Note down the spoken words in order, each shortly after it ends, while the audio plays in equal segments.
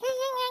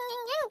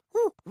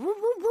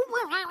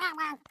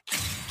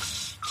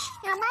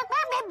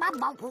The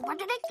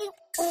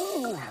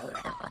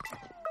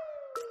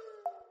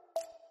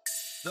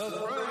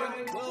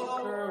Frank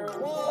Welker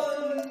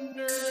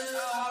Wonder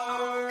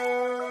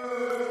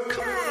Hour.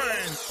 Come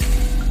on.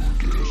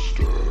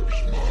 Disturbs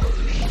my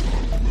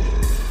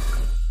slumber.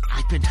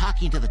 I've been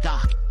talking to the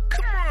doc.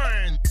 Come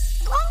on.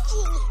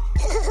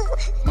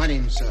 My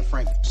name's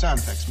Frank, sound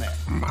effects man.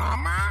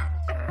 Mama.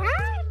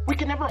 We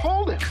can never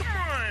hold him. Come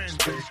on.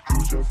 Space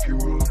cruiser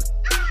fuel.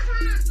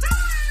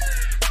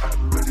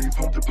 I'm ready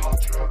for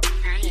departure.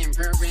 I am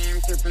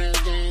programmed to play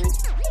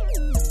games.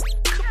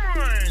 Come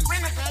on.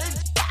 Renegade.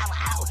 Come on.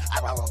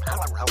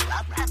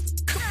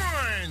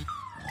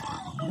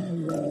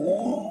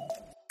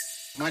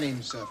 My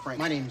name's Frank.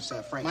 My name's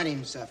Frank. My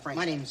name's Frank.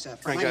 My name's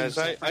Frank. Right, guys,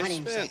 I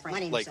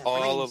spent like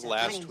all of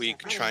last week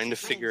trying to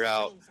figure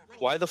out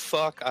why the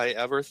fuck I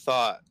ever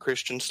thought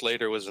Christian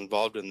Slater was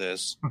involved in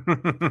this.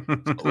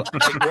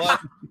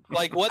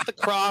 what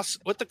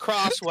the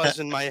cross was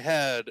in my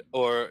head,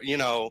 or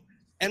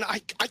and I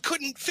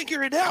couldn't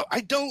figure it out.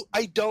 I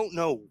don't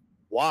know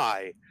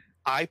why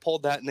I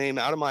pulled that name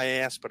out of my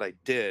ass, but I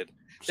did.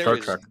 Star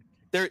Trek.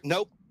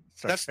 Nope.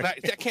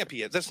 That can't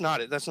be it. That's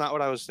not it. That's not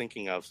what I was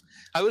thinking of.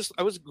 I was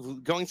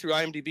going through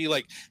IMDb,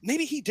 like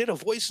maybe he did a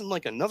voice in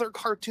like another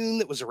cartoon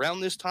that was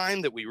around this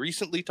time that we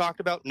recently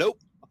talked about. Nope.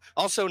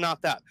 Also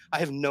not that. I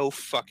have no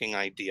fucking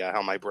idea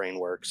how my brain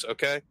works.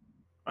 Okay.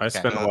 I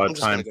spent a lot of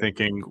time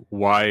thinking,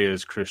 why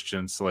is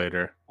Christian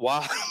Slater?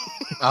 Why?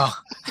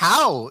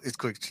 How is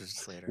Christian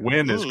Slater?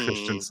 When is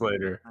Christian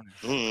Slater?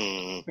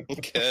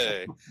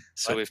 Okay.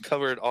 So we've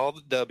covered all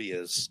the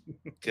W's.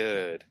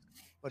 Good.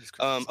 What is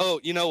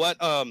you know what?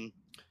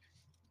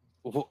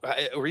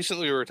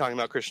 Recently we were talking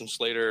about Christian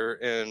Slater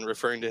and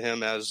referring to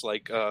him as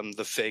like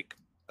the fake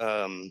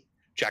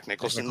Jack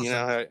Nicholson. You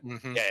know?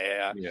 Mm-hmm.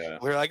 Yeah.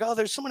 We're like, oh,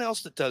 there's someone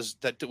else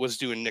that was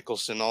doing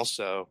Nicholson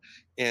also,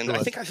 and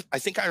I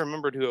think I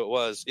remembered who it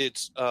was.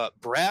 It's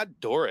Brad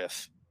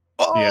Dourif.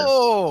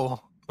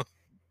 Oh,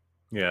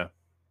 yeah,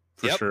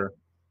 for sure.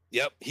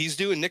 Yep, he's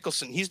doing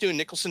Nicholson. He's doing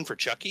Nicholson for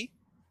Chucky.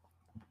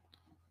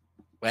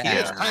 Well, he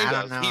is kind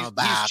of. He's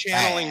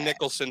channeling that.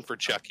 Nicholson for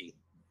Chucky.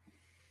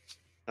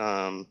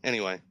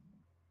 Anyway,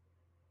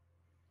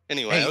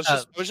 Hey, I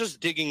was just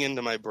digging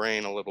into my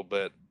brain a little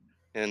bit,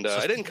 and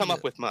I didn't come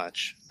up with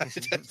much.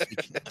 Pretty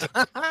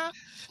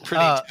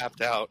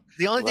tapped out.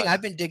 The only thing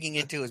I've been digging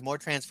into is more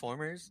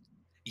Transformers.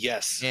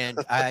 Yes, and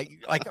I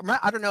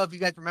don't know if you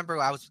guys remember.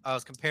 I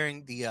was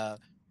comparing the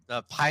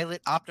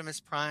pilot Optimus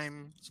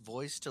Prime's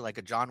voice to like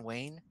a John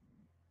Wayne.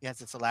 He has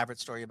this elaborate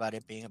story about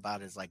it being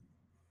about his like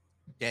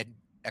dead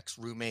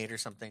ex-roommate or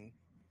something.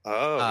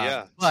 Oh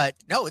yeah, but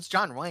no, it's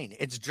John Wayne.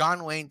 It's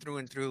John Wayne through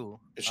and through.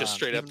 It's just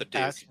straight up the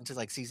dude into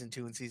like season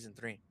 2 and season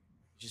 3.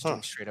 Just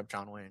doing straight up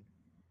John Wayne.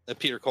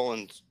 Peter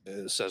Cullen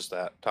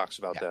talks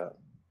about that.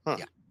 Huh.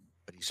 Yeah,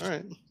 but he's all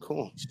right.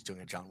 Cool. He's just doing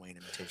a John Wayne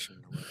imitation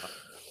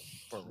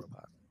for a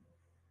robot.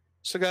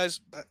 So guys,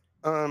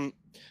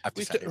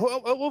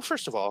 well,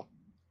 first of all,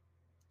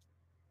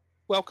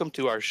 welcome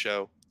to our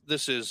show.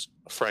 This is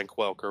Frank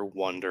Welker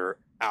Wonder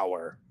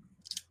Hour.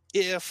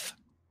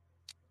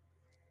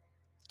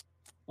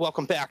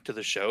 Welcome back to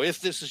the show.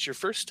 If this is your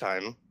first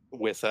time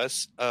with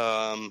us,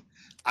 I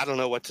don't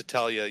know what to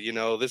tell you. You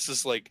know, this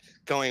is like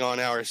going on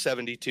hour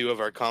 72 of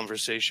our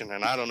conversation,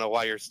 and I don't know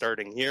why you're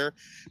starting here,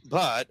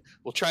 but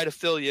we'll try to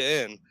fill you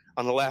in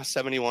on the last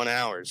 71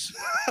 hours.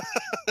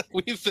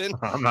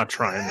 I'm not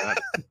trying that.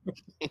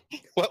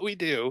 What we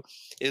do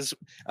is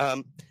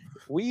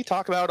we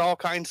talk about all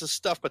kinds of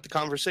stuff, but the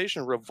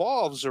conversation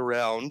revolves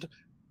around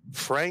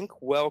Frank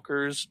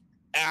Welker's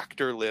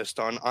actor list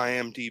on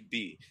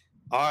IMDb.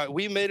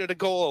 We made it a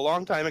goal a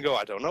long time ago.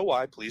 I don't know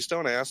why. Please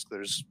don't ask.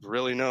 There's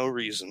really no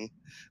reason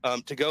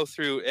to go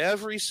through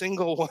every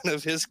single one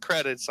of his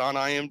credits on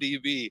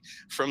IMDb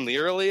from the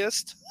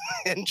earliest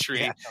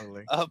entry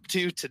up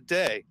to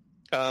today,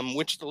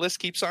 which the list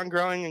keeps on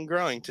growing and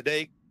growing.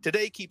 Today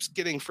keeps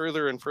getting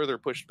further and further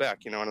pushed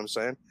back. You know what I'm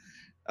saying?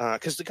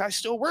 Because the guy's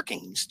still working.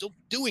 He's still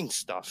doing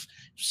stuff.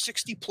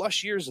 60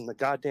 plus years in the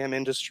goddamn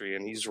industry,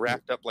 and he's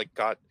racked up like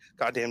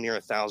goddamn near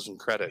 1,000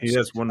 credits. He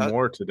has one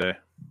more today.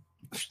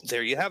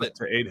 There you have it.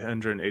 To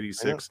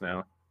 886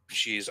 now.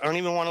 Jeez, I don't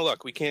even want to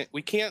look. We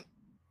can't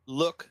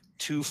look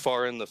too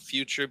far in the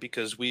future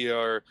because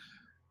our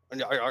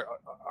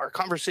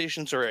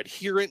conversations are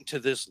adherent to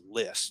this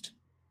list,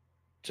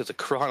 to the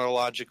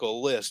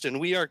chronological list, and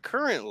we are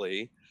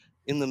currently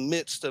in the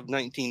midst of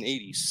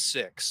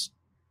 1986.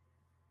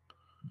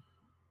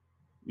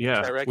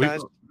 Yeah, is that right,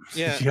 guys?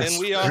 Yeah, yes, and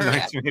we are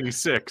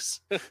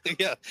 1986.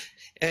 Yeah,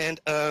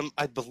 and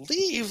I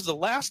believe the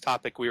last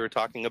topic we were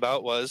talking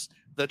about was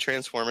the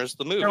Transformers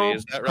the movie. Don't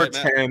is that right,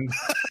 pretend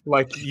Matt?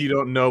 Like you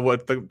don't know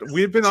what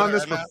we've been on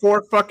this for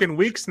 4 fucking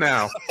weeks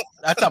now.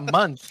 That's a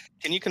month.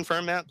 Can you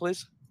confirm, Matt,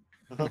 please?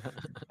 I don't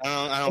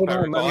Hold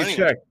on, let me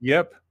check.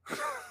 Yep.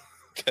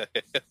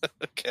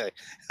 Okay.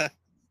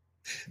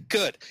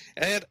 Good.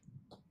 And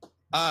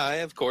I,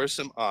 of course,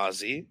 am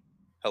Ozzy.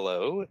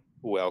 Hello.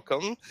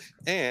 Welcome.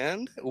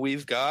 And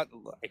we've got,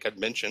 like I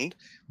mentioned,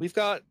 we've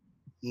got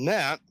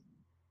Matt,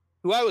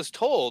 who I was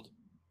told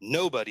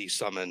nobody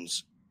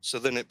summons. So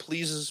then it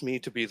pleases me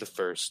to be the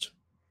first.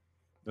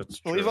 That's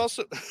true. We've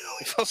also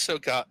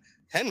got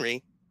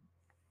Henry,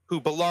 who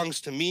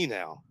belongs to me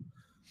now.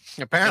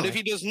 Apparently. And if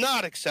he does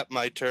not accept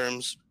my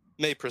terms,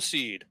 may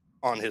proceed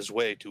on his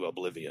way to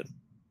oblivion.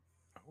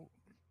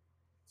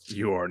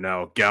 You are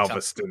now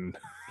Galveston.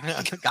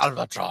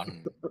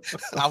 Galvatron.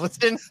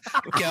 Galveston?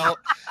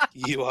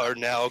 You are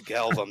now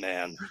Galva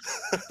Man.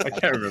 I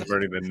can't remember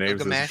any of the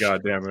names of this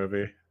goddamn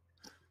movie.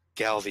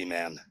 Galvy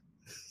Man.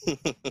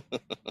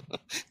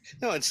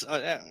 No, it's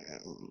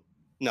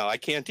no, I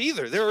can't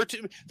either. There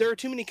are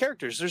too many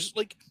characters. There's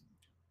like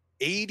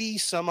 80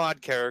 some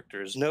odd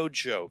characters, no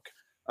joke.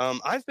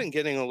 I've been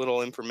getting a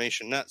little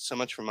information, not so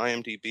much from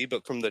IMDb,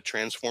 but from the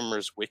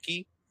Transformers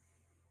wiki,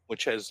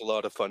 which has a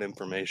lot of fun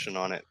information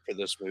on it for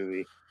this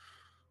movie.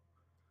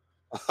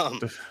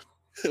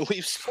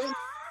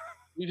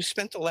 We've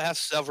spent the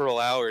last several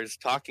hours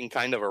talking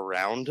kind of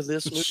around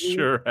this movie.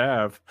 Sure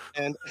have.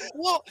 And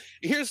well,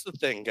 here's the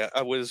thing.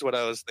 What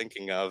I was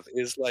thinking of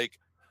is like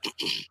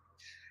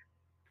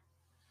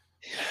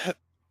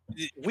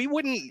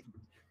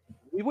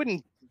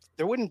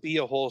there wouldn't be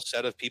a whole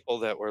set of people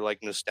that were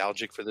like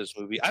nostalgic for this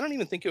movie. I don't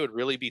even think it would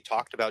really be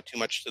talked about too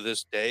much to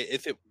this day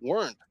if it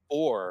weren't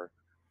for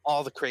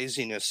all the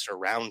craziness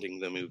surrounding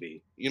the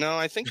movie. You know,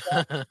 I think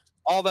that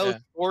all those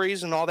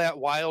stories and all that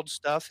wild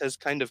stuff has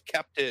kind of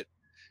kept it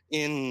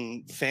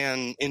in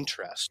fan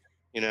interest,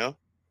 you know?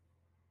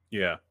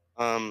 Yeah.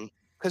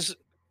 Because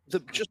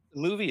the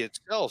movie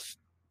itself,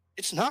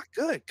 it's not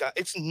good.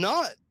 It's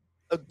not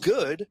a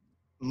good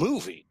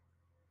movie.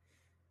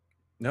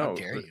 No, How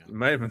dare you? you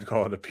might even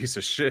call it a piece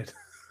of shit.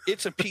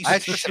 It's a piece I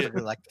of shit.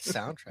 really like the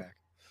soundtrack.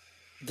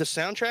 The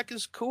soundtrack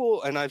is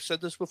cool, and I've said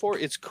this before.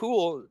 It's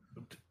cool.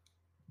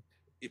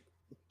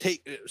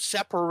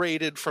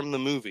 Separated from the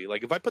movie.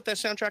 Like if I put that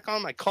soundtrack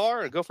on my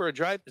car and go for a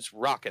drive, it's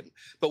rocking.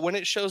 But when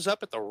it shows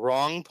up at the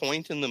wrong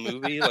point in the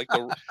movie, like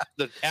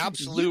the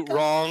absolute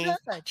wrong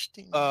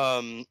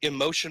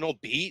emotional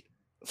beat,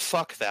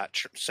 fuck that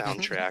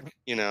soundtrack.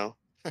 You know.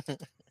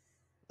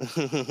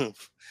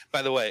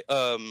 By the way,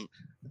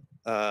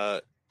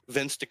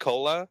 Vince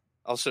DiCola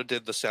also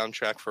did the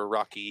soundtrack for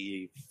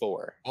Rocky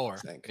 4. I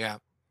think. Yeah,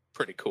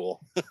 pretty cool.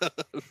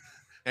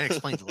 It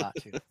explains a lot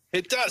too.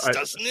 It does,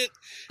 doesn't it?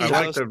 I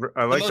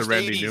like the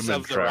Randy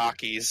Newman track.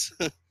 Rockies.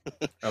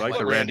 I like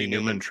the Randy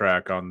Newman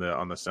track on the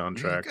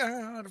soundtrack. You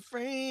got a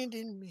friend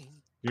in me.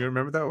 You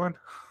remember that one?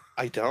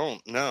 I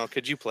don't know.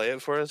 Could you play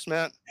it for us,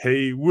 Matt?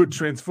 Hey, we're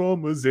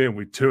Transformers and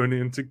we turn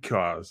into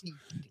cars.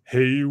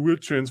 Hey, we're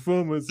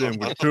Transformers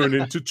and we turn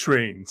into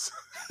trains.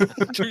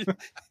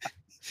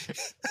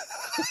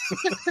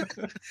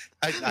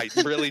 I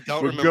really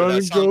don't remember We're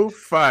that gonna song. go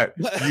fight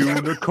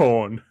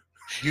Unicorn.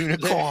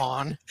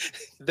 Unicorn.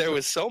 There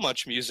was so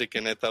much music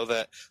in it, though,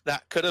 that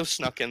could have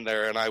snuck in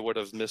there, and I would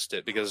have missed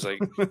it because, like,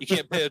 you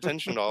can't pay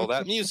attention to all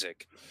that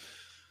music.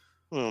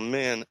 Oh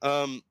man.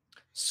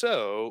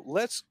 So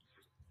let's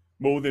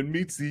More than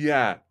meets the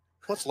eye.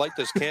 let's light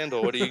this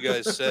candle. What do you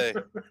guys say?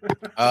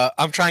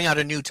 I'm trying out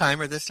a new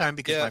timer this time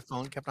because Yeah. my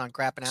phone kept on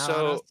crapping out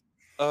on us.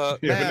 So,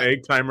 You have an Matt,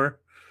 egg timer?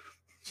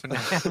 So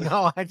now,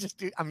 no,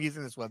 I'm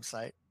using this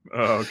website.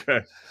 Oh,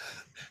 okay.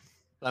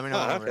 Let me know.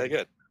 when I'm okay, ready.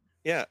 good.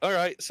 Yeah, all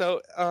right.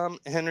 So,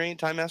 Henry,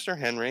 Time Master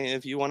Henry,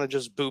 if you want to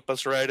just boop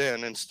us right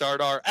in and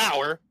start our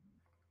hour.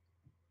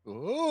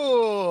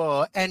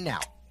 Ooh, and now.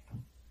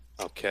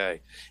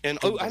 Okay. And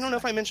I don't know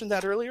if I mentioned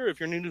that earlier. If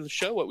you're new to the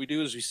show, what we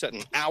do is we set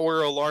an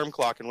hour alarm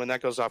clock, and when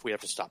that goes off, we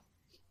have to stop.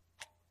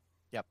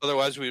 Yep.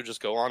 Otherwise, we would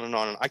just go on and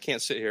on. And I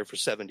can't sit here for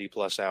 70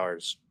 plus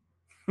hours.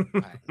 All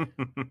right. You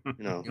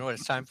know. You know what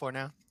it's time for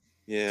now?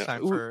 Yeah. It's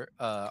time for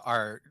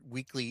our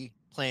weekly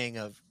playing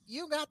of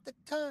You Got the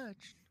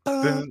Touch.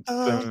 Dun,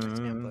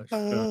 Ambush.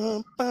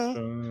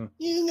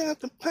 You got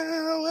the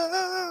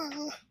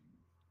power.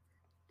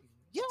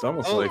 It's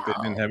almost like they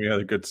didn't have any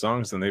other good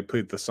songs and they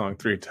played the song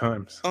 3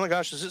 times. Oh my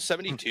gosh, is it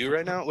 72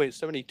 right now? Wait,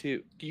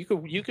 72. You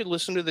could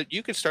listen to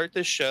you could start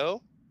this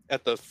show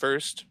at the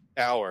first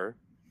hour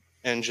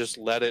and just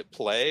let it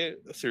play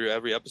through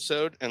every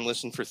episode and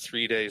listen for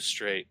 3 days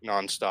straight,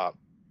 nonstop.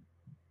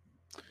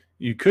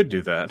 You could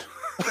do that.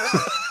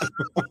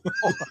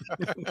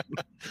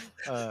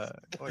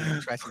 Or you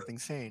can try something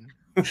sane.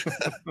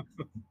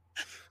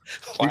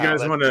 You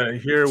guys want to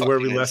hear where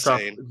we fucking left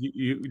insane. off?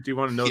 Do you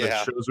want to know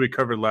Yeah. the shows we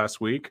covered last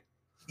week?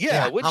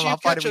 Yeah, would you how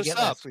far catch did we us get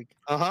up? last week?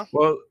 Uh-huh.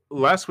 Well,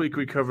 last week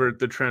we covered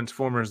the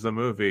Transformers the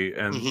movie,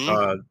 and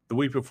the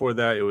week before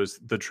that it was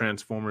the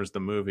Transformers the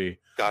movie.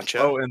 Gotcha.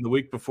 Oh, and the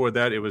week before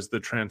that it was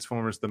the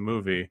Transformers the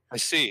movie. I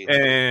see.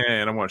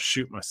 And I want to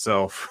shoot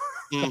myself.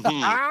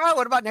 Mhm.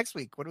 What about next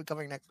week? What are we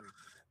covering next week?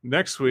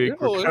 Next week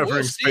We'll we're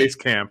covering see. Space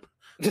Camp.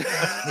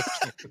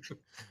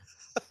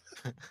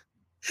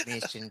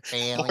 Mission Or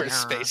failure.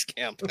 Space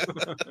Camp.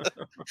 We're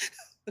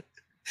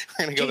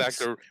gonna go back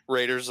to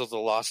Raiders of the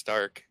Lost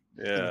Ark.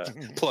 Yeah,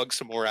 Plug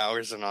some more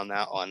hours in on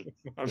that one.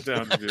 I'm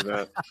down to do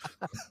that.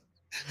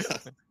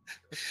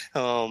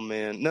 Oh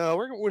man, no,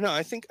 we're no.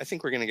 I think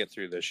we're gonna get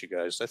through this, you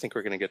guys. I think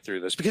we're gonna get through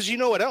this because you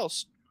know what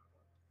else?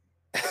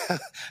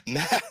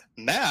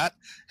 Matt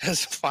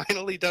has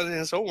finally done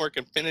his homework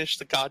and finished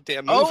the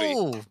goddamn movie.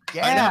 Oh,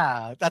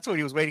 yeah. That's what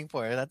he was waiting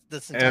for.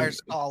 This entire And-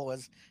 stall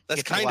was.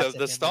 That's get to kind watch of that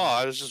the damn stall.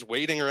 movie. I was just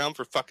waiting around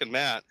for fucking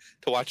Matt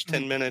to watch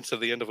 10 minutes of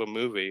the end of a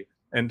movie.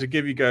 And to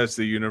give you guys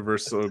the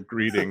universal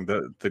greeting,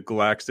 the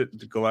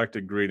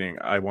galactic greeting,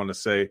 I want to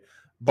say,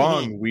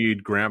 bong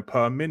weed,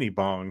 grandpa, mini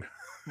bong.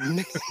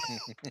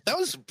 That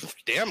was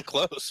damn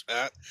close,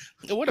 Matt.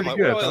 What Pretty am I?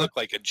 good, What do I huh? look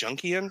like, a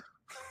junkian?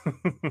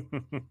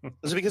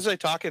 Is it because I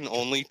talk in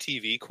only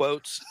TV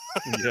quotes?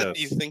 Yes.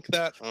 Do you think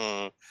that?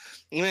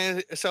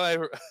 So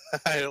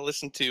I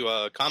listened to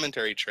a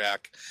commentary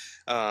track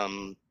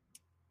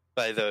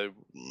by the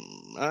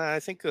I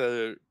think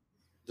the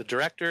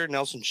director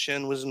Nelson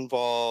Shin was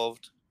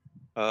involved,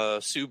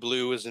 Sue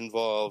Blue was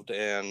involved,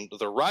 and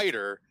the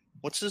writer,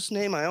 what's his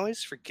name? I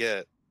always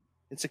forget.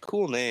 It's a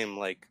cool name,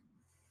 like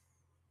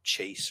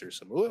Chase or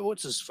something.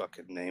 What's his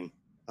fucking name?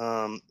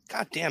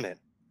 God damn it!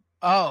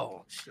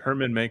 Oh,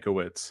 Herman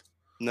Mankiewicz.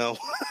 No,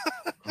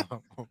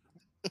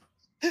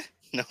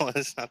 no,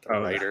 it's not the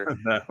writer.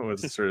 That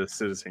was sort of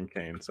Citizen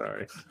Kane.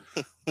 Sorry.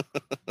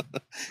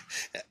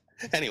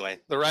 Anyway,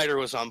 the writer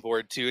was on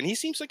board too, and he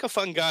seems like a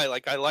fun guy.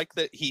 Like, I like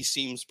that he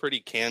seems pretty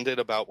candid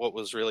about what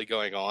was really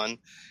going on,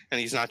 and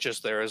he's not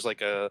just there as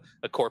like a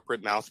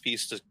corporate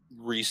mouthpiece to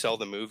resell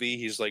the movie.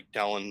 He's like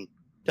telling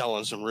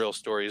some real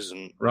stories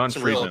and Ron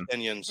some real Freeman.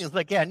 opinions. he was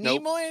like, yeah,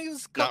 Nope. Nimoy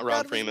was Not Ron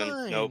out of his Freeman.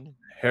 mind. Nope.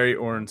 Harry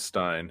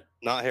Ornstein.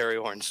 Not Harry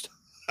Ornstein.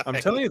 I'm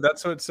telling you,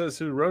 that's what it says.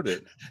 Who wrote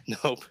it?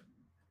 Nope.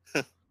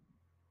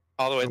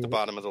 All the way at the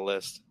bottom of the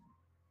list.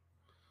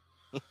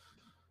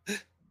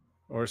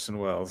 Orson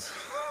Welles.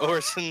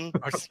 Orson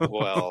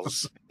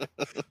Welles.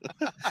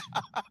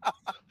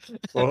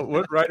 Well,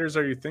 what writers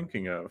are you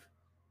thinking of?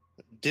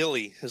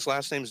 Dilly. His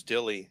last name's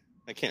Dilly.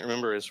 I can't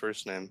remember his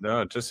first name.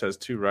 No, it just has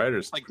two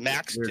writers. Like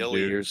Max Weird,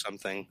 Dilly dude. or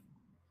something.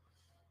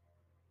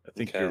 I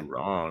think Okay. you're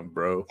wrong,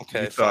 bro.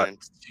 Okay, fine.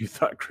 You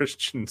thought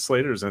Christian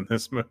Slater's in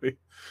this movie.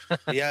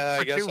 Yeah, I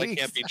For guess 2 I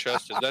weeks. can't be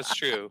trusted. That's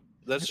true.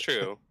 That's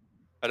true.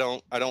 I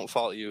don't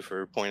fault you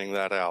for pointing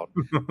that out.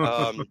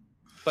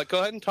 But go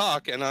ahead and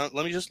talk, and let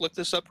me just look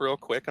this up real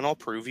quick, and I'll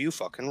prove you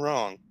fucking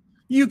wrong.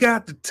 You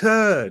got the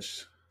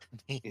touch.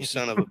 You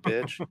son of a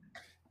bitch.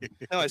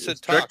 No, I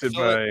said talk. Directed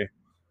by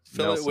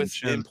Fill it Nelson with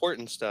Shin.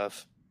 important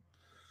stuff.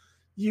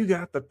 You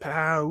got the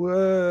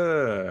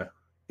power.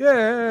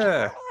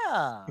 Yeah.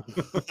 Yeah.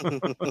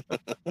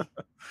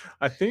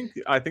 I think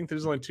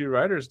there's only two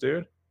writers,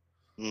 dude.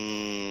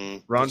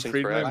 Ron that's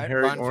Friedman, incorrect.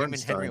 Harry Ron Freeman,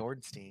 Ornstein. Henry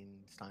Ornstein.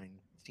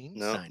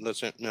 No,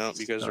 that's it. No,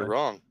 you guys are Stein.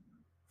 wrong.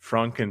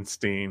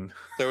 Frankenstein.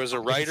 There was a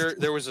writer.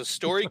 There was a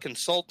story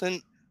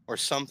consultant or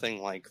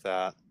something like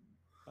that.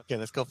 Okay,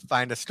 let's go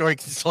find a story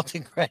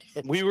consulting credit.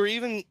 We were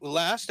even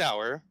last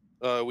hour.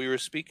 We were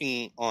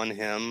speaking on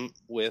him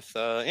with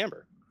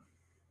Amber.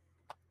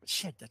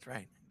 Shit, that's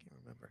right. I can't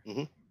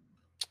remember.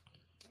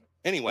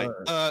 Anyway,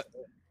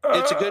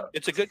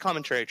 it's a good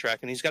commentary track,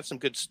 and he's got some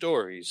good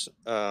stories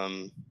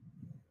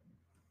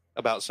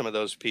about some of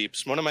those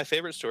peeps. One of my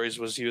favorite stories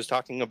was he was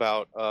talking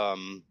about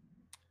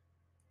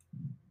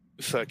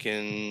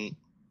fucking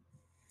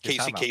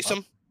Casey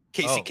Kasem.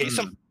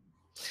 Kasem.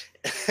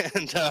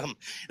 And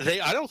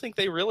I don't think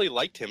they really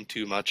liked him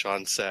too much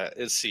on set,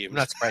 it seemed. I'm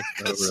not surprised.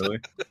 Oh,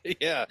 really?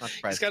 Yeah. Not He's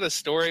surprised. got a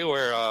story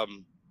where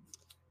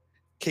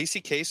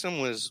Casey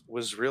Kasem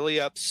was really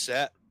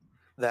upset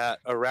that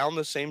around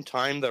the same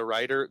time the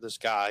writer, this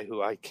guy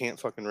who I can't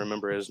fucking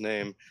remember his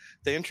name,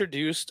 they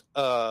introduced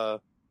a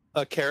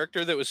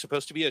character that was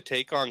supposed to be a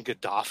take on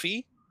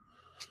Gaddafi.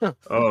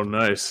 Oh,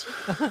 nice.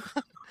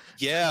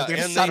 Yeah, They're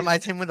gonna and they,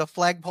 sodomize him with a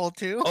flagpole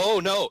too. oh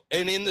no!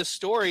 And in the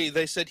story,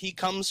 they said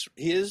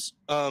his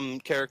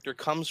character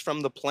comes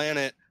from the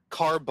planet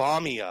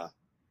Carbomia.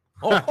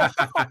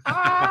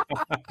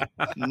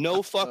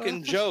 No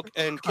fucking joke.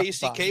 And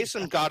Casey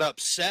Kasem got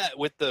upset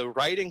with the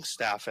writing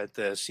staff at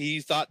this. He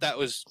thought that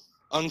was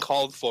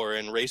uncalled for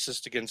and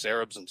racist against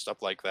Arabs and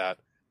stuff like that.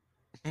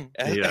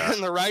 And, Yeah.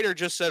 and the writer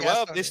just said,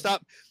 Yeah, "Well, sorry.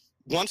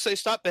 once they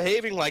stop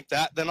behaving like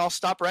that, then I'll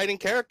stop writing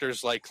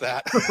characters like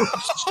that."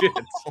 Shit.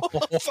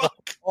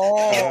 Fuck.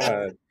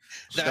 God.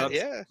 That-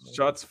 yeah.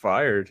 Shots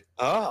fired.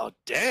 Oh,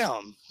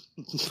 damn.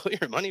 Put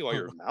your money where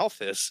your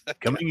mouth is.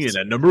 Coming in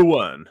at number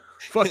 1.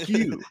 Fuck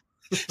you.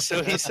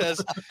 So he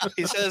says,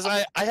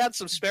 I had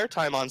some spare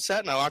time on set,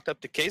 and I walked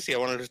up to Casey. I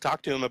wanted to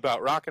talk to him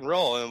about rock and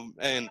roll,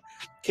 and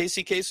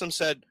Casey Kasem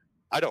said,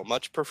 "I don't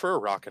much prefer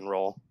rock and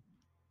roll."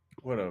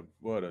 What a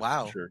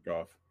Wow. jerk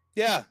off.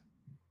 Yeah,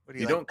 What do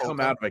You like, don't come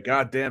polka? out of a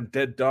goddamn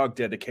dead dog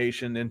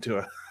dedication into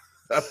a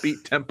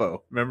upbeat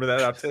tempo. Remember that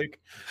outtake?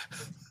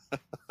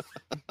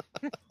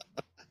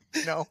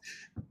 No.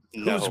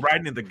 no. Who's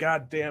writing the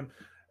goddamn?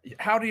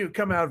 How do you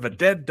come out of a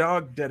dead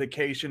dog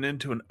dedication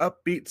into an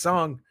upbeat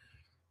song?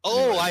 Oh,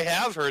 Anyway. I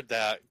have heard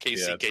that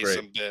Casey Yeah, it's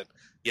Kasem bit.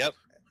 Yep,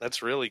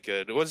 that's really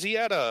good. Was he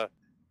at a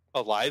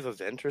live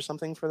event or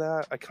something for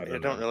that? I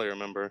don't don't know. really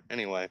remember.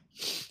 Anyway,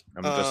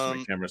 I'm adjusting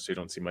my camera so you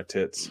don't see my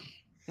tits.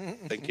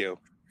 thank you.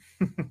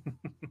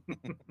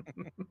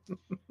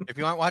 If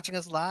you aren't watching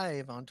us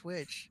live on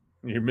Twitch,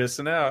 You're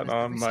missing out Almost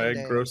on every my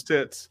Sunday. gross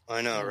tits.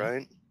 I know, Yeah.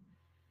 right?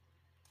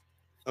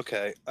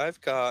 Okay,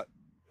 I've got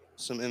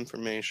some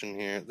information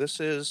here. This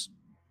is.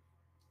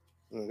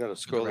 I gotta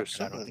scroll. There's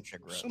I don't think they're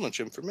gross. so much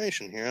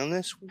information here on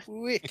this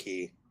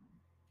wiki.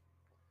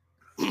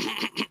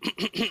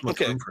 Much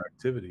Okay, room for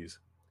activities.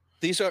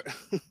 these are.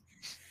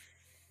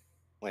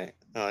 Wait,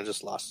 no, I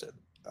just lost it.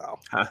 Ow.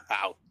 Huh.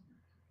 Ow.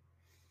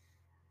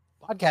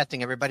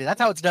 Podcasting, everybody.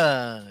 That's how it's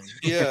done.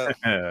 Yeah.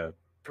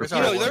 Where's You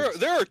our know, awards?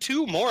 there are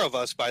two more of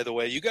us, by the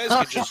way. You guys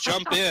could just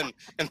jump in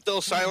and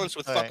fill silence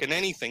with All right. fucking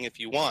anything if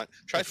you want.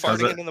 Try How's farting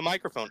that? into the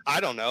microphone. I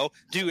don't know.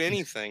 Do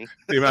anything.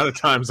 The amount of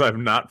times I've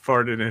not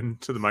farted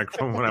into the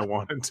microphone when I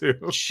wanted to.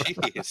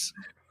 Jeez.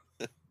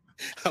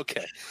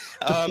 Okay.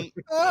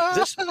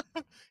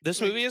 This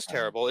movie is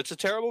terrible. It's a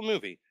terrible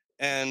movie,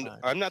 and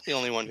I'm not the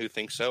only one who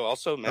thinks so.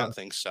 Also, Matt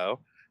thinks so.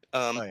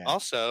 yeah.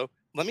 Also,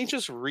 let me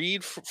just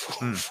read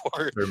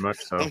Very much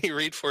so. let me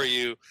read for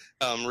you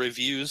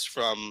reviews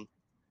from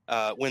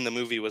when the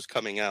movie was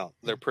coming out.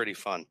 They're pretty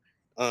fun.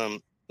 This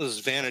is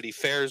Vanity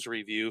Fair's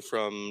review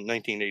from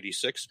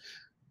 1986.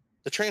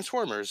 The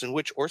Transformers, in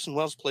which Orson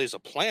Welles plays a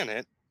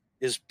planet,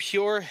 is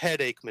pure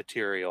headache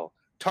material.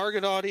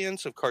 Target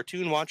audience of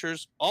cartoon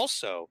watchers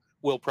also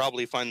will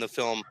probably find the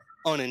film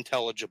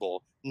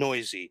unintelligible,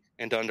 noisy,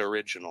 and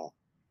unoriginal.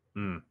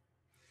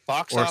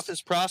 Box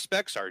office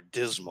prospects are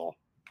dismal.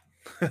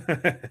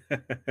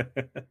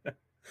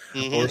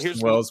 Orson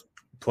Welles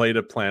played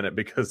a planet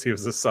because he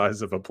was the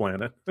size of a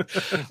planet.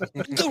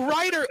 The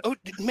writer, oh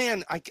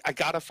man, I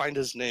gotta find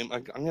his name.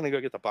 I'm gonna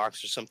go get the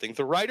box or something.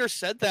 The writer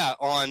said that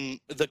on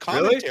the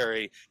commentary.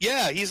 Really?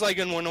 Yeah, he's like,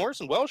 and when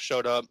Orson Welles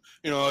showed up,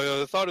 you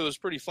know, I thought it was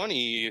pretty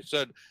funny.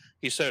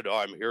 He said, oh,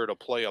 I'm here to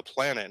play a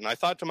planet, and I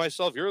thought to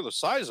myself, you're the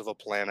size of a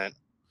planet.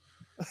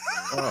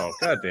 Oh,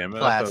 god damn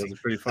it! I thought it was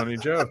a pretty funny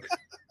joke.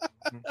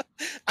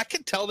 I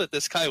could tell that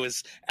this guy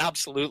was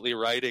absolutely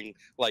writing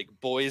like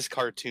boys'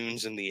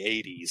 cartoons in the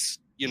 80s.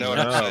 You know what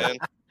I'm saying?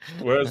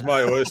 Where's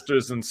my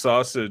oysters and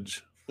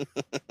sausage?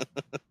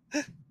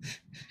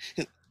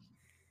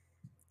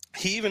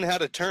 He even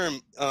had a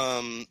term.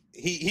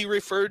 He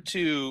referred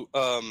to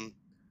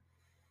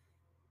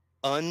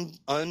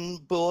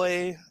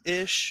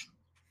unboy-ish,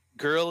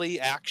 girly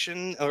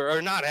action,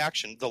 or not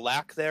action, the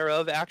lack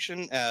thereof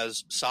action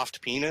as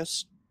soft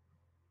penis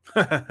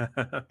in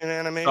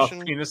animation.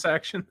 Soft penis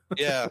action?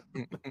 Yeah.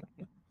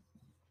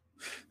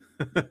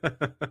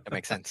 That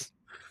makes sense.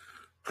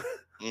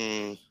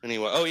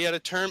 Anyway, he had a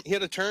term. He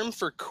had a term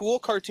for cool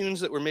cartoons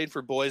that were made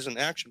for boys in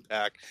Action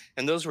Pack,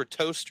 and those were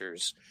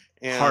toasters.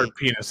 And hard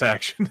penis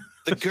action.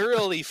 The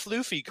girly,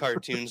 floofy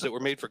cartoons that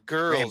were made for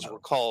girls were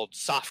called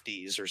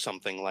softies or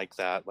something like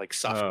that, like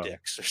soft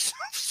dicks or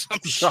some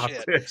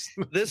shit. Dicks.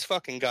 This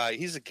fucking guy,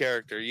 he's a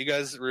character. You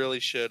guys really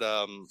should.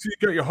 So you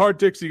got your hard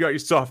dicks, you got your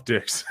soft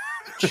dicks.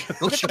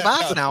 Look at the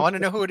box now. I want to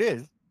know who it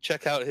is.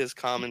 Check out his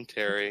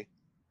commentary.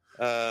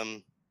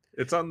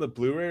 It's on the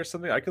Blu-ray or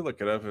something. I could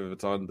look it up if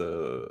it's on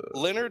the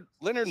Leonard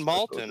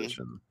Maltin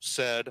edition.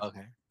 said,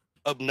 Okay.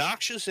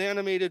 obnoxious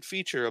animated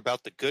feature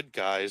about the good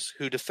guys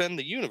who defend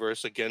the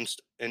universe against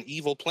an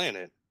evil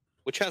planet,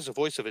 which has a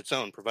voice of its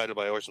own provided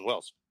by Orson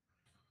Welles.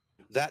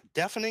 That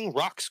deafening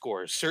rock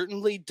score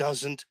certainly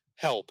doesn't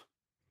help.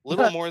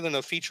 Little more than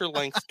a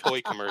feature-length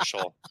toy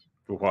commercial.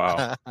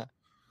 Wow.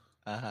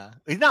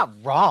 He's not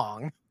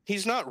wrong.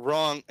 He's not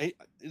wrong.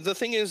 The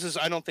thing is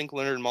I don't think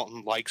Leonard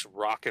Maltin likes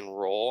rock and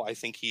roll. I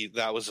think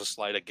that was a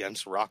slight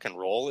against rock and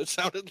roll. It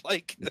sounded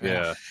like.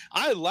 Yeah.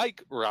 I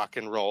like rock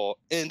and roll,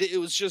 and it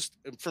was just,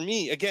 for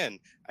me, again,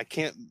 I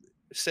can't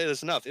say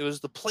this enough. It was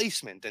the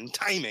placement and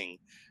timing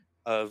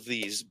of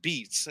these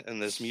beats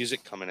and this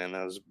music coming in.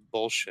 That was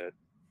bullshit.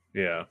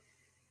 Yeah.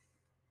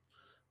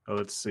 Oh,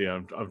 let's see.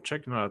 I'm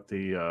checking out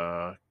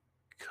the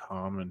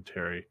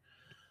commentary.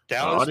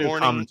 Dallas audio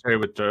Morning commentary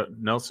with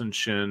Nelson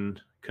Shin,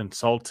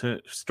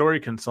 story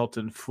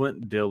consultant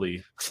Flint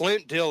Dilley.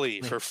 Flint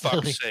Dilley, for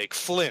fuck's sake,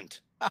 Flint.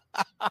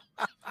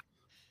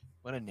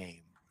 What a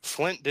name.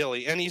 Flint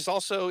Dilley. And he's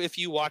also, if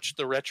you watch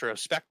the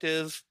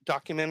retrospective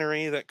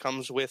documentary that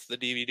comes with the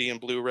DVD and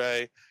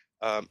Blu-ray,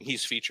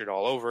 he's featured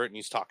all over it, and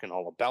he's talking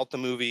all about the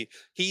movie.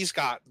 He's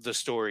got the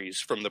stories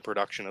from the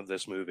production of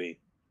this movie.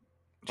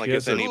 Like,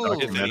 if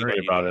documentary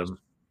about him.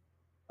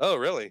 Oh,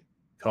 really?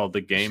 Called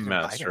The Game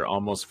Master,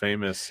 almost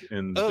famous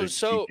in the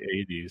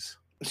 80s.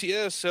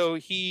 Yeah, so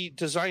he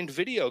designed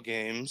video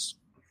games,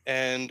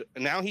 and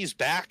now he's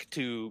back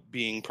to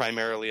being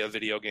primarily a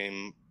video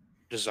game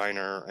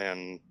designer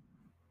and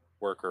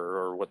worker,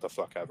 or what the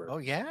fuck ever. Oh,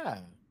 yeah.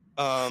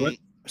 Flint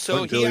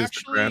Dilley is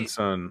the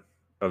grandson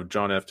of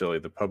John F.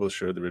 Dilley, the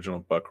publisher of the original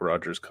Buck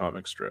Rogers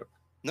comic strip.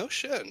 No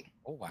shit.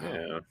 Oh, wow.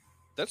 Yeah.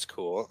 That's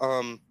cool.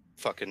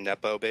 Fucking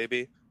Nepo,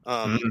 baby.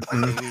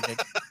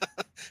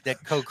 That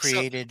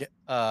co-created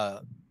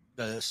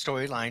the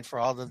storyline for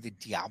all of the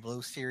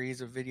Diablo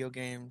series of video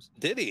games.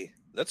 Did he?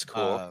 That's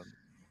cool.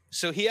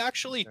 So he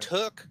actually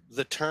took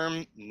the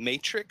term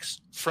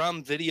matrix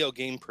from video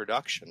game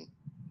production.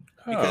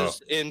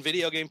 Because in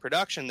video game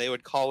production, they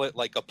would call it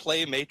like a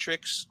play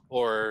matrix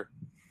or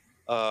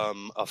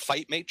a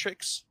fight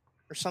matrix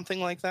or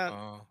something like that.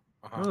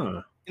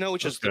 Huh. You know,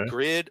 which is the Okay.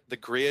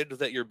 grid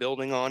that you're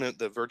building on it,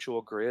 the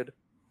virtual grid.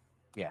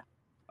 Yeah.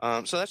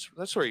 So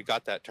that's where you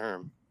got that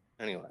term.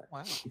 Anyway.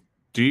 Wow.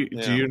 Do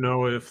Yeah. you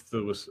know if the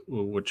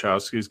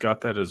Wachowskis got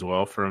that as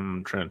well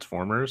from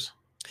Transformers?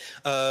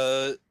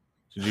 Did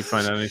you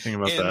find out anything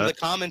about In that? the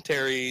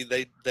commentary,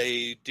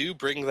 they do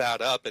bring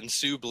that up, and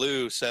Sue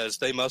Blue says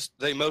they must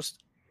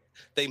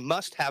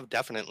have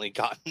definitely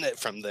gotten it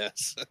from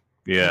this.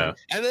 Yeah.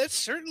 And it's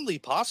certainly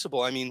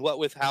possible. I mean, what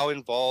with how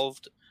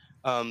involved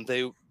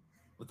they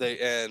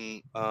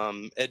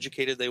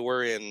educated they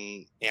were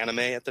in anime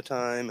at the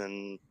time,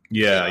 and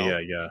Yeah. you know,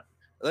 Yeah.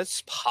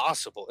 that's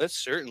possible. It's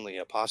certainly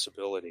a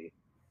possibility.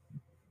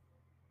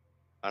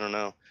 I don't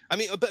know. I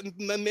mean, but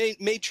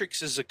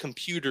Matrix is a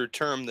computer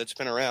term that's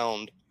been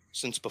around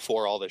since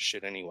before all this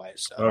shit anyway.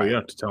 So Oh, you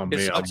have to tell me.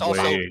 It's I'm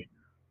also- way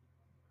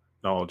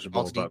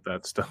knowledgeable Also about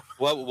that stuff.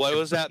 what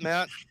was that,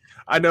 Matt?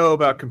 I know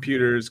about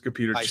computers,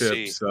 computer I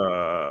chips. see.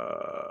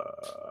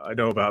 I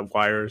know about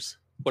wires.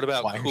 What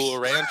about Wires. Cool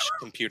Ranch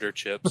computer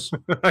chips?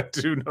 I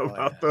do know Oh,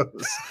 about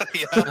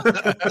yeah.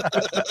 those.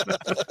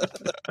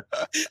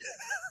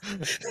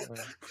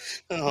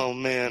 Oh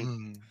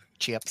man.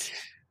 Chips.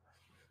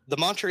 The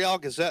Montreal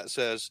Gazette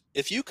says,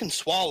 if you can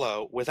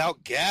swallow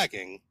without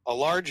gagging a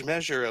large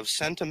measure of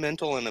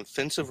sentimental and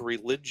offensive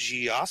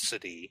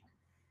religiosity,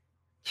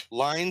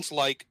 lines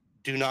like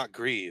 "Do not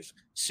grieve,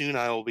 soon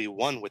I will be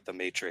one with the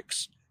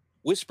Matrix,"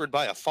 whispered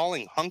by a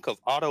falling hunk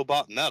of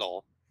Autobot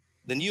metal,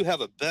 then you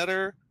have a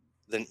better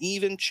than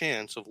even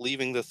chance of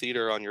leaving the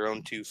theater on your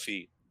own 2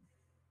 feet.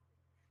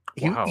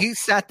 Wow. You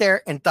sat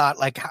there and thought,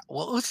 like,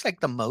 what was like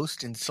the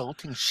most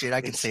insulting shit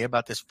I could say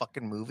about this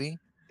fucking movie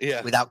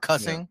Yeah. without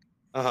cussing?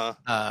 Uh-huh.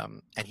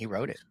 And he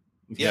wrote it.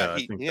 Yeah, I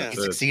he- think yeah. He that's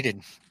it.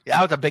 succeeded. That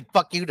was a big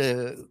fuck you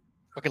to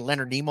fucking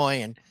Leonard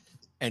Nimoy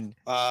and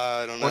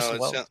I don't Orson know. It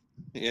Welles.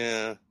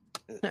 yeah.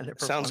 their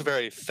It sounds performance.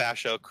 very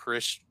fascio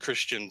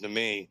Christian to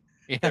me.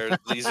 Yeah.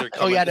 These are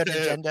Oh, yeah, coming-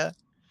 an agenda.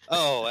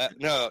 Oh,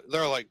 no.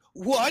 They're like,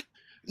 what?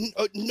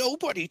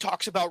 Nobody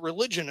talks about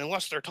religion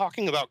unless they're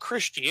talking about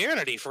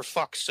Christianity, for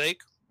fuck's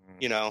sake.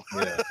 You know,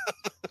 Yeah.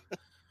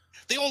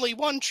 the only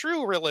one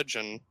true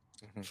religion.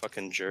 Mhm.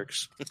 Fucking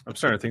jerks. I'm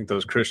starting to think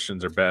those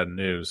Christians are bad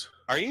news.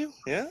 Are you?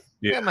 Yeah.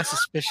 Yeah, Yeah. my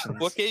suspicions.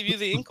 What gave you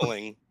the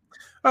inkling?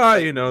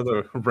 You know,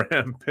 the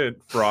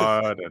rampant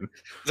fraud and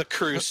The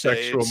Crusades.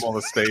 sexual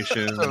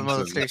molestations The and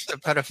molestation,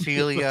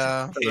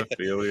 pedophilia.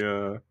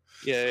 pedophilia.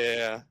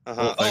 Yeah. The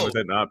Uh-huh. whole thing Oh, with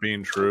it not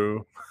being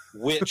true.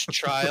 witch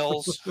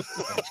trials,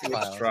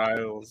 Wow.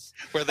 Trials.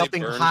 where they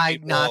Helping burn hide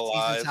people Nazis in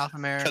alive South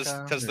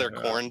America. because their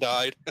Yeah. corn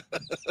died.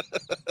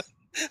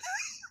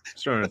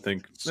 Starting to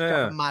think,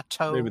 Stubbing my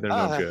toe. maybe they're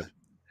no good.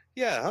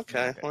 Yeah.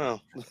 Okay. Okay.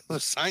 Well, the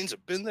signs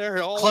have been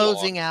there all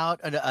Closing along.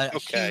 out a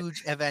Okay.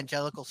 huge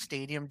evangelical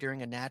stadium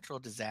during a natural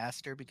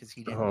disaster because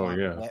he didn't Oh, want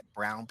yeah. wet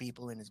brown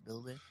people in his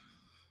building.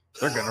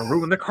 They're gonna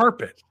ruin the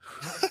carpet.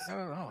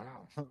 No.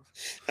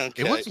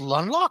 Okay. It was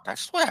unlocked, I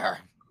swear.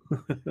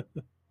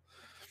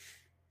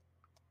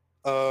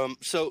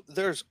 So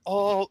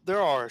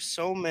there are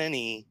so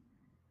many.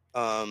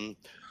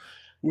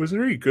 Was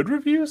there any good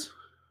reviews?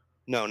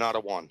 No, not a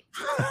one.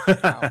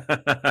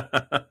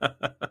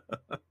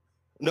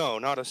 No,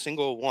 not a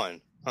single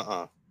one.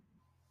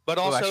 But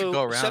Oh, I should also,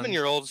 go around.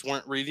 7-year-olds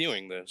weren't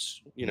reviewing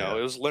this. You know, Yeah.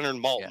 it was Leonard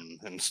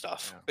Maltin and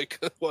stuff. Yeah. Like,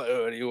 what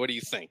do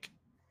you think?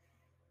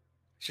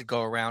 Should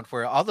go around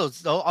where all those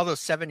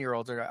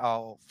 7-year-olds are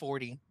all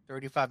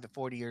 35 to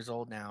 40 years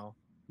old now.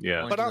 Yeah.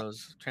 Going But to I-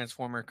 those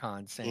Transformer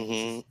cons saying Mhm.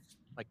 this is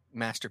like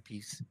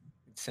masterpiece.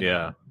 in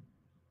Yeah.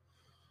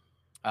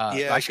 cinema.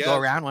 Yeah, I I should go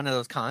guess. around one of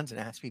those cons and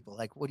ask people,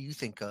 like, what do you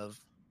think of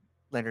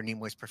Leonard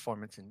Nimoy's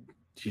performance? And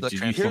Did The you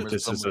hear Transformers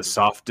this the is a movie.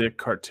 soft dick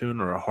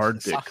cartoon or a hard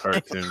dick Soft-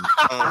 cartoon?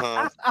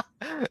 Uh-huh.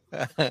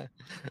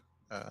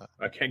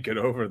 I can't get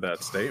over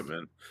that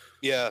statement.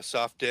 Yeah,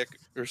 soft dick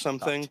or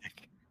something.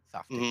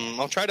 Soft dick.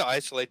 I'll try to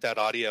isolate that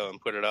audio and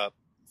put it up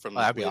from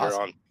Oh, that'd be later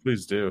awesome.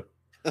 Please do.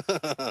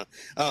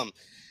 on.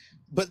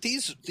 But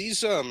these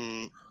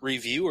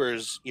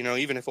reviewers, you know,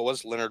 even if it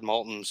was Leonard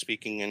Maltin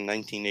speaking in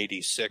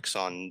 1986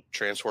 on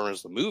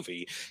Transformers the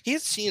movie, he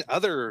had seen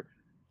other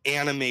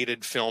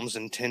animated films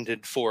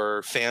intended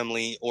for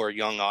family or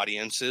young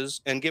audiences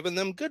and given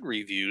them good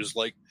reviews,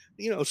 like,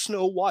 you know,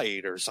 Snow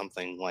White or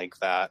something like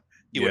that.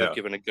 He would Yeah. have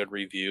given a good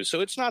review. So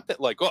it's not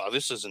that like, oh,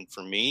 this isn't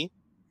for me.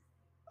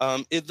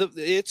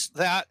 It's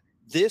that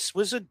this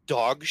was a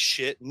dog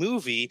shit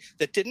movie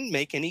that didn't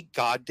make any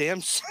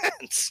goddamn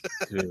sense.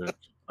 Dude,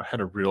 I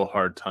had a real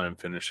hard time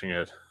finishing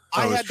it.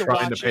 I I was had to trying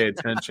to watch pay it.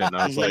 attention.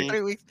 I was Mhm. like,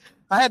 3 weeks.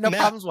 I had no Matt-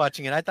 problems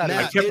watching it. I thought Matt,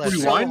 I it was kept it's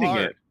pleasant. so rewinding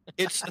hard.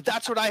 it.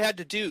 That's what I had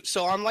to do.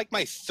 So on like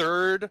my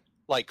third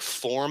like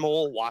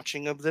formal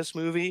watching of this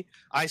movie,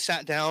 I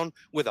sat down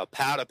with a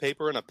pad of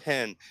paper and a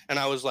pen, and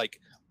I was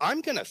like,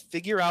 I'm gonna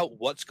figure out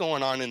what's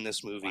going on in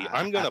this movie.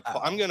 I'm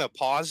gonna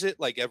pause it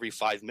like every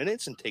 5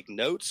 minutes and take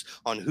notes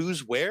on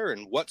who's where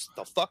and what's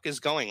the fuck is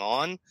going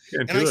on.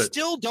 Can't And I do it.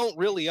 still don't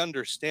really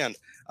understand.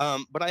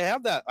 But I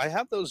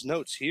have those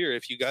notes here.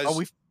 If you guys,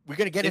 Oh, We're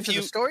gonna get If into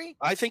you- the story.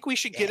 I think we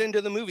should get Yeah.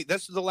 into the movie.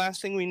 That's the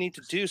last thing we need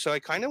to do. So I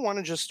kind of want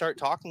to just start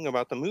talking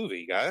about the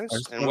movie, guys, I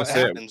just and wanna what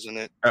say- happens in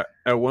it.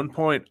 At one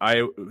point,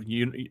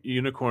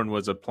 Unicorn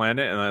was a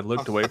planet, and I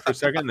looked away for a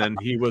second. Then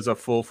he was a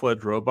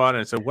full-fledged robot,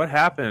 and I said, "What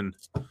happened?"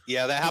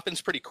 Yeah, that happens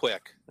pretty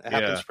quick. That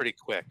happens pretty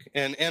quick,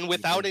 and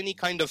without any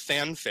kind of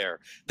fanfare.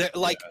 That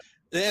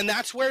and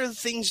that's where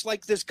things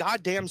like this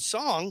goddamn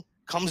song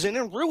comes in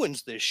and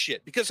ruins this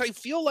shit. Because I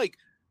feel like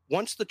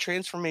once the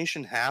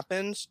transformation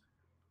happens,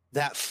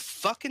 that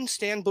fucking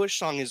Stan Bush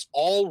song is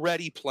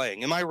already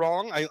playing. Am I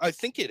wrong? I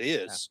think it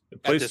is. It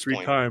at plays this 3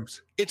 point.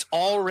 times. It's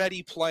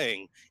already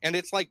playing, and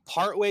it's like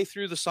partway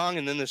through the song,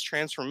 and then this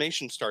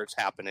transformation starts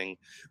happening.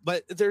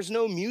 But there's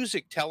no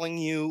music telling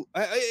you.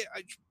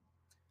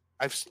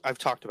 I've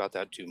talked about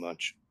that too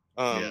much.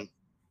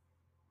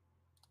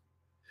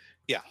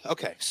 Yeah.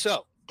 Okay.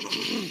 So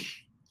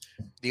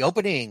The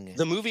opening.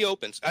 the movie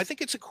opens. I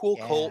think it's a cool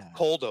Yeah.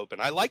 cold open.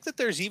 I like that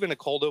there's even a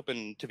cold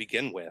open to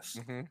begin with.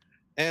 Mhm.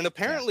 And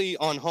apparently,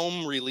 on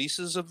home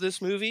releases of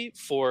this movie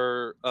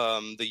for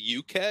the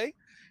UK,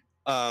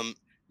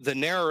 the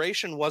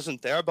narration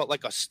wasn't there, but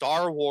like a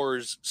Star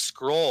Wars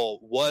scroll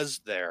was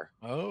there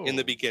Oh. in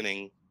the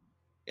beginning,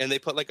 and they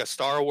put like a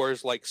Star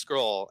Wars like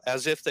scroll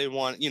as if they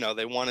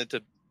wanted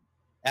to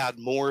add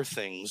more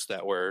things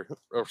that were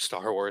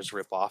Star Wars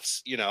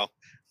ripoffs.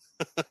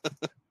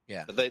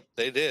 Yeah.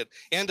 They did,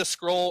 and a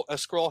scroll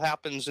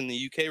happens in the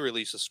UK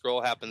release. A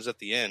scroll happens at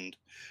the end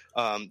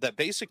that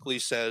basically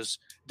says,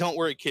 "Don't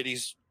worry,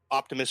 kiddies,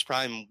 Optimus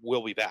Prime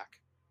will be back."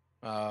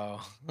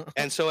 Oh.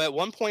 And so at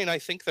one point, I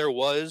think there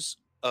was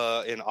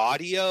an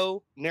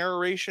audio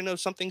narration of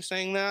something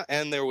saying that,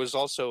 and there was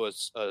also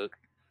a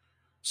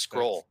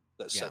scroll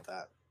that said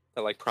that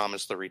like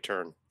promised the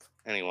return.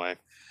 Anyway,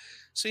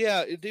 so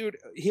yeah, dude,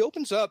 he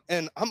opens up,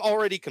 and I'm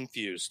already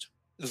confused.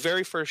 The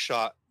very first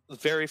shot, the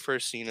very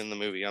first scene in the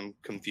movie, I'm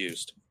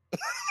confused.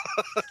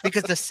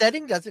 Because the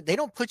setting doesn't. They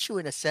don't put you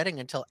in a setting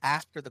until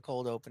after the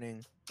cold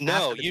opening. No,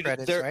 After the you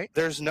credits, there, right?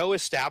 there's no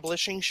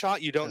establishing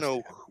shot. You don't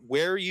know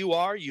where you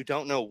are. You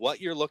don't know what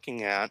you're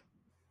looking at.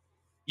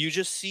 You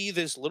just see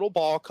this little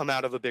ball come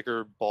out of a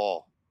bigger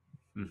ball.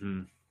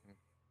 Mm-hmm.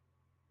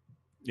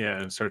 Yeah,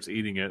 and it starts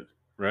eating it,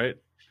 right?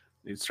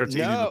 It starts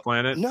eating the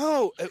planet.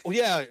 No,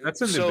 yeah,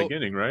 That's in the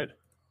beginning, right?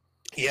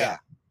 Yeah,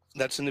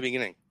 that's in the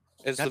beginning.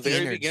 It's Not the the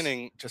very innards,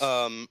 beginning. just-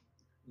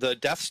 The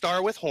Death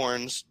Star with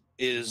horns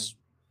is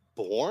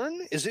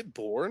born. Is it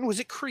born? Was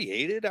it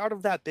created out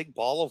of that big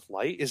ball of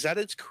light? Is that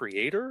its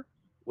creator?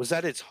 Was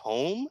that its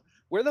home?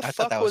 Where the I thought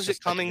fuck that was it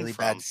just like a coming really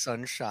from? bad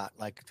sunshot,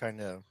 like trying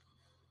to.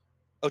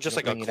 Oh, just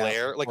like a bring it out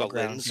glare, like a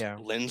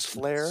foreground, lens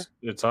flare.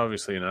 It's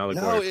obviously an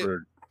allegory it-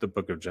 for the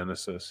Book of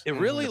Genesis. It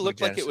really Mhm,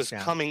 looked like it was Genesis,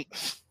 yeah. coming.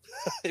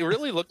 It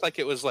really looked like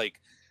it was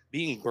like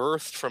being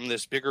birthed from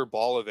this bigger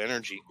ball of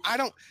energy. I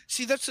don't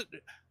see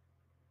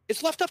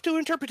it's left up to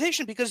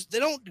interpretation because they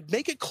don't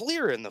make it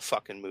clear in the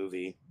fucking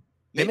movie.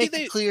 They Maybe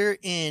make it clear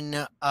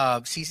in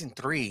season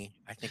 3.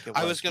 I think it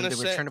was. I was gonna the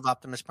say- Return of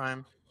Optimus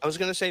Prime. I was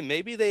going to say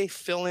maybe they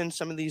fill in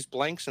some of these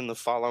blanks in the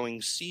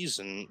following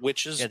season,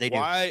 which is Yeah, they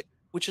do.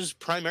 which is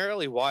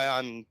primarily why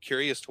I'm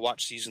curious to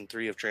watch season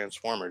 3 of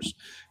Transformers,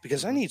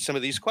 because I need some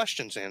of these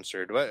questions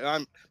answered. But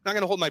I'm not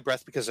going to hold my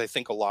breath because I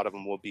think a lot of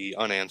them will be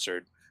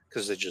unanswered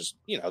because they just,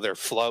 they're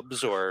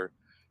flubs or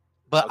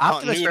But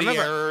Optimus, continuity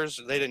remember,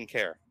 errors. They didn't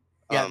care.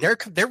 yeah,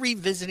 they're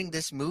revisiting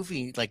this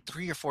movie like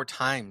 3 or 4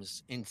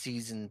 times in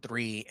season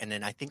 3, and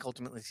then I think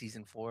ultimately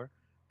season 4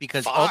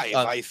 because 5,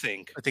 I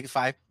think. I think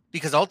 5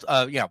 because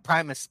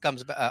Optimus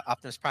comes back.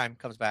 Optimus Prime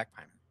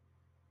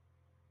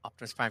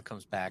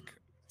comes back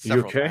You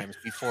several okay? times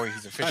before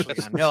he's officially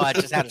gone. No, I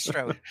just had a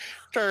stroke.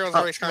 Turtles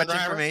Oh, race too car much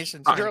driver.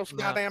 information. Girls No.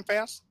 goddamn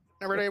fast.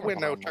 Never day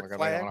window check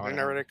flag. And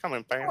never they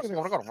coming fast.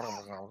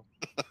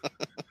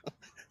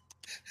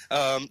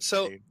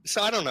 So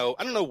I don't know.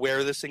 I don't know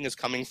where this thing is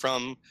coming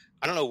from.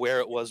 I don't know where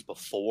it was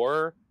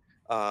before.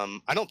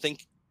 I don't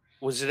think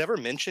was it ever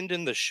mentioned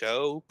in the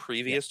show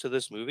previous to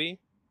this movie?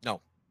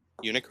 No.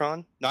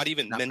 Unicron? Not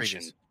even Not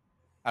mentioned. previous.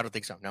 I don't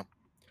think so. No.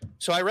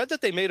 So I read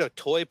that they made a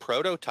toy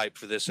prototype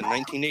for this in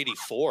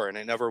 1984 and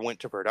it never went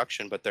to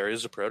production, but there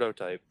is a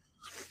prototype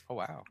Oh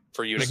wow.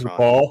 for This is Unicron.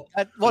 Paul.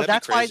 Well, Wouldn't that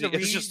that's be why crazy?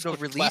 It's just the a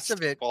release plastic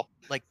of it ball.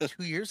 like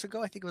 2 years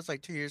ago. I think it was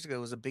like 2 years ago. It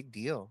was a big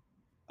deal.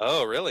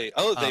 Oh, really?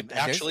 Oh, they And there's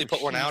actually a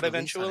put one huge out release on it,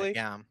 eventually?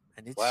 Yeah.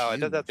 And it's Wow, I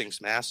bet that huge.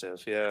 thing's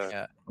massive. Yeah.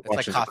 Yeah. It's Watching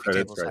like the coffee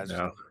credits table right size.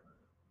 now.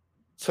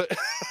 So,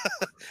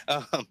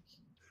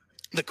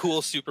 the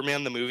cool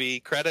Superman the movie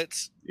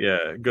credits. Yeah,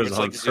 it goes It's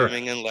on like for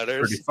zooming in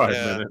letters. 35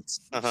 Yeah. minutes.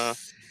 Uh-huh.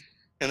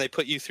 And they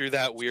put you through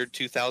that weird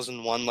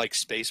 2001 like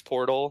space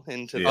portal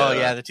into Yeah. Oh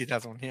yeah, the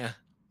 2001. Yeah.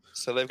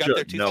 So they've got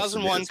their Judd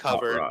Nelson 2001 is hot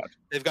covered. rod.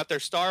 They've got their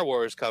Star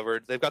Wars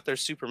covered. They've got their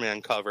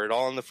Superman covered,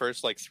 all in the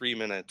first like 3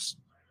 minutes.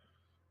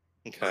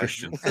 Okay.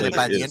 Christian And then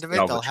by the is end of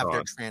it, they'll have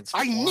their Galvatron.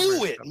 Transformers. I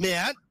knew it, stuff.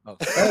 Matt. Oh.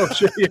 Oh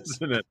shit,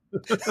 isn't it?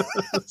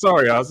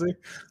 Sorry, Ozzy.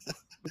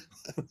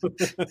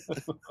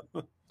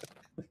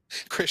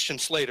 Christian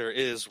Slater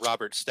is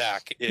Robert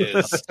Stack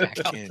is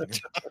Back in.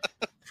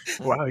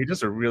 Wow, he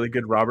does a really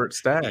good Robert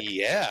Stack.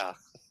 yeah.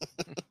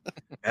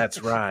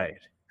 That's right.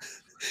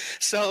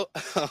 So,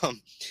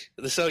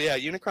 yeah,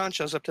 Unicron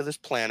shows up to this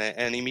planet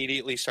and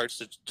immediately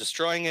starts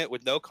destroying it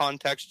with no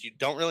context. You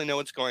don't really know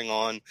what's going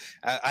on.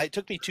 It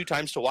took me 2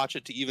 times to watch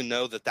it to even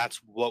know that that's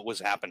what was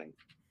happening.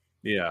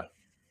 Yeah.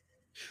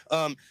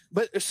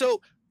 But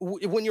so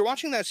when you're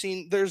watching that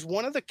scene, there's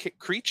one of the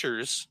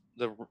creatures,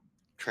 the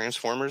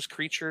Transformers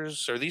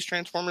creatures. Are these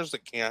Transformers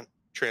that can't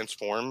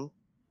transform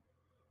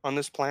on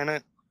this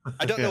planet?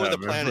 I don't know what the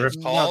planet is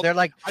called. No, they're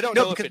like, I don't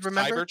know if it's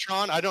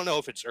Cybertron. I don't know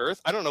if it's Earth.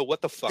 I don't know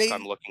what the fuck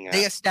I'm looking at.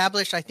 They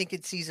established, I think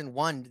in season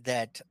 1,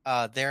 that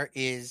there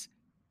is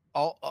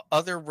all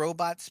other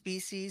robot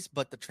species,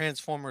 but the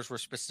Transformers were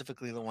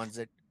specifically the ones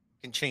that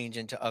can change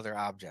into other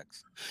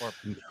objects or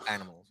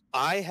animals.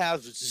 I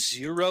have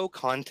zero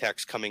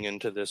context coming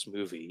into this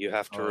movie. You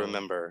have to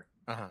remember.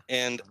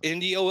 And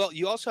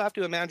you also have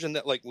to imagine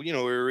that, like, we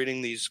were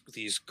reading these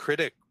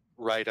critic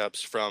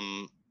write-ups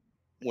from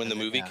when the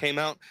movie came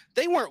out.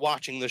 They weren't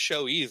watching the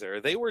show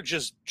either. They were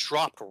just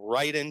dropped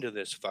right into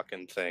this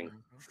fucking thing.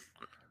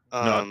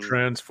 Not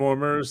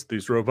Transformers.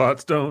 These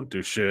robots don't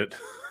do shit.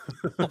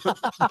 Don't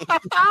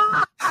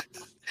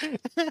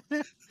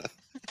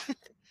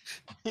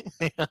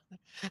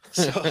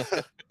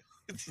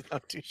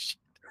do shit.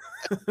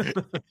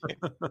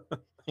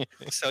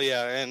 So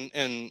yeah,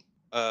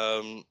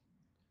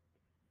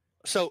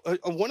 so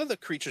one of the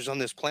creatures on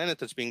this planet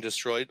that's being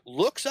destroyed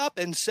looks up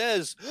and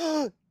says,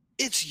 oh,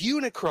 "It's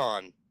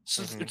Unicron."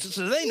 So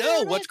they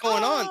know what's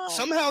going on.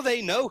 Somehow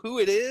they know who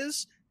it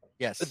is.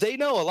 Yes, they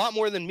know a lot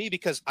more than me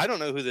because I don't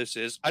know who this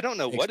is. I don't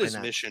know what his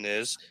mission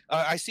is.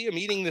 I see him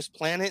eating this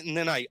planet, and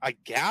then I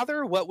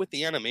gather what with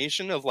the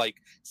animation of like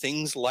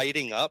things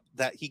lighting up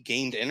that he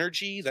gained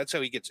energy. That's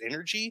how he gets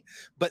energy.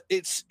 But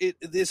this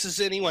is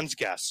anyone's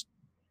guess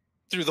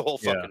through the whole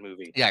fucking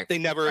movie. Yeah, they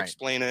never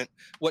explain it.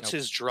 What's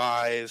his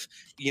drive?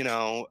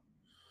 I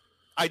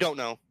don't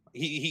know.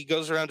 He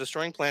goes around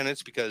destroying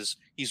planets because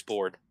he's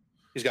bored.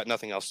 He's got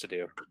nothing else to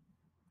do.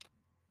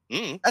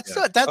 That's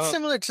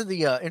similar to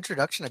the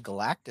introduction of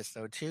Galactus,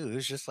 though, too. It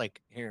was just like,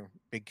 here,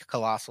 big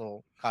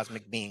colossal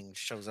cosmic being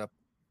shows up.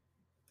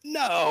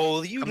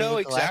 No, you know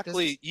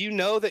exactly. You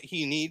know that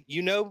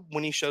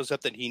when he shows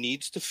up that he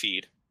needs to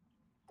feed.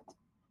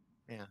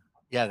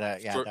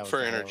 For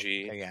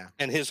energy.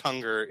 And his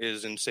hunger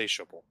is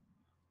insatiable.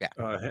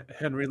 Yeah.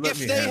 Henry, if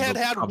they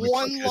had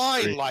one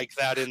line like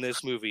that in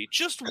this movie,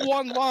 just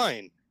one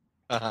line.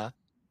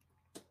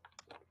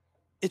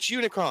 It's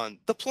Unicron,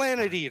 the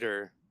Planet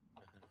Eater.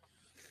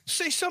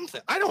 Say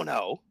something. I don't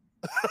know.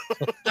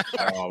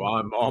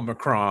 I'm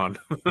Omicron.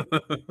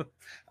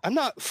 I'm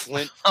not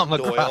Flint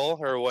Doyle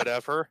or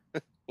whatever.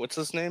 What's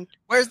his name?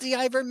 Where's the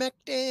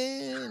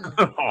ivermectin?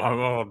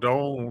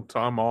 Don't.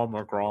 I'm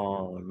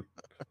Omicron.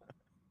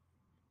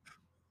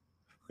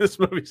 This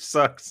movie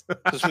sucks.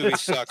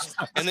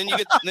 And then you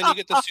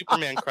get the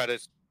Superman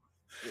credits.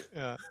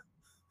 Yeah.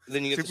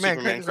 Then you get the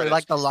Superman credits.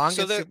 Like the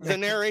longest. So the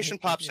narration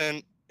pops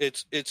in.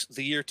 It's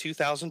the year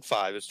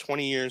 2005. It's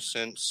 20 years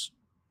since.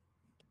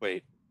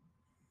 Wait.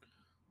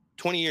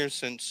 20 years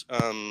since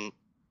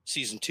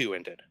season 2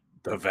 ended.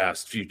 The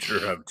vast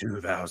future of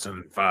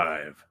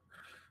 2005.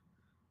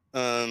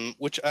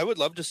 Which I would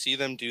love to see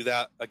them do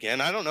that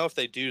again. I don't know if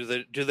they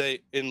do. Do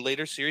they in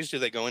later series? Do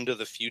they go into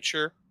the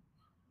future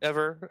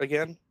ever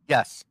again?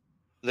 Yes,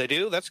 they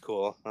do. That's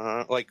cool.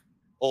 Like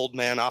Old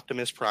Man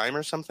Optimus Prime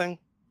or something.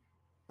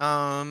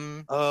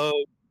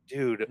 Oh,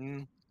 dude.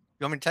 You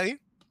want me to tell you?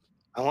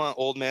 I want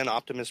Old Man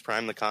Optimus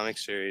Prime, the comic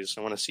series.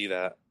 I want to see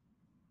that.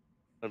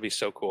 That'd be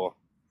so cool.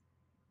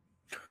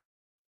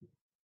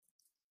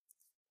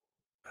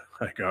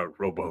 I got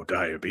robo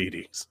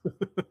diabetes.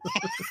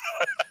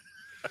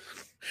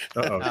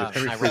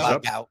 I froze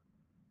up.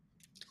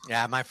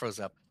 Yeah, mine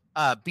froze up.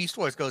 Beast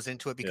Wars goes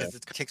into it because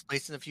it takes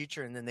place in the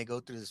future, and then they go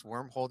through this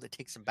wormhole that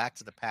takes them back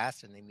to the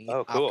past, and they meet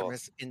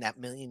Optimus in that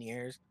million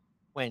years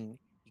when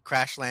he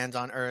crash lands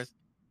on Earth,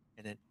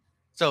 and then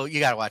so you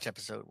got to watch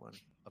episode 1.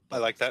 I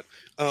like that.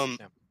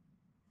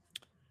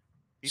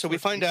 So we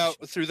find out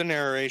through the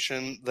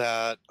narration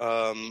that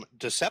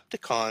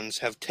Decepticons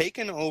have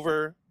taken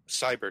over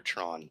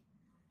Cybertron.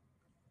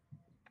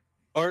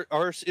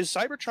 Is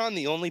Cybertron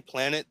the only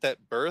planet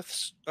that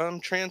births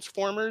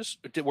Transformers?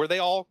 Were they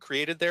all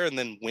created there and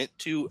then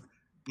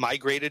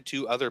migrated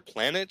to other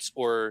planets,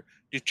 or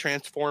do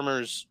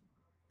Transformers?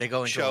 They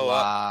go into a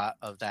lot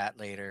of that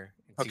later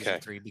in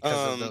season 3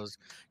 because of those.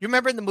 You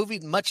remember in the movie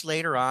much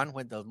later on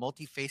when the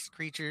multi-faced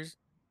creatures?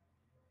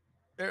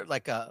 They're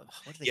like what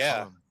do they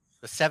call them?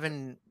 The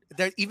 7.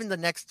 Even the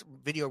next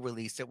video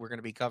release that we're going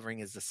to be covering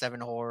is the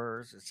 7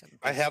 horrors.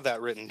 I have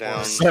that written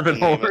down. 7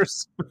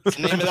 horrors. The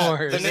name of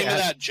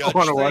that judge. I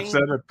want to watch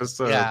that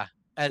episode. Yeah,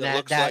 and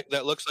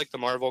that looks like the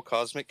Marvel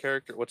cosmic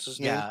character. What's his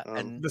name?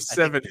 And the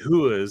 7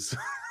 whoas.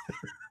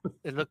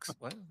 It looks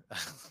what?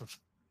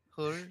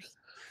 Horrors.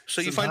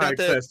 So you find out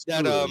that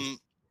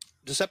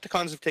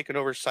Decepticons have taken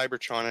over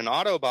Cybertron, and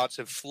Autobots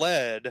have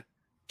fled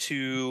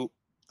to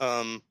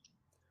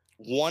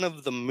one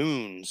of the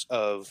moons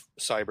of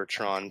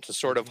Cybertron to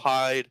sort of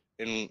hide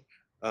and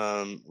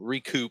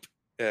recoup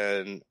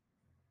and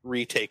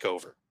retake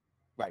over.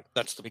 Right.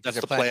 That's the Because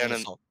that's the they're planning plan, an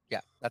and assault.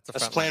 Yeah, that's the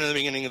that's the front plan line. in the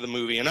beginning of the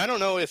movie. And I don't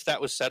know if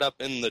that was set up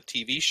in the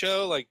TV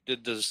show. Like,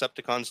 did the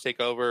Decepticons take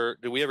over?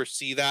 Did we ever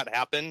see that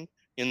happen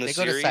in the They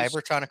series? go to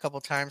Cybertron a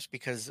couple times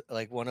because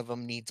like one of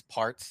them needs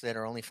parts that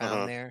are only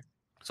found there.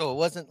 So it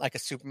wasn't like a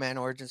Superman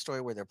origin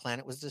story where their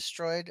planet was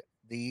destroyed.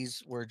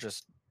 These were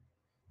just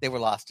they were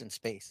lost in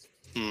space.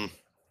 Hmm.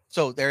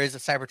 So there is a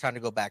Cybertron to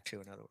go back to,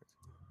 in other words.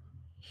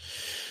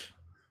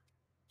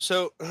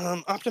 So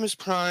Optimus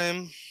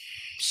Prime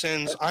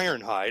sends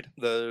Ironhide,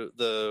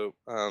 the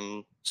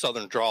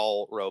Southern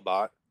Drawl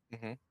robot,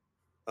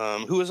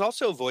 who is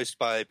also voiced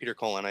by Peter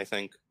Cullen, I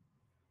think.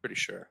 Pretty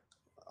sure.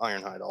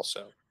 Ironhide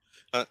also.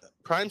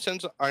 Prime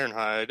sends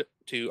Ironhide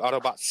to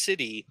Autobot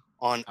City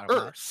on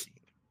Earth.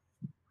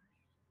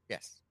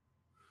 Yes.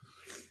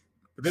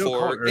 But they don't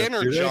call it Earth,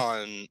 do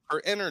they?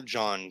 For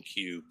Energon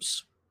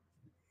cubes.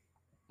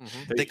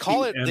 Mm-hmm. They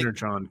call it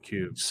Energon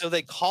cubes. So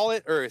they call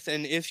it Earth,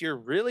 and if you're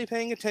really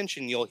paying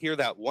attention, you'll hear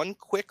that one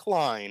quick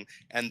line,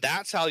 and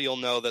that's how you'll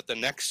know that the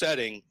next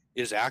setting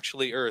is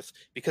actually Earth,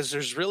 because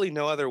there's really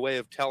no other way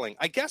of telling.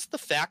 I guess the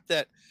fact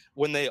that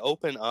when they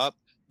open up,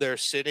 they're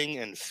sitting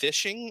and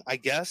fishing, I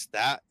guess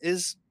that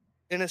is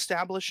an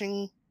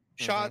establishing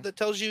shot that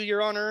tells you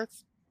you're on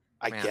Earth,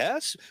 I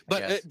guess.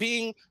 But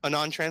being a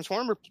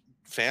non-Transformer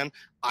fan,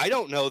 I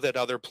don't know that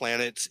other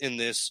planets in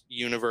this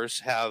universe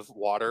have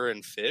water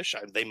and fish.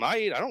 They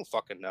might. I don't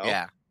fucking know.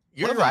 Yeah,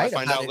 you're right. I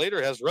find out later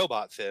it has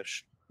robot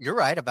fish. You're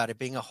right about it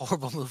being a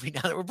horrible movie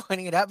now that we're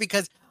pointing it out,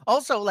 because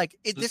also like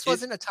this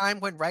wasn't a time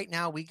when right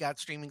now we got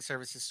streaming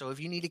services. So if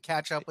you need to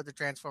catch up with the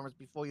Transformers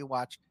before you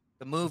watch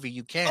the movie,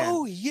 you can.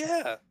 Oh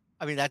yeah.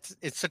 I mean,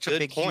 it's such a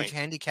big, huge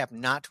handicap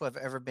not to have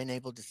ever been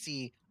able to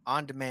see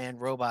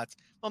on-demand robots.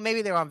 Well,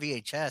 maybe they're on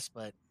VHS,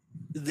 but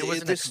there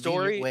wasn't a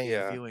convenient way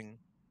of viewing.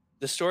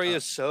 The story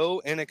is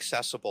so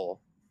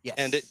inaccessible,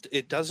 and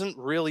it doesn't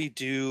really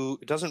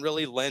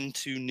lend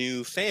to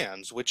new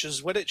fans, which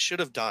is what it should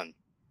have done.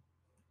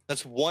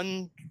 That's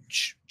one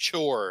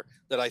chore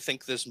that I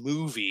think this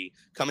movie,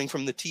 coming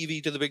from the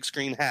TV to the big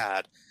screen,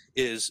 had,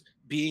 is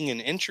being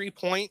an entry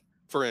point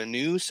for a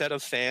new set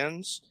of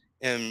fans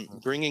and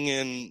bringing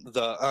in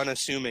the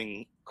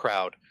unassuming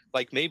crowd.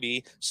 Like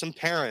maybe some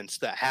parents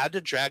that had to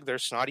drag their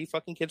snotty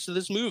fucking kids to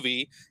this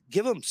movie,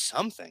 give them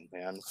something,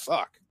 man.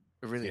 Fuck.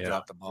 It really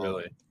dropped the ball.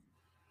 Really.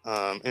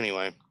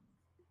 Anyway.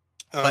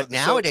 But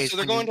nowadays, so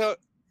they're going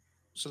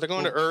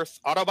to Earth,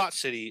 Autobot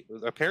City.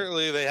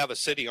 Apparently they have a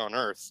city on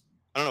Earth.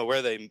 I don't know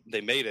where they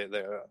made it.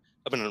 They're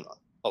up in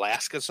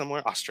Alaska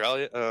somewhere,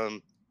 Australia. I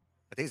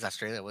think it's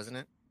Australia, wasn't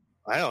it?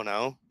 I don't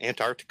know.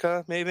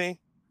 Antarctica, maybe?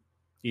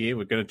 Yeah,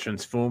 we're going to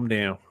transform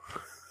now.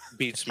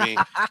 Beats me.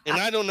 And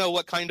I don't know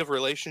what kind of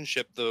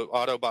relationship the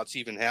Autobots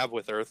even have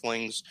with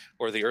Earthlings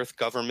or the Earth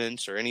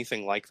governments or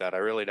anything like that. I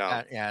really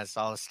don't. Yeah, it's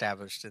all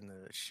established in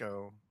the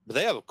show. But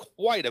they have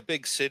quite a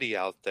big city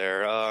out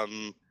there.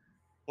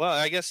 Well,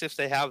 I guess if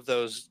they have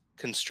those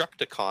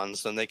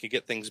Constructicons, then they could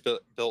get things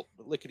built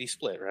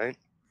lickety-split, right?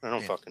 I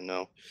don't fucking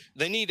know.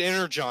 They need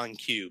Energon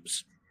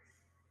cubes.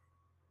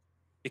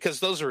 Because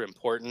those are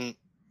important,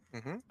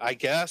 I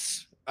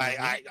guess.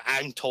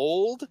 I'm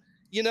told,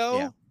 you know?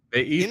 Yeah.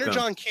 They eat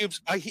Energon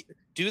cubes.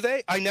 Do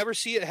they? I never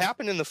see it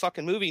happen in the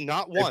fucking movie.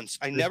 Not once.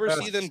 I never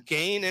see them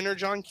gain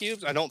Energon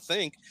cubes. I don't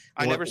think.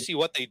 I never see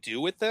what they do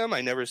with them.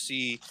 I never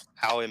see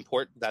how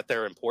important that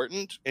they're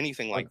important.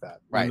 Anything like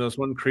that. When those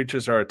one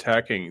creatures are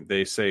attacking,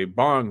 they say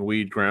 "Bong,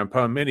 weed,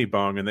 Grandpa, mini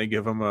bong," and they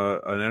give them an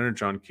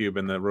Energon cube,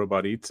 and the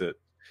robot eats it.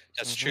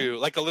 That's true.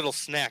 Like a little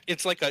snack.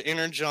 It's like an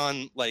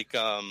Energon, like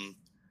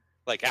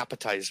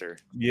appetizer.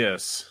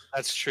 Yes,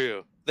 that's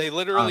true. They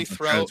literally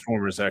throw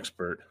Transformers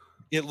expert.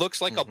 It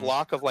looks like a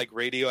block of like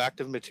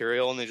radioactive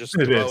material, and they just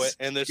throw it,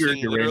 and this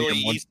thing literally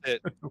eats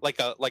it like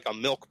a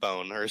milk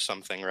bone or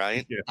something,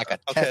 right? Yeah.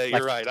 Okay,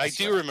 you're right. I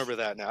do remember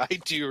that now.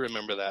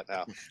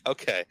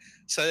 Okay,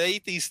 so they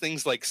eat these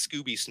things like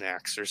Scooby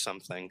snacks or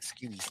something.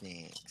 Scooby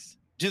snacks.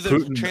 Do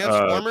the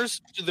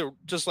Transformers,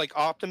 just like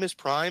Optimus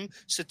Prime,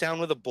 sit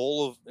down with a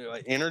bowl of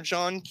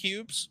Energon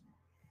cubes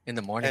in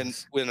the morning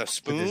and with a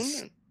spoon,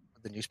 with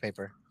the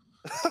newspaper,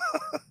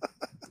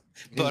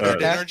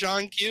 buttered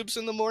Energon cubes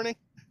in the morning?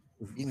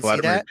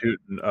 Vladimir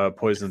Putin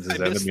poisons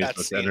his enemies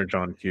with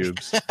Energon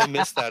cubes. I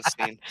missed that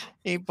scene.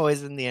 He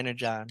poisoned the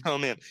Energon. Oh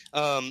man.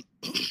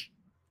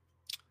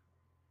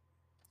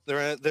 We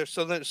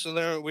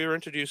were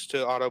introduced to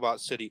Autobot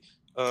City.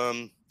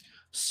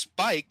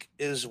 Spike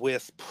is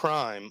with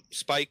Prime.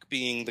 Spike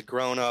being the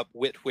grown-up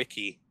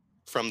Witwicky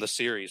from the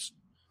series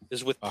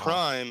is with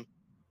Prime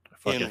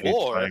in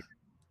war.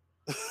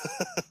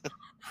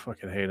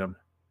 Fucking hate him.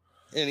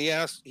 And he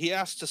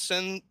asked to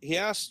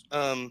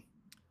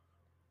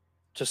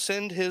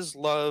send his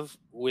love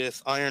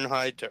with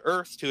Ironhide to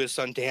Earth to his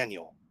son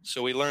Daniel.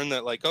 So we learn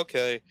that, like,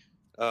 okay,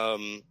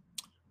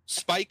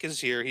 Spike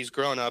is here. He's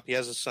grown up. He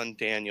has a son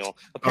Daniel.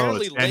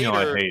 Apparently Daniel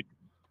I hate.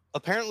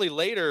 Apparently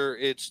later,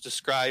 it's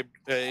described.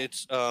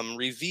 It's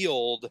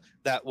revealed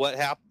that what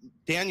happened.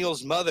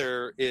 Daniel's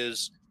mother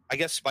is I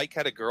guess Spike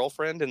had a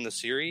girlfriend in the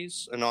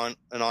series, an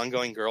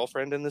ongoing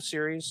girlfriend in the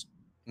series.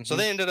 So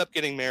they ended up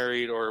getting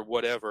married or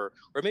whatever,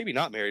 or maybe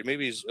not married.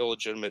 Maybe he's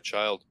illegitimate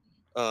child.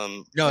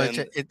 No,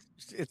 and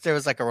there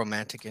was like a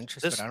romantic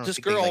interest, this but I don't this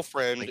think they, like,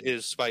 girlfriend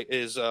is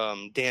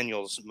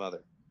Daniel's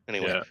mother.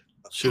 Anyway, Yeah.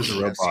 She was a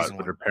Yeah, robot, season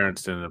but one. her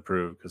parents didn't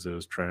approve because it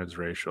was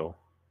transracial.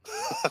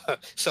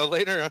 so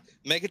later,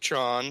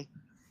 Megatron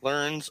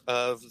learns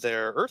of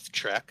their Earth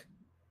trek,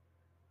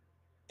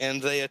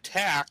 and they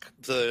attack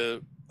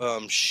the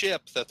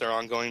ship that they're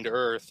on going to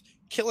Earth,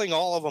 killing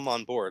all of them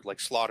on board, like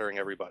slaughtering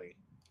everybody,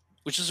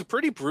 which is a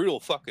pretty brutal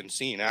fucking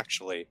scene,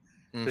 actually.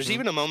 There's Mhm.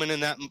 even a moment in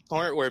that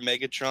part where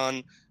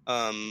Megatron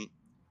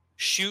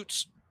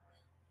shoots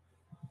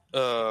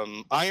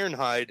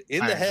Ironhide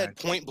in the head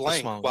Ironhide. point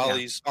blank small, while yeah.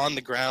 he's on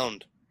the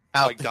ground.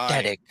 How like, dying.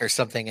 pathetic or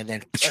something, and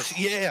then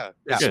Yeah,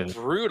 it's Yeah.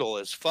 brutal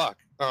as fuck.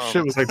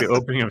 Shit was like the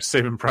opening of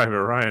Saving Private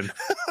Ryan.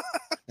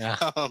 yeah.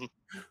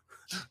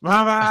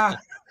 Mama!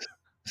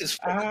 His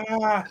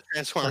Ah!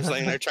 Transformers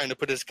laying there trying to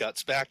put his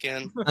guts back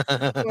in.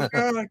 Oh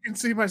God, I can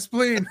see my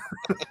spleen.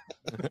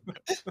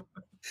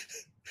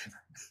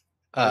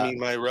 I mean,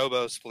 my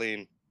robo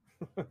spleen.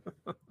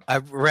 I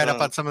read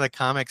up on some of the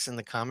comics, and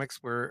the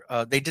comics were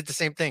they did the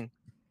same thing.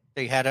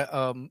 They had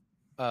a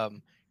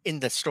in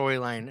the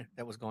storyline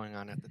that was going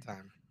on at the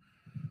time,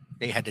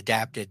 they had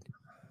adapted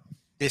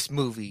this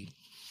movie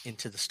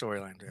into the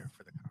storyline there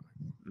for the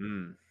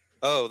comic.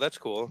 Oh, that's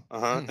cool.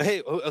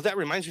 Hey, that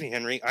reminds me,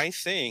 Henry. I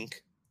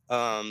think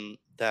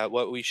that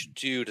what we should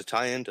do to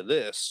tie into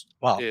this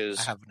is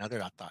I have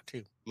another thought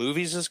too.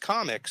 movies as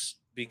comics,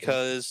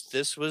 because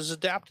this was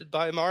adapted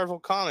by Marvel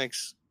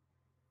Comics.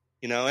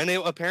 And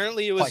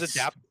apparently it was Twice.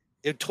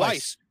 adapted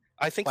twice.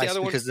 I think Twice, the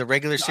other one, because the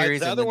regular series,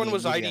 the and other then one the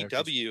was movie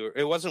adaptation. IDW.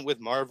 It wasn't with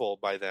Marvel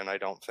by then, I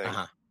don't think.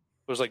 Uh-huh.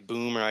 It was like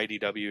Boom or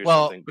IDW or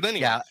Well, something. But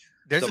anyway, yeah,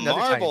 there's the another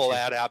Marvel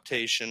tie-in, too.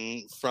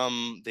 adaptation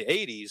from the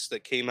 80s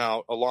that came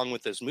out along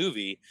with this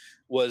movie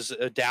was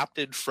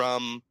adapted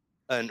from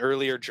an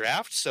earlier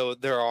draft, so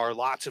there are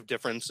lots of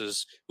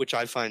differences, which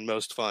I find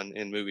most fun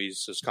in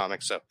movies as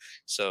comics.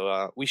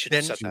 So we should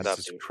Then- set that up.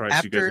 Jesus Dude.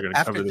 Christ, you guys are going to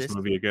After cover this this-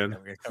 movie again? Yeah,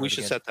 we're gonna cover We it should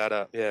again. set that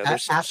up. Yeah,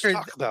 there's so much to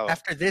talk about.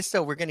 After this,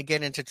 though, we're going to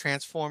get into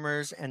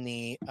Transformers and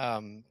the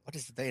what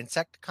is it, the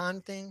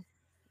Insecticon thing?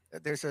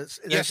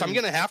 Yes, I'm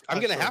gonna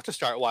have to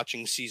start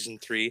watching season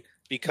 3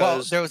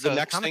 because there was the a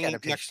next comic thing,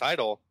 adaptation. next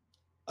title.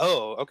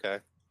 Oh, okay.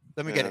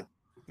 Let me get it.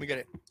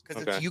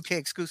 Because it's Okay. UK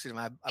exclusive.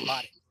 I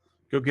bought it.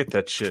 Go get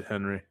that shit,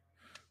 Henry.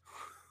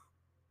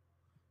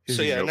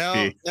 So Here's yeah,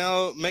 your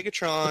now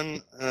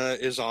Megatron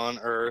is on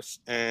Earth,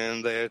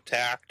 and they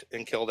attacked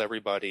and killed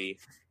everybody,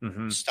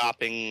 Mhm.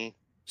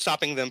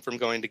 stopping them from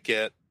going to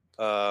get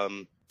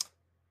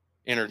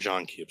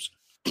Energon cubes.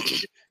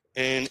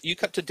 And you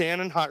cut to Dan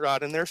and Hot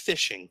Rod, and they're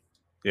fishing.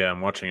 Yeah,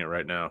 I'm watching it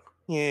right now.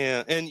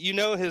 Yeah, and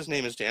his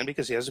name is Dan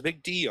because he has a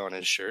big D on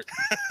his shirt.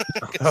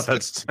 Oh,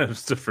 that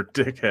stands for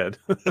dickhead.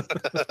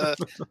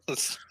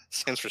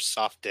 Stands for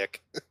soft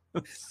dick.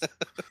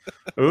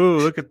 Ooh,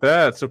 look at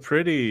that. So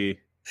pretty.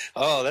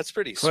 Oh, that's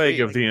pretty Plague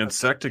sweet. of the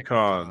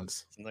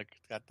Insecticons. Look,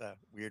 it's got the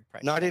weird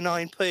price.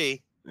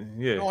 99p.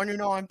 Yeah. No, you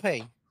know I'm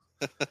paying.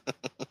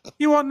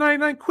 You want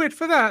 99 quid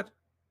for that?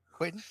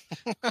 Quitting.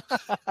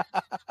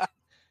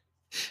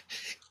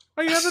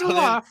 Are you having So a then-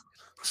 laugh?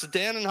 So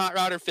Dan and Hot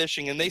Rod are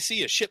fishing, and they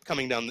see a ship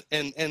coming down,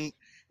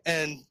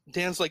 and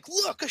Dan's like,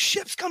 "Look, a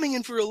ship's coming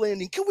in for a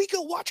landing. Can we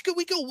go watch? Can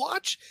we go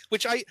watch?"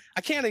 Which I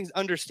can't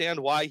understand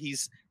why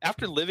he's,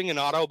 after living in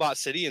Autobot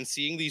City and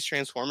seeing these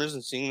Transformers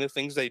and seeing the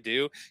things they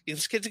do,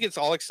 this kid gets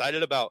all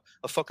excited about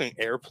a fucking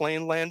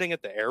airplane landing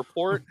at the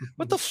airport.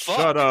 What the fuck?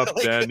 Shut up,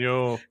 Like,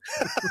 Daniel.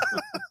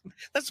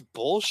 That's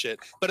bullshit.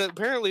 But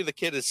apparently the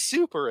kid is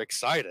super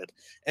excited,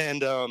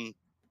 and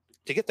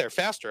to get there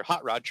faster,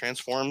 Hot Rod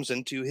transforms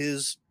into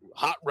his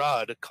Hot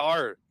Rod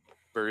car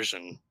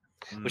version,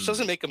 which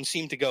doesn't make him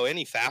seem to go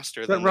any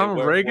faster that than Ronald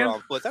they were Reagan?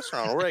 on foot. That's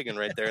Ronald Reagan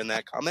right there in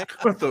that comic.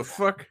 What the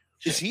fuck?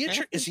 Is he a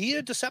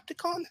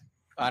Decepticon?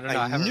 I don't know.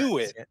 I haven't knew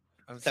read it. this yet.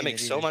 I haven't That seen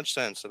makes it so either. much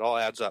sense. It all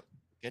adds up.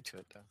 Get to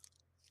it though.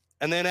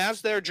 And then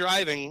as they're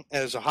driving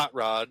as a Hot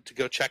Rod to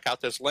go check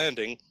out this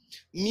landing,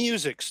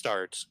 music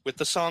starts with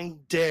the song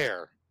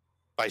Dare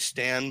by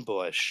Stan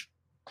Bush.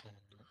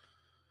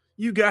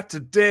 You got to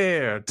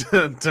dare.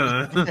 Dun,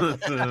 dun,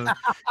 dun.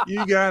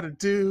 You got to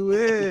do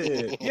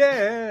it.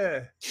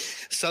 Yeah.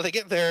 So they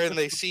get there and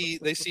they see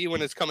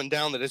when it's coming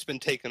down that it's been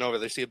taken over.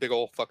 They see a big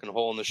old fucking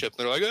hole in the ship. And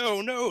they're like,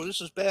 "Oh no, this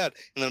is bad!"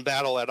 And then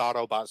battle at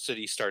Autobot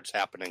City starts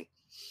happening.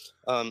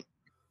 I'll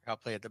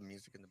play the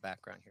music in the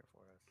background here for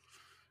us.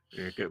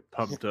 Yeah, get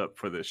pumped up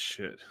for this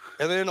shit.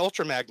 And then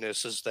Ultra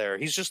Magnus is there.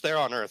 He's just there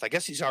on Earth. I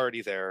guess he's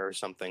already there or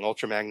something.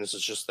 Ultra Magnus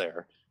is just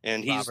there,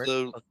 and he's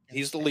Robert.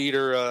 the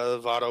leader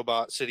of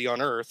Autobot City on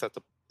Earth at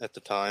the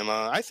time.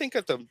 I think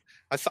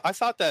I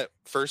thought that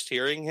first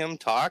hearing him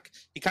talk,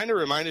 he kind of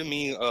reminded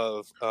me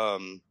of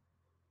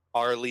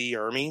R. Lee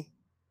Ermey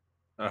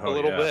a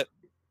little bit.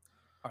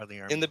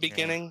 Hardly in the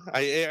beginning.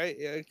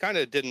 I kind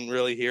of didn't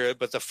really hear it,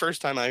 but the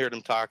first time I heard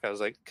him talk, I was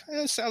like, kind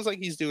of sounds like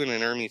he's doing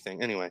an Ermy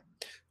thing. Anyway,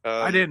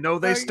 I didn't know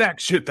they stack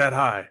shit that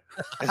high.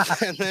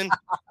 and then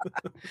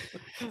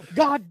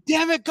God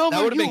damn it, Gomer!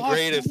 that would have you been are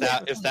great if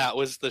so- that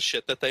was the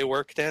shit that they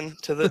worked in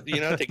to the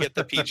to get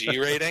the PG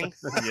rating.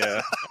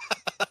 Yeah.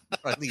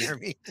 Hardly hear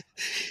me.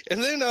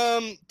 And then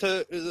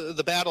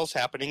the battle's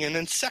happening, and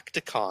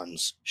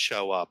Insecticons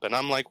show up, and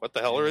I'm like, what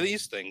the hell are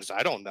these things?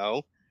 I don't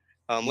know.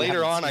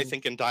 Later on, I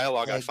think in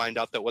dialogue, I find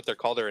out that what they're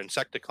called are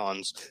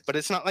Insecticons, but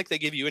it's not like they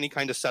give you any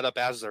kind of setup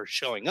as they're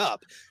showing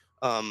up.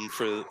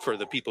 For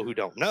the people who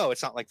don't know,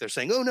 it's not like they're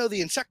saying, "Oh no,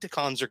 the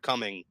Insecticons are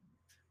coming."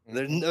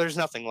 There's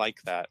nothing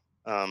like that.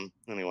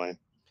 Anyway,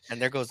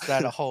 and there goes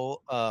that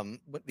whole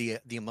with the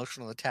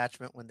emotional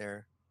attachment when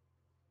they're.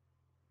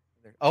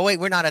 Oh wait,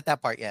 we're not at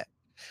that part yet.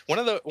 One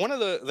of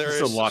the There's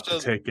a lot to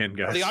take in,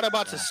 guys. The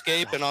Autobots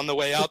escape, and on the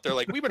way out, they're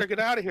like, "We better get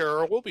out of here,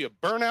 or we'll be a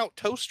burnout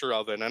toaster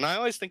oven." And I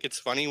always think it's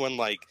funny when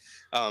like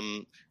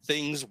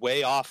things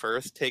way off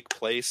Earth take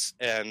place,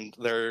 and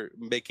they're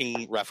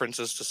making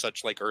references to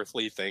such like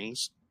earthly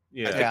things.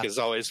 Yeah. I think is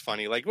always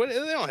funny. Like, what, they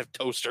don't have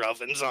toaster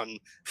ovens on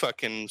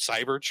fucking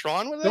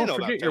Cybertron. What do they Don't know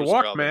forget about your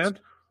toaster Walkman. ovens?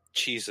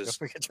 Jesus.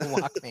 Don't forget your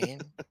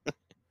Walkman.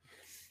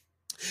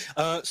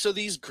 So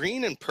these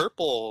green and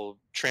purple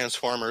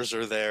Transformers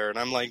are there, and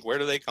I'm like, where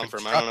do they come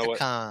from? I don't know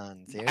what.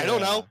 I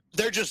don't know.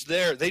 They're just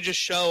there. They just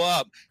show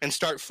up and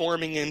start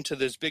forming into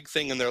this big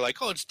thing, and they're like,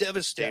 "Oh, it's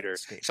Devastator."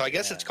 So I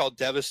guess it's called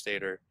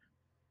Devastator.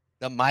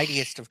 The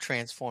mightiest of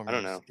Transformers. I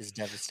don't know. Is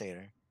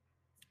Devastator.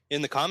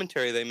 In the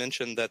commentary, they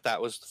mentioned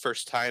that was the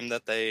first time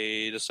that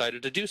they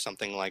decided to do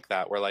something like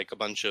that, where like a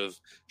bunch of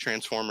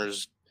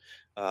Transformers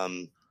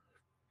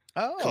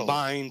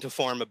combine to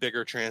form a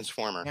bigger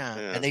Transformer. Yeah,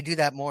 and they do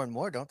that more and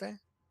more, don't they?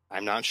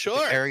 I'm not sure.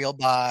 The aerial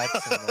bots.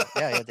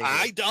 They do.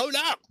 I don't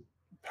know.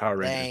 Power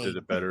Rangers did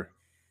it better.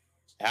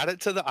 Add it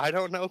to the I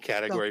don't know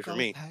category for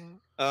me.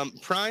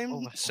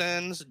 Prime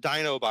sends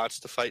Dinobots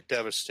to fight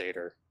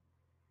Devastator.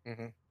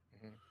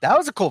 That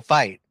was a cool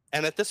fight.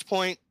 And at this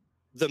point,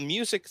 the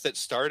music that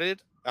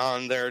started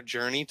on their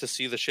journey to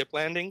see the ship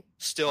landing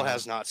still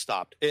has not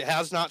stopped. It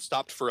has not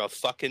stopped for a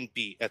fucking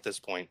beat at this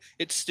point.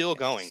 It's still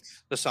going.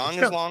 The song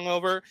is long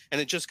over,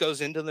 and it just goes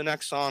into the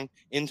next song,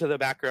 into the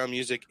background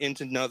music,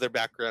 into another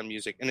background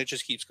music, and it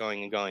just keeps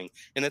going and going.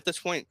 And at this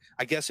point,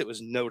 I guess it was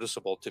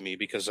noticeable to me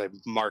because I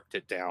marked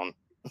it down.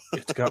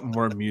 It's got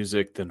more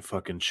music than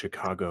fucking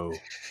Chicago.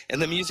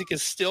 And the music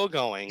is still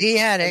going. He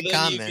had it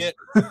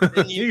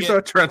coming. He's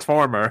a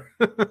Transformer.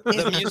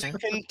 The music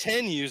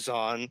continues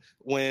on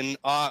when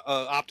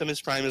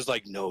Optimus Prime is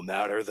like, no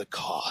matter the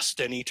cost.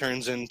 And he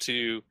turns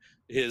into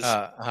his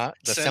the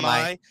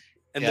semi.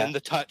 And then the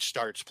touch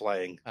starts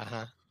playing.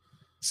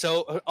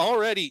 So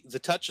already the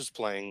touch is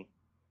playing.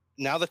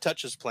 Now the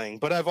touch is playing,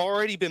 but I've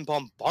already been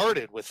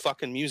bombarded with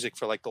fucking music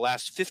for like the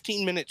last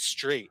 15 minutes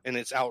straight, and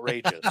it's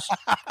outrageous.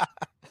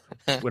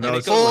 When and I it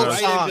was, goes when I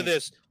was- right into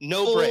this,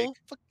 no break.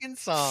 Fucking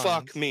song.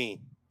 Fuck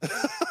me.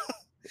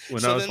 when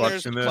So I was then there's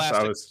watching the this,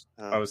 classics.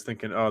 I was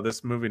thinking, oh,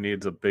 this movie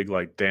needs a big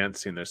like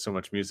dance scene. There's so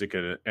much music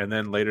in it, and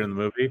then later in the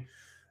movie,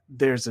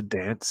 there's a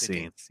dance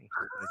scene.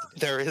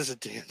 There is a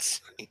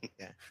dance scene.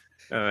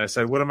 And I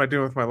said, "What am I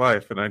doing with my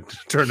life?" And I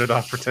turned it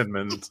off for 10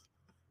 minutes.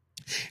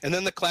 And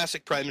then the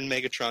classic Prime and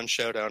Megatron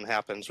showdown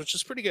happens, which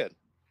is pretty good.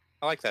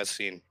 I like that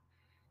scene.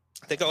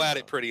 They go at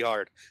it pretty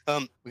hard.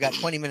 We got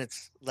 20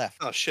 minutes left.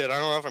 Oh shit! I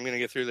don't know if I'm going to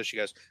get through this, you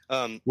guys.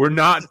 We're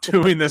not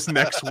doing this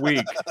next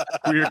week.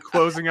 We're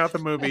closing out the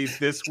movie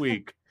this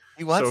week.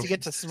 He wants So- to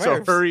get to So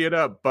Smurfs. hurry it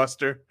up,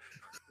 Buster.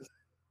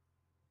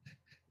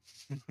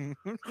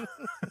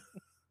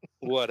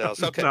 What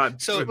else? Okay, Not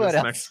so doing What this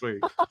else? next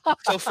week.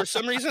 so for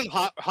some reason,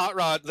 Hot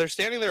Rod, they're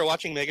standing there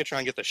watching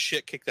Megatron get the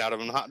shit kicked out of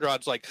him. Hot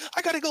Rod's like,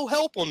 I got to go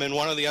help him, and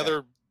one of the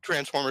other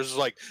Transformers is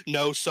like,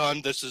 no,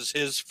 son, this is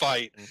his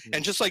fight.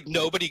 And just like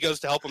nobody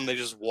goes to help him, they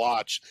just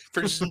watch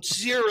for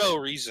zero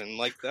reason.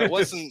 Like that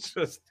wasn't. It's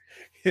just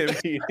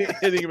him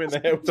hitting him in the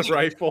head with the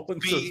rifle.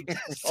 And Beat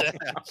just,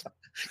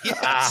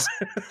 yes,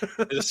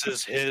 this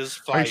is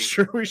his are you fight.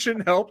 sure we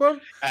shouldn't help him?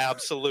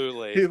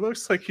 Absolutely. He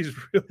looks like he's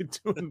really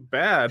doing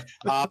bad.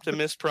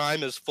 Optimus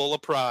Prime is full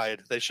of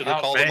pride. They should have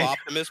Help called him me.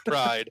 Optimus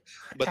Pride,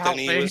 but Help then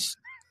he me. was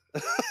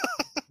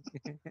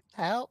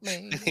Help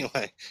me.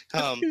 anyway.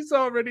 He's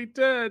already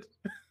dead.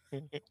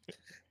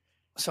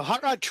 So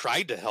Hot Rod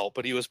tried to help,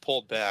 but he was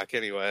pulled back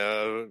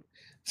anyway.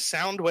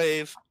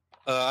 Soundwave.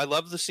 I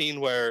love the scene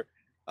where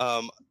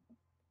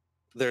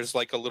there's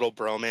like a little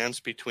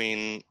bromance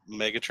between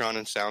Megatron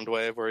and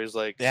Soundwave, where he's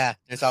like, Yeah,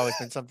 there's always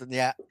been something.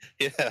 Yeah.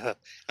 yeah.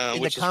 In the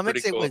Which is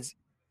comics, pretty cool.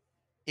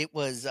 it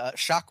was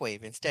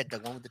Shockwave instead, the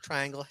one with the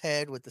triangle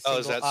head with the single Oh,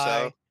 is that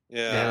eye. so?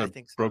 Yeah. I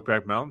think so.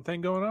 Brokeback Mountain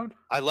thing going on?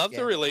 I love Yeah.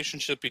 the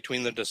relationship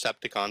between the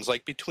Decepticons,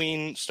 like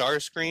between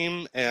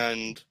Starscream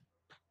and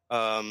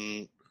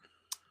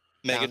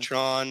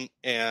Megatron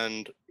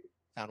and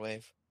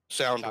Soundwave.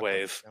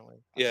 Soundwave.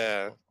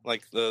 Yeah,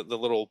 like the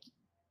little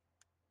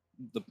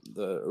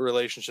the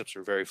relationships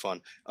are very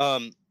fun. So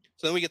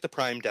then we get the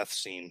Prime death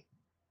scene.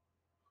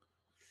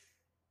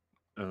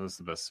 That was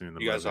the best scene in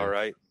the You guys movie. all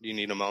right? Do you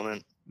need a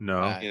moment?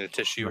 No, You need a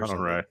tissue or all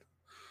something? right.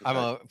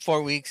 I'm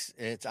 4 weeks.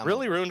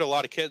 Really ruined a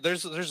lot of kids.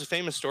 There's a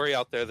famous story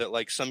out there that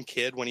like some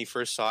kid when he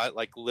first saw it,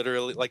 like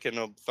literally like in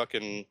a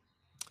fucking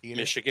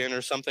Michigan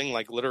or something,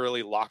 like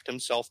literally locked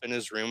himself in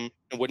his room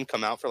and wouldn't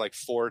come out for like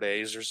 4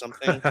 days or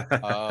something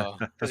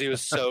because he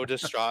was so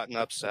distraught and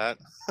upset.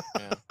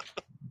 Yeah.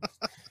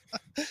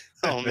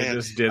 Oh They man,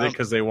 just did it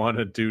because they want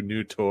to do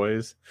new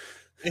toys.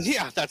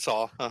 yeah, that's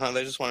all.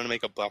 They just wanted to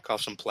make a buck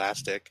off some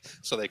plastic,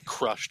 so they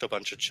crushed a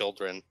bunch of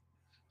children.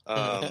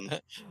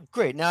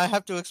 Great. Now I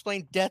have to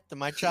explain death to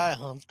my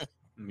child.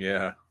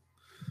 Yeah.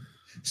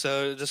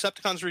 So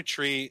Decepticons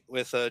retreat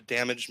with a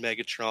damaged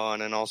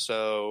Megatron, and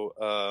also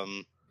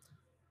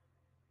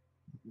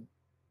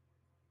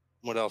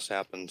what else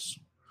happens?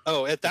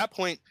 Oh, at that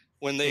point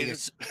when They the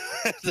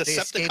escape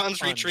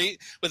Decepticons on-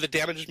 retreat with a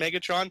damaged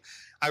Megatron,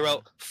 I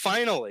wrote,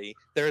 finally,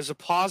 there is a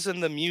pause in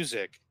the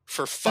music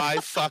for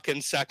 5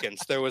 fucking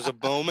seconds. There was a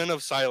moment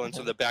of silence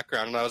in the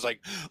background, and I was like,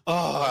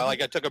 oh,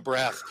 like I took a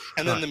breath,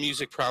 and then the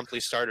music promptly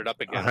started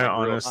up again. I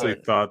like, real honestly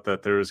quick. thought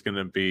that there was going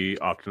to be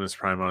Optimus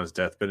Prime on his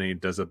deathbed and he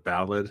does a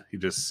ballad. He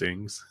just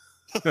sings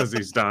as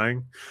he's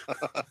dying.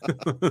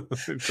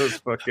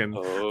 Just fucking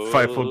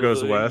Fightful Goes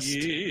the West.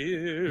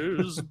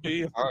 Years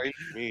behind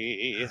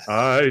me.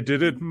 I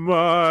did it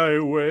my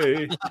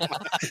way.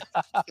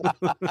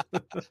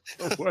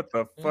 What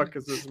the fuck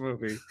is this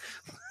movie?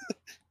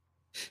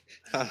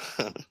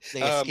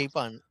 They escape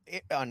on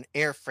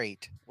air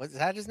freight. Was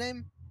that his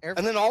name? Air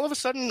And then all of a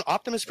sudden,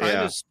 Optimus Prime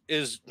Yeah.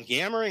 is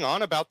yammering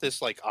on about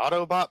this like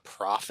Autobot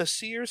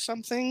prophecy or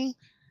something.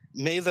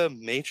 May the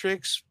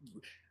Matrix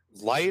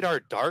light our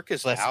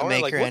darkest Bless the hour.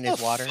 Like, Maker what and the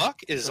his water.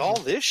 fuck is all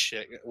this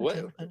shit?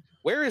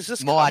 Where is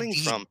this Moadi. coming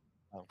from?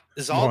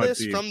 Is all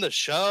this Moadi. from the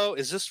show?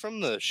 Is this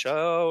from the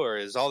show, or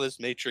is all this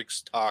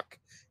Matrix talk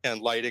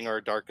and lighting our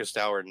darkest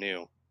hour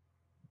new?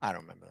 I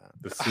don't remember that.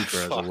 The sleeper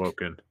has Fuck.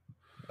 awoken.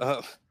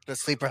 The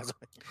sleeper.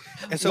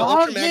 And so Long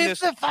Ultra live Magnus,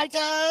 the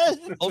fighters!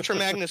 Ultra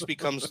Magnus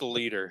becomes the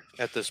leader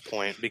at this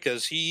point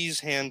because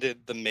he's handed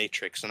the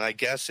Matrix. And I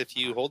guess if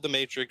you hold the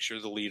Matrix, you're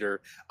the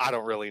leader. I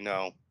don't really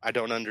know. I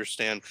don't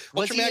understand.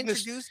 Was Ultra he Magnus,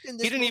 introduced in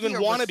this he didn't movie, even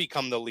or want to was-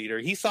 become the leader.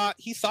 He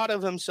thought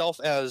of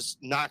himself as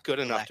not good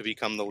enough to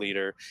become the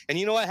leader. And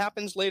you know what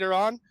happens later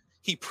on?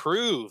 He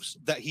proves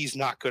that he's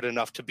not good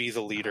enough to be the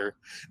leader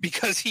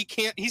because he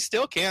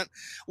still can't.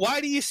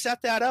 Why do you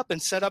set that up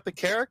and set up a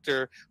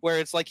character where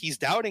it's like he's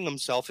doubting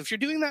himself? If you're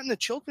doing that in a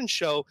children's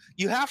show,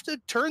 you have to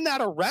turn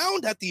that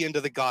around at the end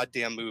of the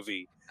goddamn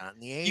movie. Not in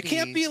the 80s. You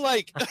can't be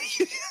like,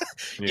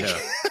 Yeah.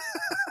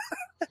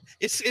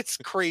 it's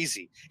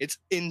crazy. It's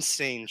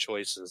insane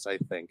choices, I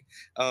think.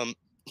 And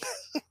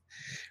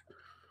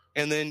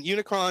then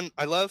Unicron,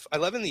 I love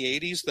in the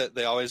 80s that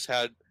they always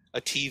had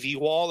a TV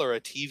wall or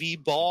a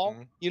TV ball,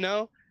 you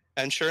know?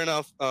 And sure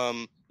enough,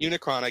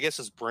 Unicron, I guess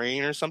his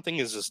brain or something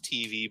is his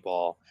TV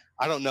ball.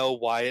 I don't know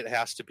why it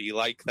has to be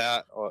like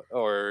that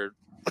or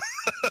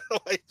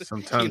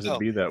Sometimes it'd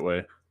be that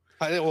way.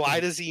 why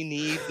does he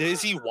need,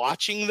 is he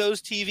watching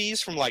those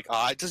TVs from like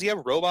does he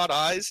have robot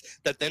eyes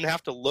that then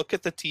have to look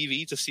at the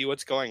TV to see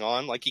what's going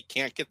on? Like he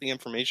can't get the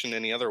information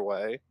any other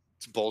way.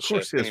 It's Of bullshit.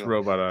 course he has Anyway.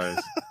 robot eyes.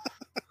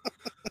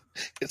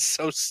 It's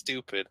so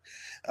stupid.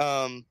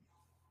 Like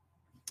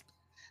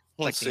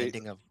Let's the see.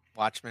 ending of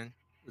Watchmen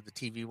with the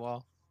TV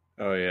wall.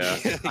 Oh, yeah.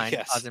 Find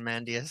Yes.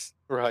 Ozymandias.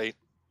 Right.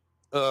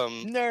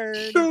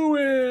 Nerd. Do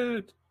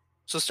it!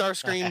 So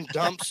Starscream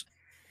dumps.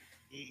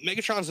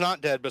 Megatron's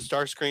not dead, but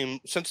Starscream,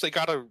 since they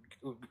got to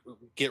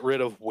get rid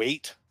of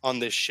weight on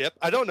this ship,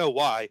 I don't know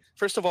why.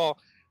 First of all,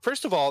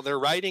 they're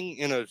riding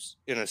in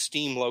a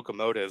steam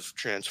locomotive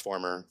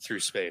transformer through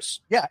space.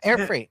 Yeah,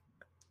 air freight.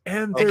 And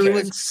And they're he in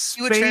would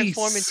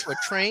transform space. into a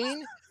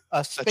train,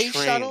 a space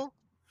train. shuttle,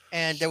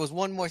 and there was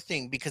one more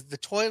thing because the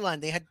toy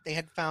line they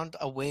had found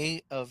a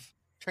way of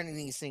turning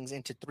these things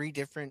into 3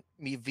 different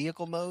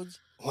vehicle modes.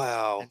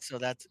 Wow, And so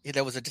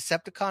there was a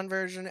Decepticon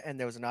version and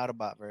there was an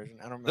Autobot version.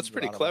 I don't remember. that's the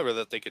pretty Autobot. clever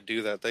that they could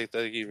do that. They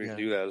even Yeah.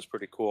 do that. It's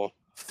pretty cool.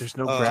 There's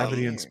no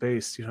gravity in Yeah.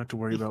 space. You don't have to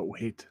worry about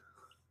weight.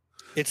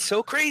 It's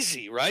so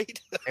crazy, right?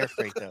 Air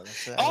freight though.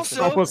 That's Also-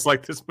 It's almost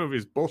like this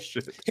movie's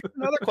bullshit. Here's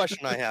another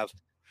question I have.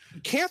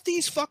 Can't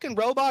these fucking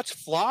robots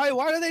fly?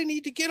 Why do they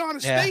need to get on a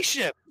Yeah.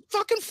 spaceship?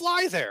 Fucking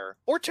fly there.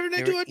 Or turn They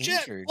into were a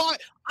jet. injured. Fly.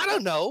 I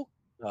don't know.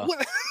 Oh.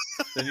 What?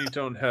 Then you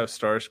don't have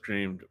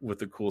Starscream with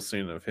the cool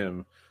scene of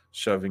him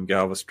shoving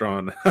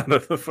Galvatron out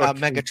of the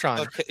fucking... Megatron.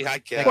 Okay, I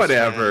guess.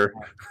 Whatever.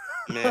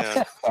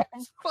 Man.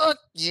 Fuck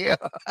yeah.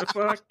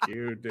 Fuck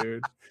you,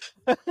 dude.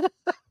 Oh,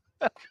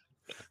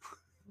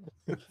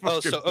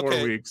 Fucking so, 4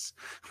 okay. weeks.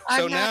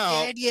 So I'm now-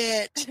 not dead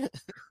yet.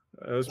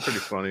 That was pretty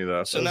funny,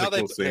 though. So That was now a they,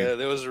 cool scene. yeah,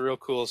 there was a real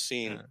cool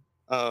scene.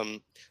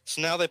 So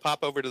now they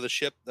pop over to the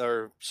ship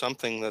or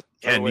something that.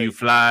 Can oh, wait. you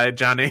fly,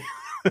 Johnny?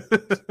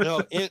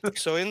 No,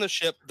 so in the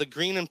ship, the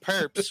green and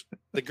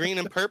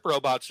perp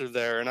robots are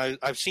there, and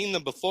I've seen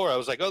them before. I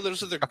was like, oh,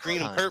 those are the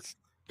green and perp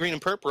green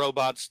and purple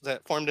robots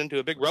that formed into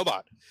a big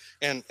robot.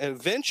 And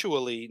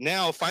eventually,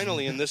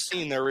 finally, in this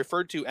scene, they're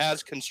referred to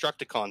as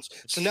Constructicons.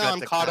 So now I'm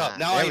caught up.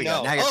 Now There I we go.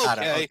 know. Now you're caught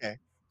up. Okay. Okay.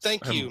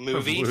 Thank you,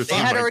 movie. losing They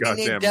Thank had my already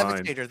goddamn named mind.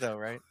 Devastator, though,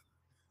 right?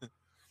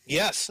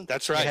 Yes,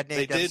 that's right. had They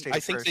named did. Devastator I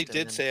think they first, and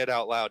did then- say it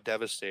out loud.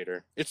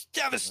 Devastator. It's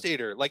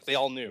Devastator, like they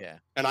all knew, Yeah.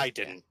 and I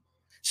didn't.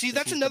 See, He's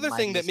that's the another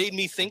thing that mightiest made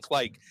me think.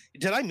 Like,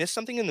 did I miss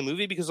something in the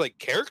movie? Because like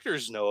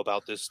characters know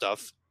about this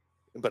stuff,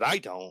 but I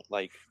don't.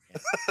 Like,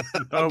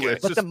 No, Okay.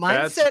 it's But just the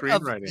bad mindset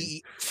of screenwriting.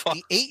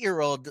 the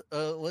 8-year-old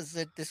was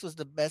that this was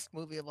the best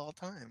movie of all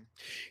time.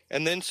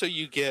 and then so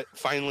you get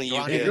finally you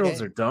Ron get Howard.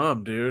 Girls are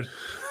dumb, dude.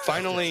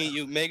 finally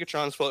you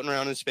Megatron's floating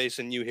around in space,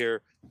 and you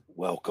hear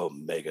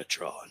 "Welcome,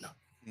 Megatron."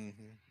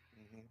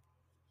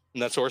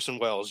 And that's Orson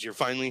Welles. You're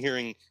finally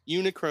hearing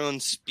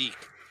Unicron speak.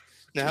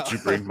 Now, Did you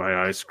bring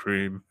my ice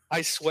cream?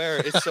 I swear,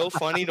 it's so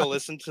funny to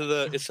listen to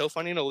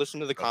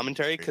the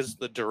commentary because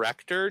the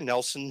director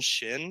Nelson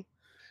Shin,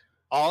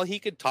 all he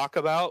could talk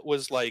about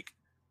was like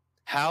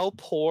how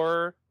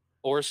poor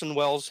Orson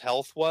Welles'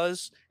 health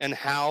was and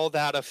how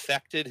that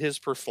affected his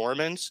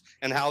performance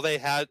and how they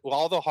had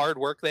all the hard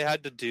work they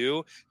had to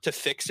do to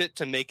fix it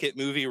to make it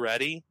movie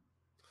ready.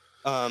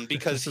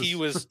 Because he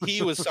was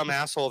some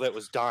asshole that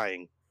was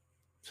dying.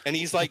 And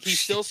he's like, he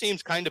still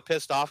seems kind of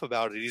pissed off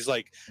about it. He's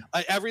like,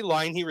 every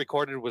line he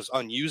recorded was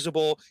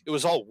unusable. It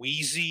was all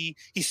wheezy.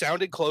 He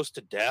sounded close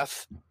to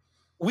death.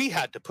 We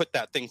had to put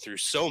that thing through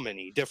so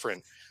many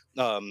different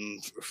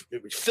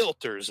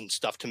filters and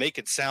stuff to make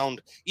it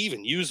sound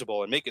even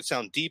usable and make it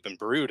sound deep and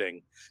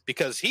brooding,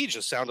 because he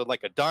just sounded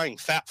like a dying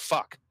fat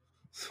fuck.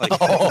 Like,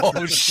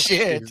 Oh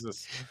shit!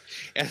 Jesus.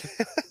 and-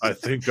 I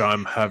think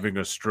I'm having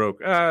a stroke.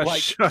 Ah,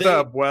 Like, shut they-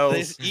 up,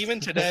 Wells. even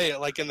today,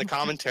 like in the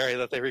commentary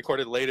that they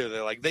recorded later,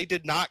 they're like, they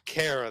did not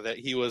care that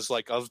he was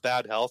like of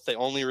bad health. They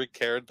only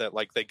cared that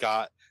like they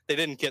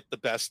didn't get the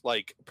best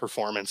like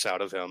performance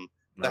out of him.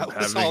 That I'm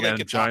was all having they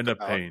could talk angina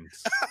about.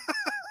 pains.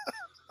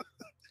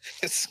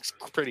 It's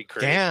pretty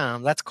crazy.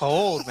 Damn, that's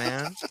cold,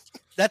 man.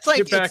 That's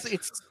like Get back.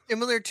 it's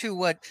similar to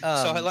what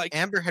I like-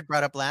 Amber had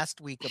brought up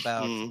last week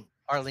about Mm.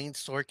 Arlene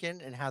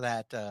Sorkin and how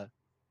that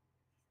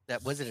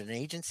was it an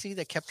agency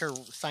that kept her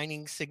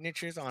signing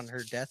signatures on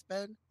her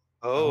deathbed?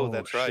 Oh,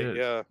 that's right. shit.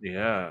 Yeah.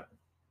 Yeah.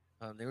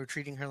 They were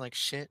treating her like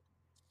shit.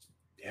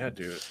 Yeah,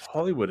 dude.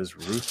 Hollywood is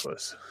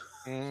ruthless.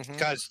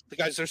 Guys,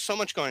 there's so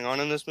much going on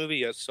in this movie,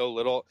 yet so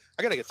little.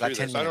 I gotta get Got through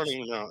 10 this. I don't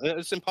minutes. even know.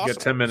 It's You impossible.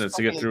 got 10 minutes It's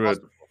to get fucking through it.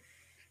 impossible.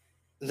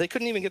 They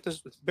couldn't even get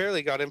this.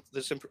 Barely got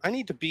this. I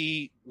need to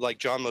be like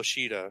John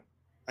Moshida.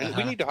 We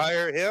Uh-huh. need to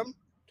hire him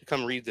to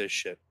come read this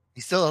shit.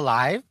 He's still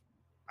alive?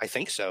 I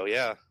think so.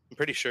 Yeah, I'm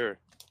pretty sure.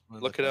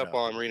 Look it up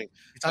while I'm reading.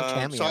 It's on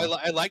Cameo. So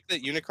I like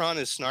that Unicron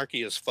is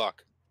snarky as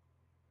fuck.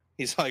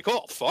 He's like,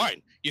 oh,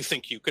 fine. You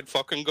think you could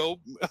fucking go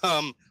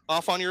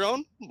off on your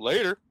own?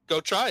 Later. Go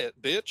try it,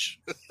 bitch.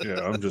 Yeah,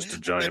 I'm just a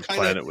giant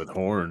kinda- planet with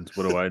horns.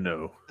 What do I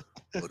know?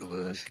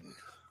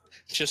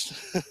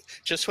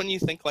 Just when you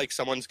think like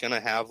someone's gonna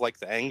have like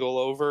the angle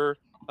over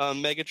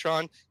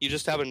Megatron, you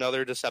just have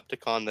another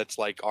Decepticon that's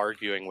like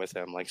arguing with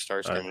him. Like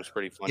Starscream was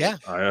pretty funny. Yeah.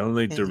 I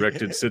only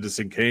directed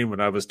Citizen Kane when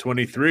I was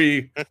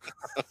 23.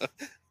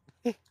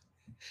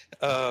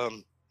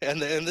 And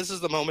this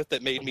is the moment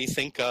that made me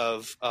think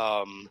of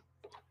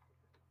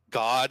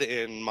God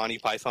in Monty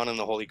Python and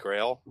the Holy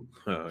Grail.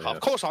 Oh, yeah. Of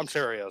course I'm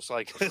serious.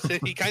 Like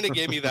he kind of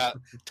gave me that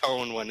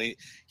tone when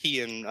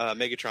he and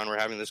Megatron were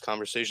having this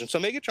conversation. So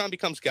Megatron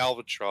becomes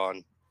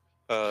Galvatron,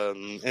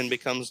 and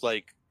becomes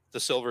like the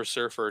Silver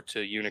Surfer to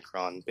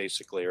Unicron,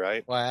 basically,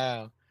 right?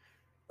 Wow.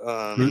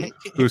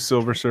 Who's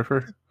Silver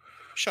Surfer?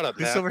 Shut up,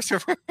 Who's Matt. Silver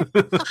Surfer?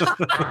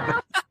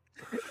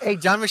 Hey,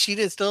 John Machida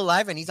is still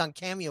alive and he's on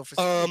Cameo for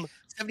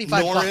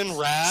 75 Norin bucks.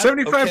 Rad.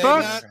 75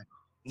 bucks? Matt? 75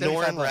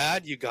 Norin bucks.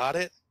 Rad, you got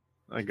it.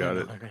 I got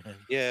it.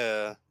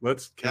 Yeah.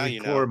 Let's Now can we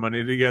you pour know.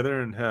 money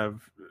together and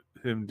have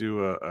him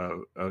do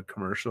a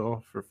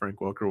commercial for Frank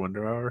Welker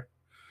Wonder Hour.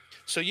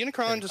 So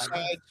Unicron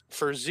decides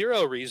for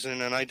zero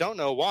reason, and I don't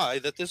know why,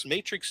 that this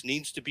Matrix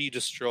needs to be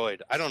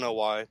destroyed. I don't know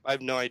why. I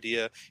have no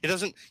idea. It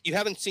doesn't. You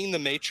haven't seen the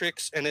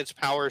Matrix and its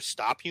power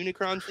stop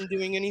Unicron from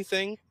doing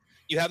anything.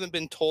 You haven't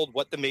been told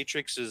what the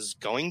Matrix is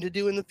going to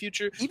do in the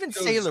future. Even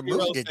So Sailor zero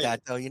Moon did thing.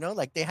 that, though. You know,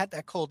 like they had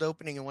that cold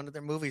opening in one of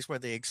their movies where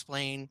they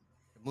explain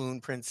the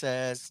Moon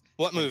Princess.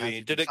 What and how movie?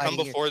 she's Did it come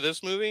fighting before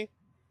this movie?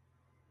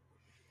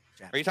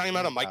 Are you talking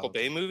about a Michael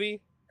Probably. Bay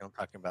movie? I'm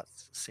talking about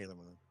Sailor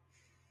Moon.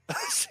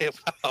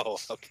 Oh,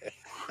 okay.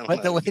 I don't But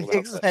know the way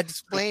anything they about that. had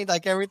explained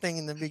like everything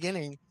in the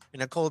beginning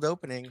in a cold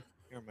opening.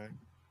 Here, man.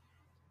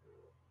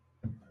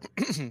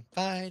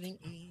 Fighting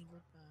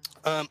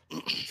evil.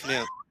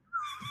 Yeah.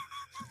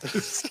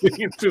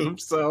 Speaking to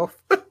himself.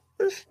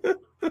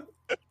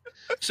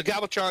 So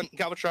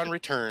Galvatron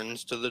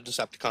returns to the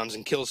Decepticons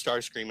and kills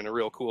Starscream in a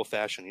real cool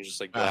fashion. He's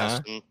just like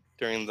blasting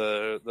during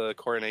the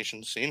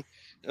coronation scene.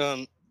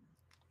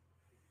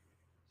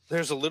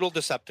 There's a little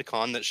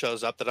Decepticon that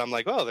shows up that I'm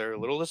like, oh, they're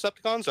little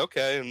Decepticons?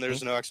 Okay. And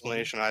there's no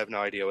explanation. I have no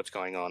idea what's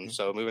going on.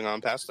 So moving on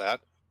past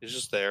that, it's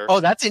just there. Oh,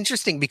 that's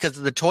interesting because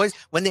of the toys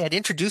when they had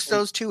introduced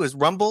those two as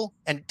Rumble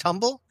and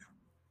Tumble.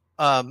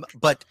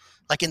 But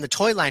like in the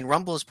toy line,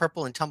 Rumble is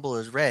purple and Tumble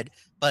is red.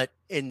 But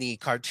in the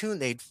cartoon,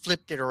 they'd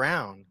flipped it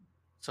around,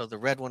 so the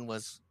red one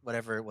was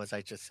whatever it was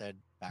I just said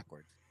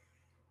backwards.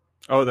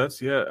 Oh, that's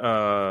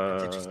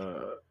That's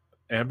interesting.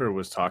 Amber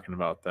was talking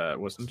about that,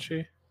 wasn't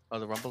she? Oh,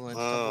 the Rumble and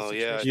Oh, Tumble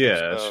yeah. situation?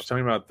 Yeah, so. she's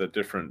talking about the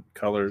different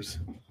colors.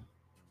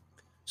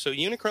 So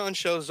Unicron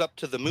shows up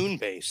to the moon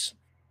base.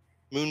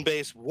 Moon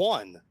base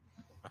 1,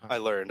 I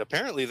learned.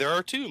 Apparently there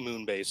are 2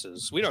 moon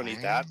bases. We don't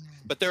need that,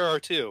 but there are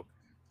 2.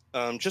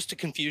 Just to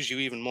confuse you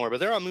even more. But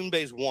they're on moon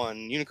base 1.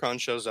 Unicron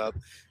shows up.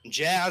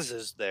 Jazz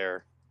is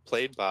there,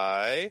 played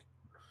by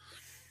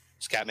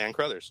Scatman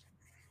Crothers.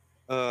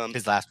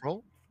 His last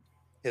role?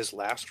 His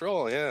last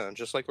role, yeah,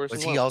 just like Orson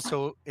Was Welles. he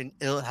also in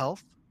ill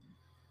health?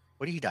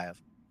 What did he die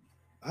of?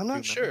 I'm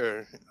not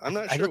sure. I'm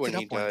not I sure looked when it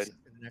he up once died.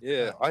 and I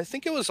Yeah, forgot. I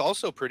think it was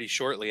also pretty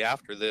shortly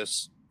after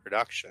this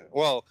production.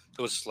 Well,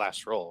 it was his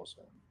last role.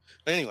 So.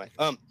 But anyway,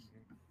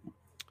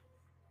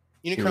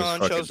 He was Unicron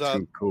fucking shows up,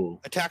 too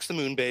cool. attacks the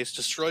moon base,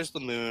 destroys the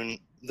moon.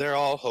 They're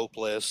all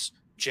hopeless.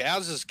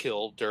 Jazz is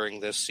killed during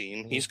this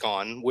scene. He's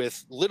gone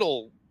with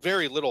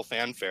very little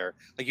fanfare.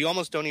 Like you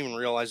almost don't even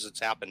realize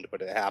it's happened,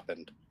 but it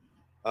happened.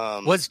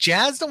 Was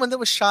Jazz the one that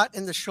was shot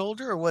in the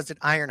shoulder, or was it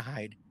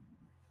Ironhide?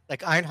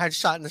 Like Ironhide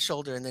shot in the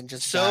shoulder and then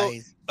just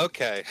dies.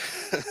 Okay.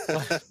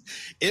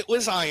 It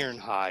was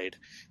Ironhide.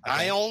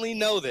 I only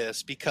know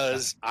this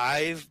because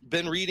I've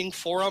been reading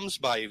forums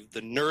by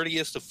the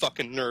nerdiest of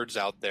fucking nerds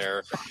out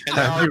there. And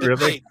there Have you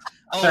really?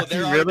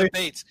 there are Really?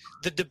 debates.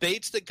 The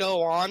debates that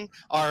go on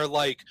are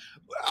like,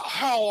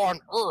 how on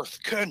earth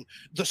can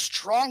the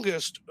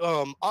strongest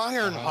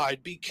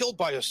Ironhide be killed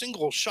by a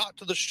single shot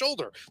to the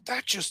shoulder?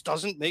 That just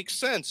doesn't make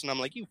sense. And I'm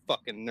like, you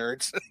fucking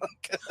nerds.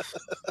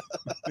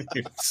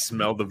 You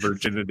smell the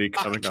virginity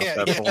coming off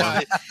Yeah, that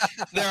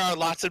form. there are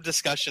lots of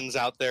discussions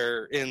out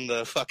there in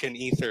the fucking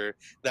ether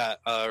that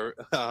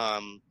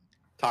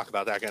talk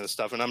about that kind of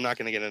stuff, and I'm not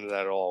going to get into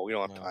that at all. We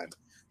don't have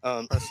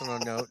time. Personal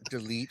note: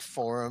 delete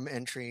forum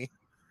entry.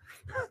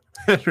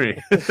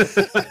 Henry,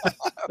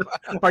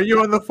 are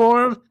you on the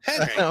forum?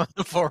 Henry,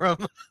 The forum.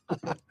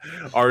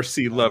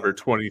 RC Lover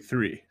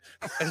 23.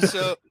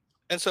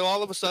 and so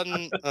all of a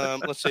sudden,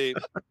 let's see,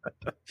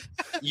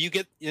 you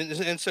get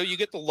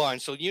the line.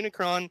 So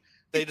Unicron,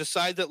 they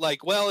decide that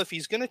like, well, if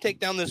he's going to take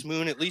down this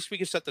moon, at least we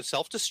can set the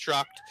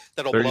self-destruct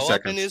that'll 30 blow up in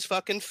seconds. his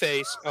fucking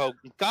face. Oh,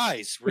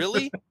 guys,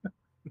 really?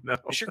 No,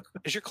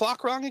 Is your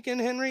clock wrong again,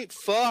 Henry?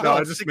 Fuck. no, I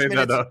just 6 made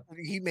that minutes. up.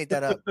 He made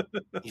that up.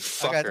 You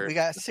fucker. We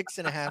got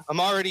 6.5. I'm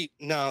already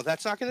no.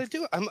 That's not going to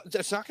do it.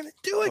 That's not going to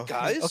do it, Okay.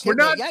 guys. Okay. We're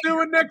not yeah,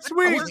 doing next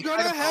week. We're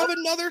going to have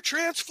another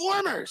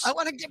Transformers. I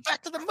want to get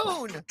back to the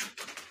moon.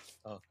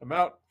 I'm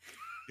out.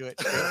 Do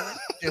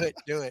it.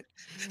 Do it.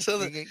 So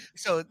they're gonna.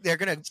 So they're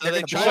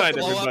they gonna try blow to up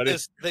blow up everybody.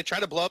 this. They try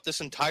to blow up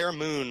this entire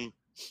moon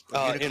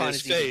Unicron in his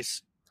is eating.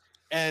 face,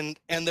 and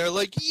they're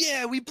like,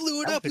 "Yeah, we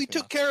blew it That'll up. We piss me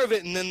took care of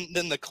it." And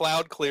then the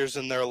cloud clears,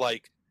 and they're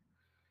like,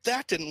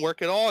 "That didn't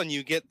work at all." And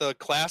you get the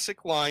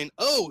classic line,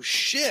 "Oh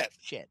shit!"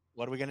 Shit.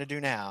 What are we gonna do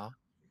now?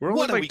 We're only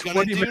What are like we gonna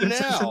 20 do minutes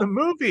into now? the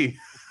movie.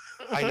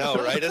 I know,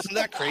 right? Isn't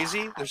that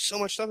crazy? There's so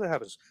much stuff that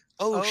happens.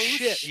 Oh,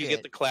 shit! You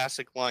get the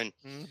classic line.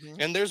 Mm-hmm.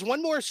 And there's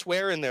one more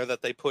swear in there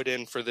that they put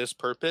in for this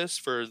purpose,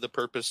 for the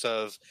purpose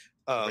of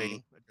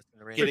getting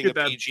a Look at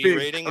that PG big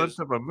rating cunt as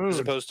of a moon.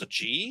 opposed to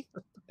G.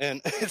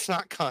 And it's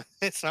not cunt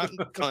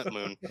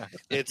moon.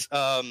 It's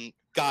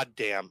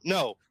goddamn.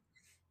 No.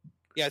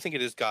 Yeah, I think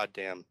it is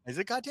goddamn. Is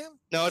it goddamn?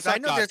 No, it's I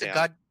not know there's a goddamn.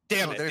 god.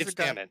 Damn no, it. there's It's a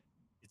god- damn it.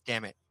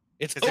 Damn it.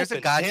 It's 'Cause open. there's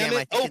a goddamn, damn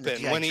I it, think, in the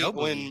open. G.I.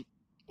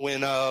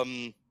 When Joe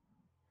movie.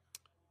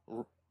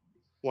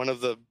 one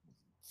of the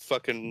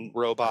fucking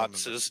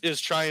robots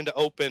is trying to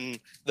open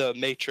the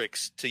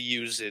Matrix to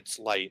use its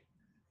light,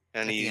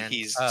 and At the end.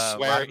 he's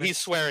Rodman? he's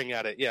swearing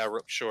at it. Yeah,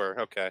 sure,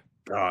 okay.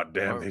 God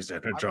damn, Or- these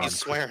energon He's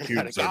swearing at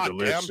it. cubes are God damn,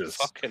 delicious.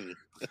 fucking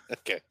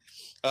okay.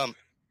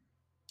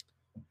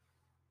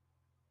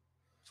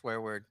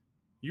 Swear word.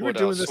 You were What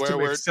doing else? this to Swear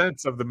make word?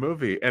 sense of the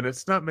movie, and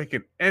it's not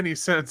making any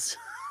sense.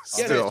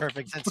 Yeah, It Still, makes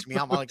perfect sense to me.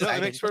 I'm all No, excited.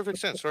 it makes perfect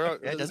sense. Yeah,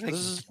 it does make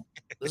this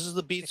is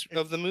the beats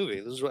of the movie.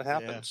 This is what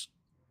happens.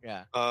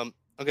 Yeah.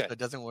 Okay. So it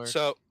doesn't work.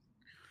 So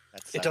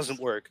That it sucks. doesn't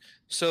work.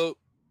 So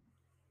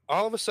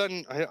all of a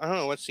sudden, I don't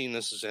know what scene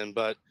this is in,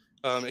 but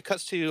it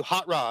cuts to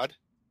Hot Rod,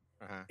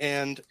 Uh-huh.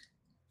 and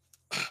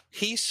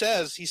he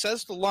says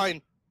the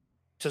line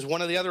to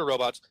one of the other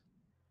robots,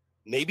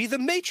 maybe the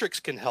Matrix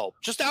can help,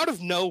 just out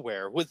of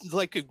nowhere, with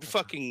like a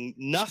fucking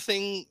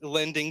nothing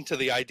lending to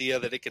the idea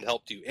that it can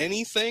help do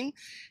anything.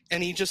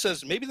 And he just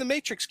says, maybe the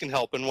Matrix can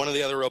help. And one of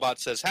the other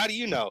robots says, how do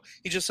you know?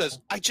 He just says,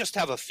 I just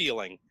have a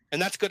feeling.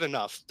 And that's good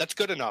enough. That's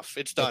good enough.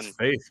 It's done. that's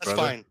faith, That's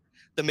brother. fine.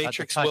 The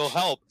Matrix touch. will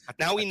help. Not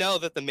the Now we touch. know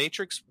that the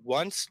Matrix,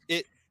 once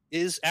it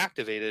is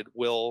activated,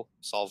 will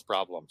solve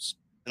problems.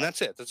 And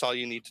that's it. That's all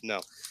you need to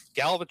know.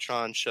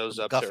 Galvatron shows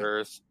up to Guffin.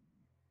 Earth.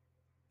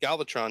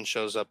 Galvatron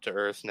shows up to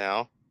Earth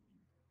now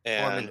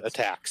and minutes.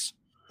 attacks.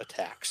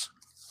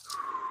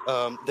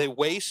 They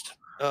waste.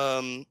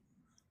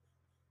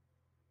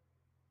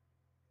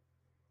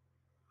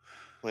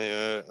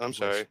 Wait, I'm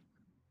sorry.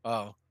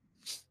 Oh.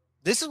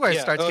 This is where it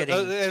starts getting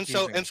and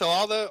so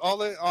all the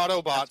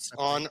Autobots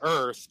on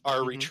Earth are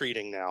Mhm.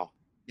 retreating now.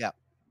 Yeah.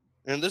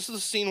 And this is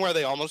the scene where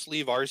they almost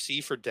leave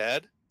RC for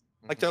dead.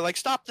 Like they're like,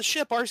 stop the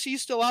ship,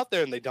 RC's still out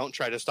there, and they don't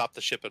try to stop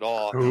the ship at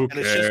all. Who and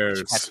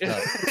cares?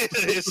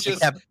 It's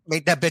just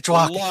make that bitch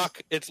walk.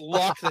 luck. It's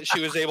luck that she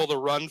was able to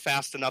run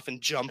fast enough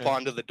and jump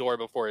onto the door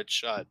before it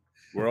shut.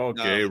 We're all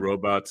gay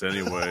robots,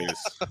 anyways.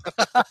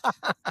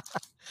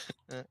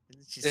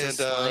 She's so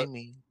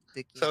slimy.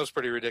 So that was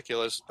pretty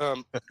ridiculous.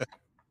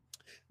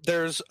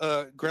 There's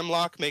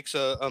Grimlock makes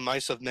a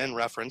Mice of Men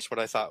reference, what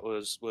I thought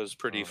was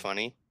pretty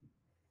funny.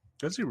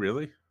 Does he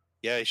really?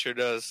 Yeah, he sure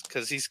does,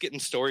 because he's getting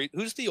story.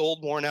 Who's the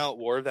old worn out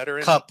war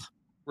veteran? Cup.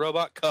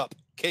 Robot Cup.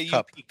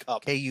 K-U-P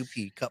Cup.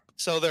 K-U-P Cup.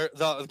 So the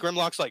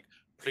Grimlock's like,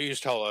 please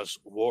tell us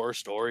war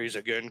stories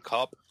again,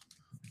 Cup.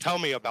 Tell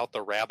me about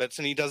the rabbits.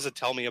 And he does a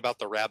tell me about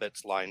the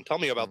rabbits line. Tell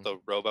me about the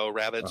Robo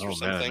Rabbits or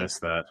something. Man, I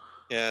missed that.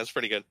 Yeah, it's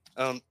pretty good.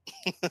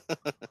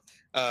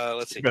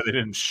 Let's see. But they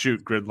didn't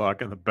shoot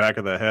Gridlock in the back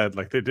of the head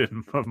like they did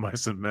in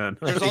Mice and Men.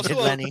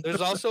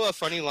 There's also a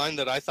funny line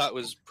that I thought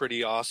was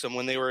pretty awesome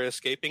when they were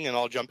escaping and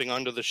all jumping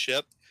onto the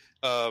ship.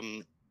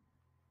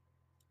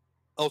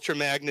 Ultra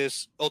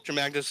Magnus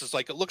is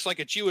like, it looks like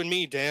it's you and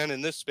me, Dan,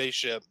 in this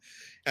spaceship.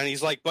 And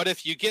he's like, but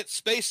if you get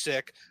space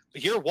sick,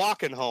 you're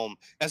walking home.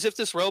 As if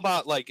this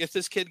robot, like, if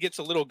this kid gets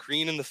a little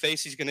green in the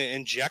face, he's going to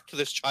eject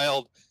this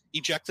child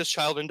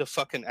into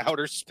fucking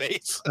outer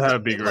space.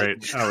 That'd be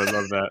great. I would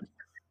love that.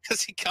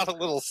 Because he got a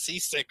little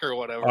seasick or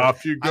whatever.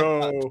 Off you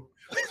go.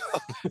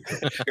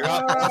 You're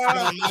off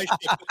on my ship.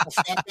 Get the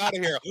fuck out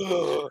of here.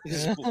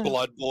 His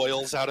blood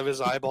boils out of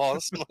his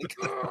eyeballs. I'm like,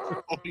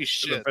 holy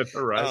shit.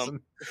 Horizon.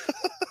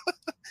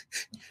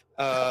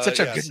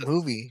 Such a good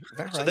movie.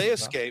 So they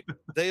escape.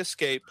 They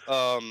escape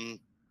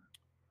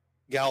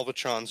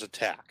Galvatron's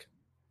attack.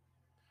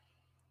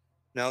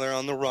 Now they're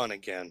on the run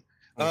again.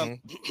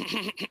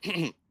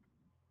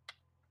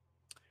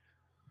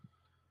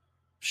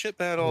 Ship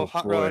battle,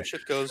 hot rod, ship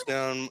goes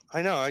down.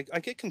 I know, I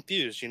get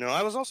confused,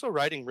 I was also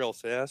riding real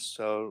fast,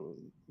 so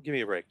give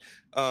me a break.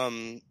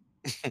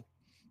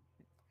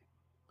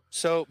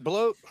 So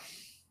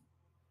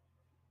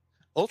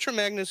Ultra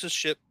Magnus's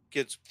ship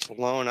gets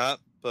blown up,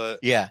 but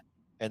yeah,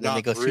 and then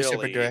they go two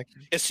separate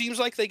directions. It seems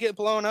like they get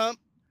blown up,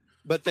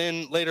 but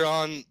then later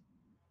on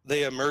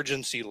they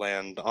emergency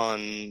land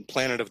on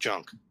Planet of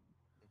Junk.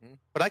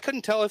 But I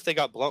couldn't tell if they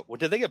got blown.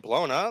 Did they get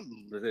blown up?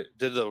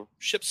 Did the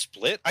ship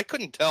split? I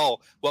couldn't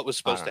tell what was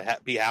supposed to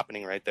be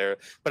happening right there.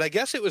 But I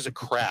guess it was a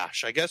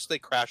crash. I guess they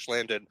crash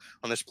landed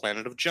on this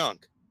planet of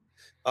junk.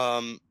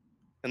 And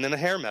then a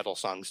hair metal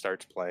song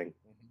starts playing.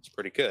 It's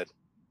pretty good.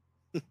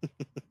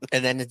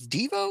 And then it's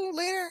Devo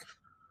later?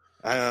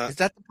 Is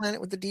that the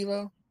planet with the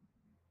Devo?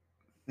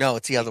 No,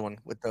 it's the other one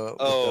with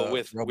the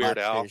with Weird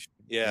Al.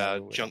 Yeah,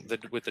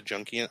 with the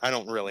junkie. I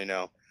don't really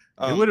know.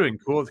 It would have been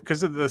cool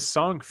because the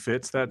song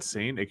fits that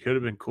scene. It could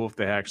have been cool if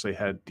they actually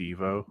had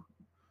Devo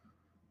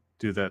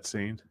do that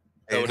scene.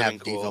 They would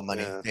have cool. Devo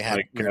money. Yeah. They had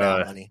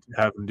money.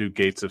 Have them do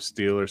Gates of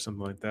Steel or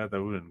something like that.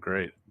 That would have been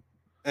great.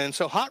 And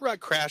so Hot Rod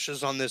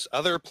crashes on this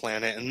other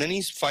planet, and then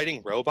he's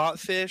fighting robot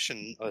fish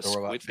and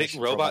big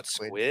robot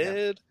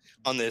squid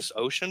on this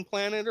ocean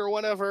planet or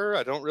whatever.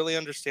 I don't really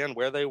understand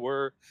where they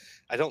were.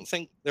 I don't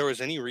think there was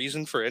any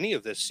reason for any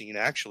of this scene,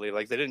 actually.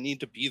 Like, they didn't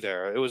need to be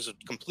there. It was a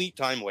complete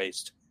time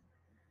waste.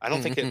 I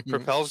don't think it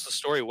propels the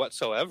story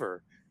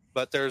whatsoever.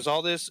 But there's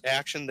all this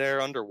action there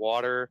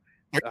underwater.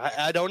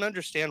 I don't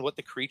understand what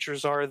the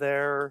creatures are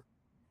there.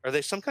 Are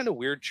they some kind of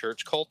weird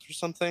church cult or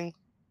something?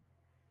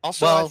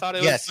 Also, I thought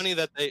it was funny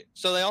that I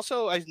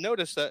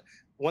noticed that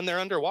when they're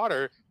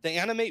underwater, they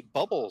animate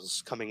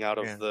bubbles coming out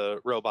of the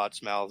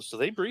robots' mouths. Do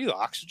they breathe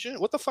oxygen?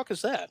 What the fuck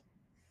is that?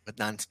 With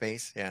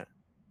non-space, yeah.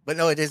 But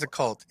no, it is a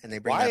cult, and they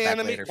bring that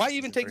back later. Why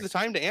even take the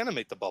time to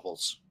animate the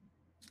bubbles?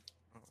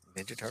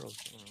 Ninja Turtles.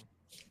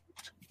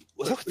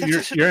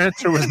 Your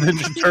answer was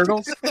Ninja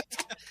Turtles?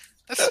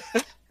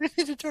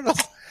 Ninja Turtles.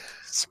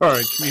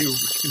 Sorry, can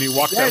you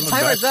walk down the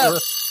back door?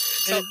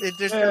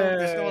 There's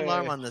no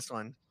alarm on this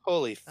one.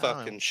 Holy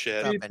fucking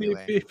shit.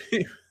 Anyway.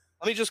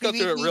 Let me just go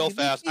through it real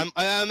fast.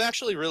 I'm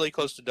actually really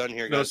close to done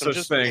here, guys. No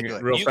such thing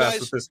real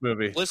fast with this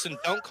movie. Listen,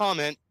 don't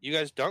comment. You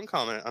guys don't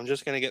comment. I'm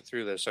just going to get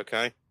through this,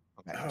 okay?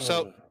 Okay.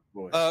 So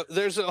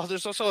there's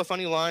also a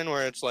funny line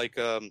where it's like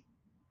that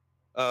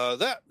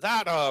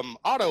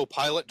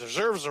autopilot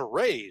deserves a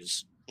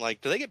raise.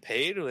 Like, do they get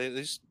paid? Do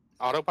these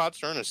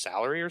Autobots earn a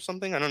salary or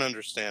something? I don't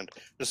understand.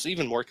 This is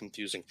even more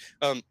confusing.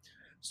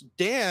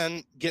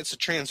 Dan gets a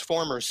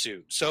Transformer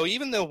suit. So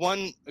even the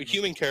one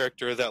human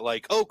character that,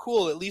 like, oh,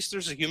 cool, at least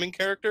there's a human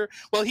character.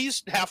 Well,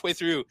 he's halfway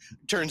through,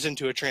 turns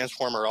into a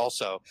Transformer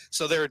also.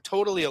 So they're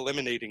totally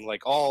eliminating,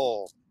 like,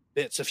 all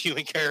bits of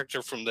human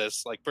character from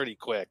this, like, pretty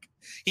quick.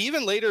 He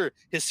even later,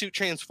 his suit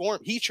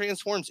he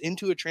transforms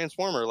into a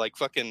Transformer. Like,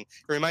 fucking, it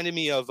reminded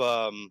me of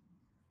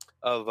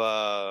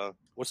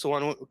what's the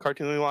one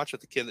cartoon we watched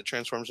with the kid that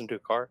transforms into a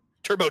car?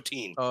 Turbo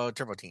Teen. Oh,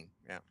 Turbo Teen.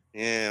 Yeah.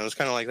 Yeah, it was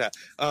kind of like that.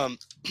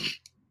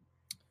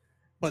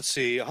 Let's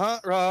see.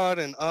 Hot Rod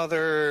and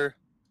other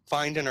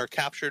find and are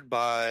captured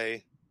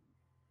by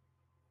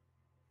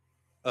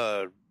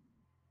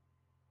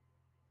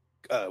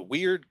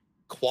weird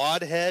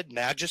quad head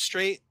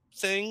magistrate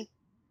thing.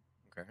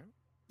 Okay.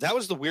 That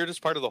was the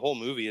weirdest part of the whole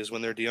movie, is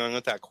when they're dealing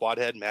with that quad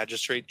head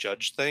magistrate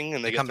judge thing,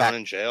 and they get come thrown back.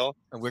 in jail.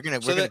 And we're gonna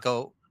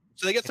go.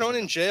 So they get thrown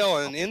in jail,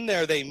 and in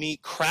there they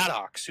meet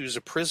Craddox, who's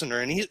a prisoner.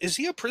 And is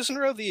he a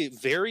prisoner of the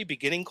very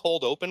beginning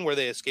cold open where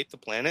they escape the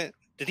planet?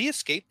 Did he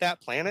escape that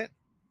planet?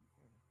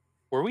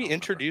 Were we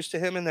introduced to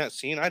him in that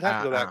scene? I'd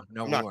have to go back.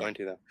 No, I'm not going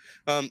to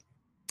though.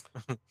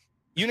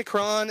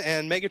 Unicron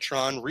and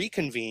Megatron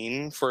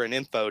reconvene for an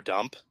info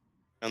dump,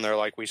 and they're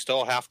like, "We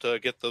still have to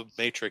get the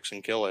Matrix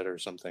and kill it or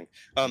something."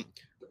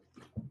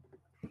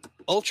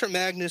 Ultra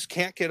Magnus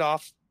can't get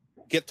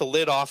the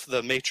lid off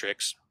the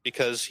Matrix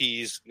because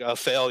he's a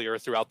failure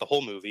throughout the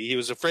whole movie. He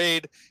was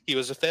afraid he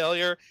was a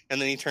failure,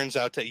 and then he turns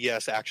out to,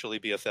 yes, actually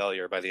be a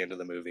failure by the end of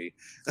the movie.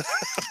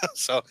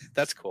 So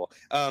that's cool.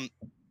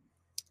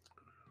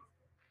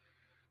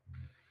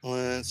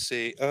 Let's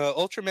see.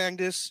 Ultra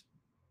Magnus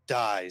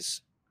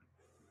dies.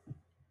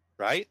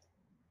 Right?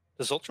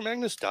 Does Ultra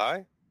Magnus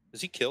die?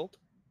 Is he killed?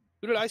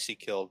 Who did I see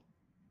killed?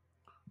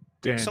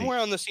 Danny. Somewhere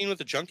on the scene with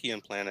the junkie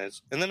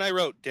implant. And then I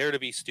wrote, "Dare to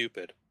be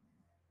stupid."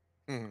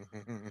 I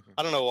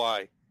don't know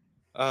why.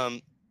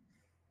 And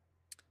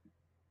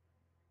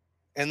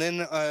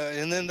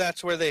then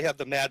that's where they have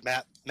the Mad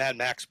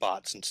Max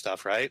bots and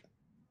stuff, right?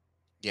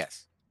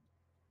 Yes.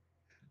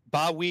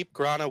 Ba weep,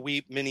 Grana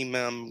weep,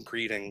 minimum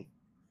greeting,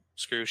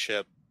 screw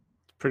ship.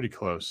 Pretty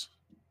close.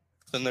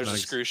 Then there's a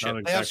screw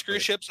ship. They have screw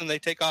ships, and they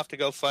take off to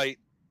go fight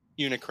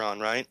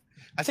Unicron, right?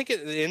 I think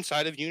the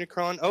inside of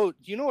Unicron. Oh,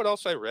 you know what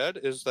else I read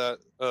is that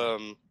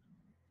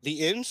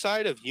the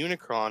inside of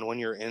Unicron, when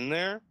you're in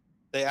there,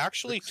 they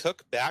actually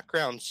took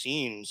background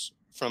scenes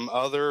from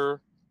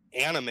other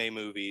anime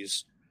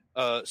movies,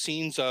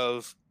 scenes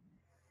of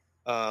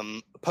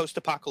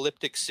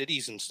post-apocalyptic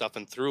cities and stuff,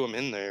 and threw them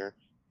in there.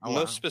 Oh,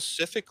 Most wow.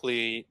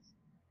 specifically,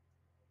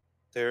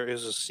 there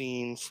is a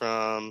scene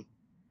from...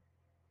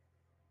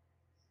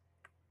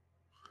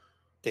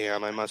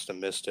 Damn, I must have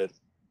missed it.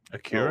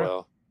 Akira? Oh,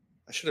 well.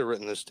 I should have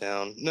written this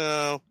down.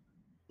 No,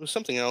 it was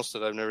something else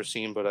that I've never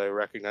seen, but I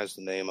recognize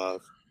the name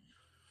of.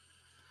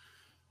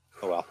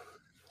 Oh, well.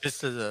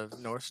 Just as a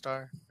North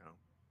Star? No.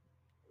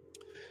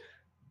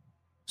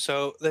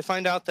 So they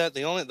find out that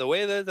the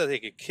way that they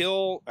could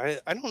kill... I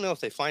don't know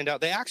if they find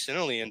out. They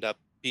accidentally end up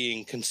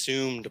being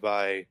consumed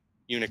by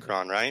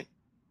Unicron, right?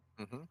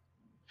 Mm-hmm.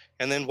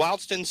 And then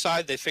whilst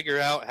inside, they figure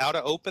out how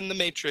to open the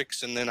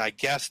Matrix, and then I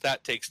guess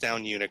that takes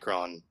down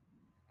Unicron.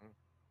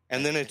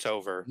 And then it's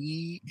over.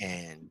 The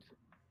end.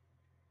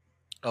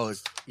 Oh,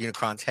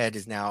 Unicron's head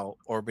is now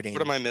orbiting.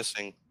 What am I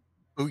missing?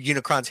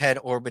 Unicron's head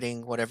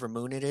orbiting whatever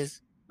moon it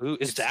is. Ooh,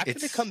 is that going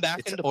to come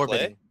back into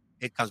orbiting. play?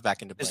 It comes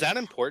back into play. Is that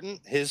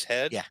important? His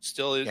head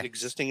still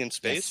existing in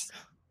space?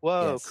 Yes.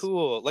 Whoa,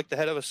 cool. Like the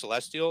head of a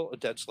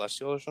dead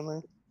celestial or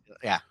something?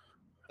 Yeah.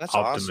 That's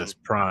Optimus awesome.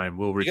 Prime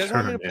will return. You guys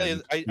want me to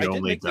play? I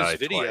did make this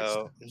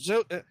video. Twice.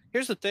 So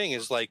here's the thing: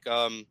 is like,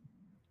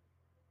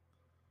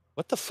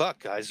 what the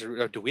fuck, guys?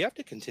 Do we have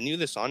to continue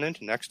this on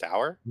into next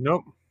hour?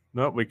 Nope.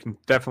 We can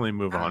definitely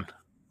move on.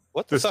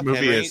 What the this fuck,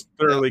 movie Henry? is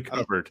thoroughly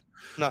covered.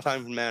 I'm not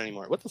time for man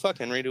anymore. What the fuck,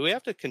 Henry? Do we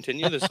have to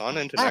continue this on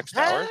into next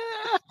hour?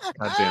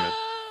 God damn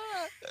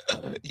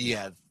it.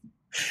 Yes.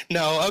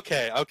 No.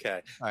 Okay. All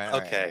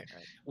right.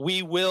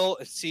 We will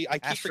see. I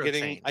keep Astro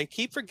forgetting. Chain. I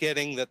keep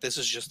forgetting that this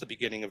is just the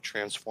beginning of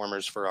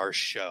Transformers for our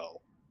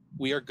show.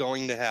 We are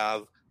going to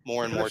have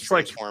more and more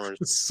Transformers.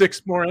 Like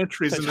 6 more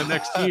entries in the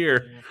next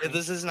year.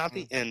 This is not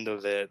the end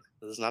of it.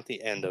 This is not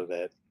the end of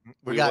it.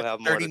 We will got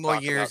have 30 more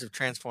talk years about. of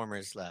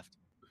Transformers left.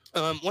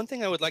 One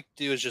thing I would like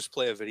to do is just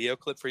play a video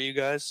clip for you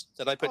guys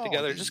that I put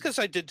together, just because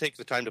I did take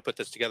the time to put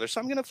this together.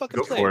 So I'm going to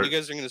fucking play it. You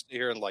guys are going to sit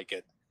here and like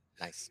it.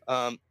 Nice.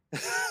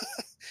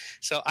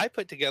 So I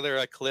put together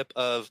a clip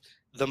of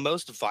the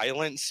most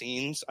violent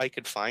scenes I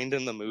could find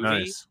in the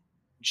movie,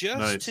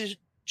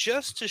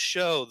 just to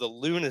show the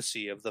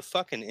lunacy of the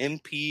fucking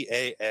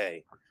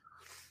MPAA.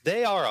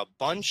 They are a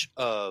bunch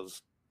of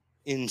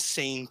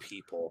insane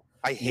people.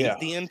 I hate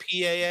the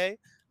MPAA.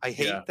 I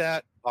hate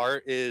that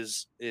art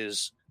is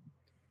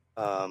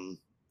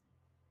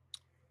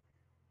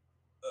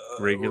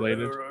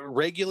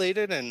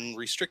regulated and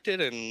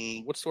restricted,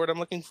 and what's the word I'm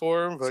looking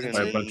for? By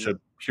a bunch of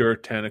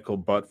puritanical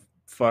butt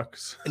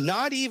fucks.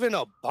 Not even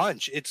a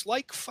bunch. It's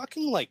like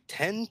fucking like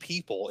 10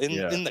 people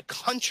in the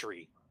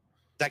country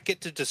that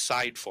get to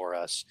decide for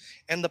us.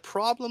 And the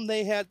problem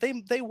they had,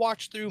 they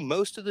watched through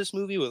most of this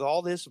movie with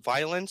all this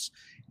violence,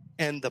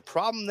 and the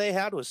problem they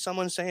had was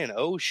someone saying,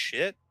 "Oh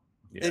shit."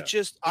 It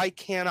just, I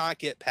cannot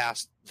get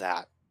past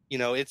that. You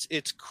know,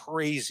 it's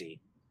crazy.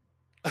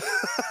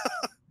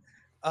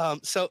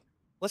 So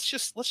let's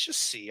just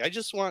see. I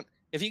just want,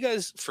 if you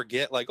guys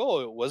forget, like,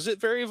 oh, was it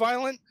very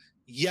violent?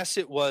 Yes,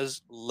 it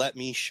was. Let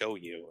me show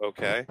you.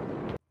 Okay.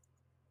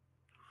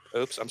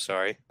 Oops, I'm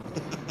sorry.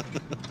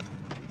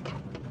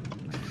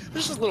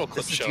 This is a little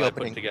clip show I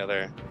put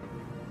together,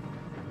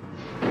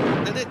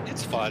 and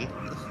it's fun.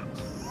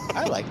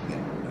 I like it.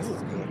 This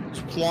is good.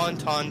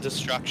 Quantum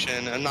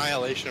destruction,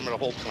 annihilation of a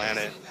whole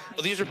planet.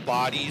 Well, these are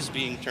bodies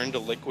being turned to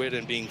liquid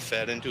and being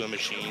fed into a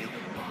machine.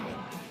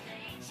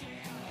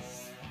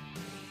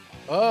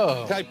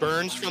 Oh. The guy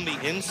burns from the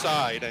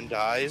inside and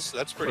dies.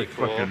 That's pretty Like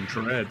cool. fucking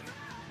Dread.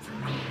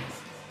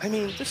 I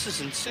mean, this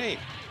is insane.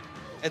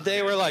 And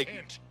they were like,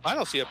 I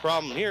don't see a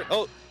problem here.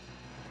 Oh,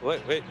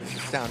 wait.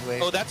 Sound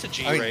wave. Oh, that's a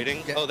G I mean,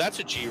 rating. yeah. Oh, that's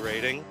a G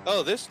rating.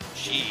 Oh, this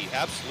G,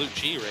 absolute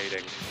G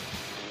rating.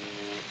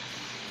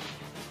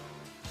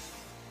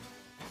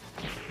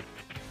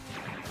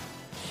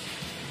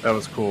 That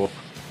was cool.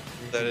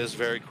 That is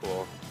very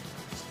cool.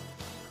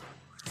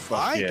 Fuck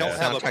I yeah. don't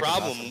have a Soundtrack is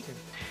problem. awesome, too.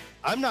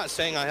 I'm not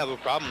saying I have a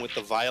problem with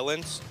the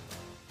violence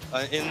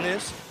in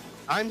this.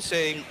 I'm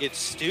saying it's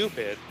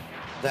stupid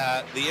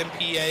that the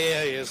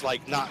MPAA is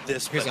like, not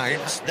this, but Here's Iron.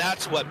 this.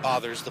 That's what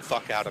bothers the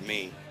fuck out of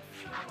me.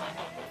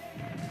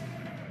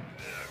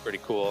 Pretty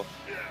cool.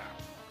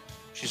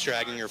 She's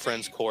dragging her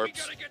friend's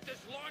corpse.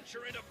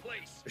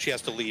 She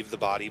has to leave the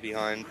body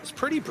behind. It's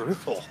pretty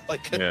brutal.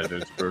 Like, Yeah,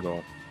 it's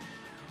brutal.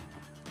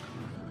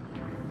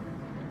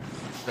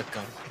 The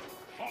gun.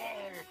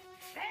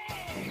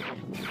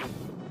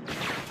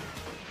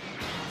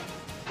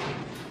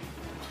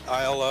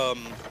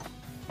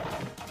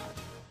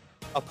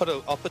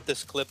 I'll put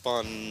this clip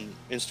on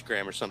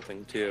Instagram or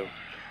something too,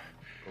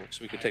 so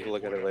we can take a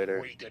look at it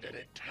later. Waited an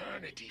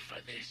eternity for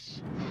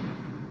this.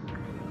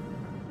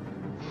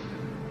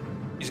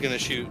 He's gonna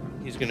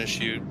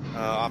shoot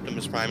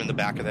Optimus Prime in the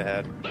back of the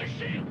head. The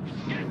ships!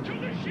 Get to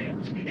the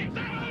ships! It's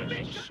our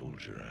mission!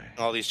 Soldier,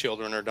 All these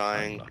children are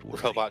dying.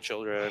 Robot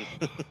children.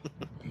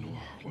 nor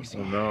was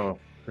Oh no.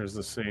 Here's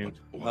the scene.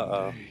 One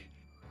Uh-oh. day,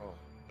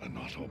 an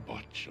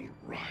Autobot shall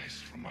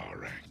rise from our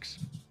ranks.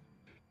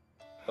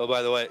 Oh,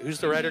 by the way, who's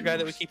the writer guy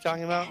that we keep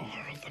talking about?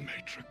 Power of the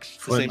Matrix. His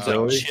Flint name's like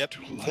Dille? Chip.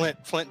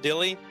 Flint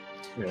Dille.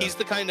 Yeah. He's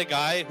the kind of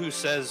guy who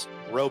says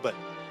robot.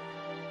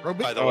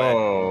 Robot. By the way,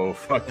 Oh,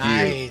 fuck you.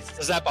 Nice.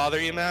 does that bother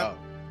you, Matt? Oh.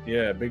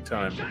 Yeah, big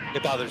time.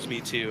 It bothers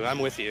me too. I'm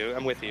with you.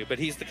 But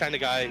he's the kind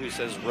of guy who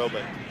says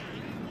robot.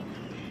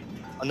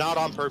 Not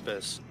on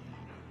purpose.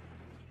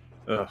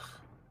 Ugh.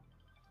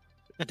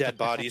 Dead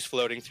bodies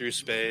floating through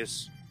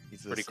space.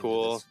 He's Pretty listening to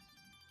cool.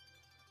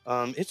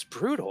 this. It's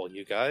brutal,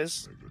 you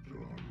guys.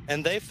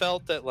 And they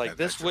felt that like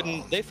That's this wouldn't.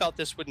 wrong. They felt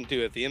this wouldn't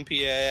do it. The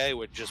MPAA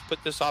would just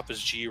put this off as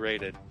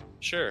G-rated.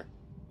 Sure.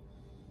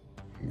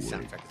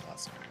 Soundtrack is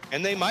awesome.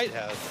 And they might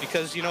have,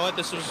 because you know what?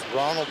 This was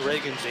Ronald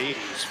Reagan's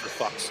 80s, for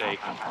fuck's sake.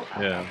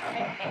 Yeah.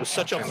 It was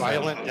such a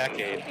violent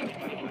decade.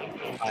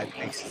 5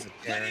 Faces of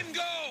Terror.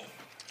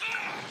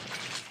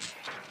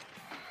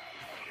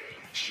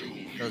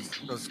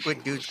 Those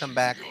squid dudes come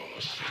back.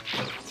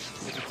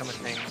 They become a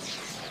thing.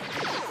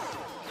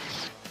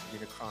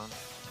 Unicron.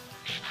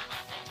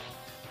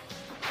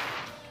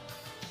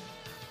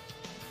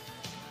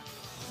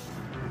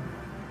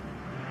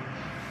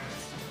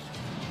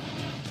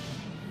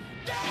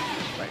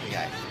 Right, the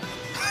guy.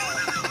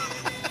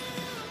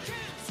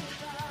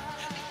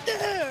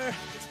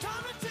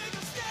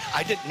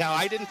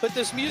 I didn't put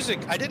this music.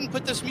 I didn't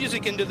put this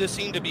music into the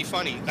scene to be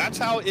funny. That's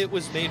how it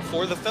was made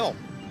for the film.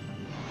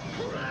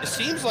 It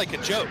seems like a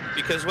joke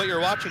because what you're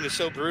watching is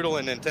so brutal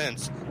and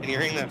intense, and you're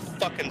hearing that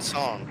fucking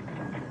song.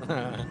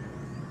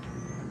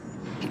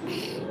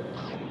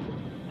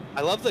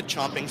 I love the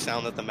chomping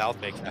sound that the mouth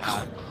makes.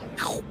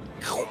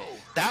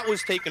 That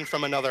was taken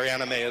from another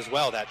anime as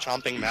well. That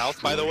chomping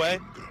mouth, by the way,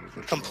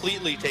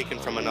 completely taken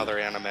from another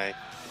anime.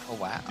 Oh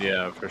wow.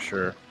 Yeah, for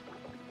sure.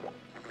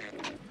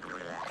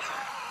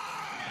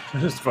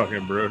 It's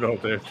fucking brutal,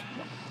 dude.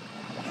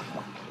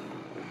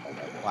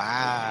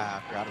 Wow.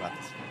 I forgot about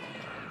this.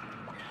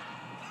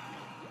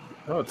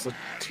 Oh, it's a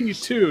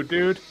T2,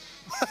 dude.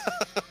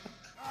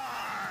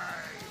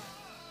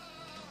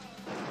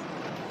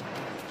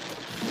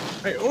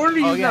 I ordered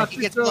you Oh yeah, not he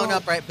to gets go. blown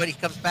up, right? But he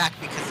comes back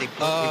because they rebuild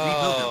him.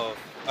 Oh,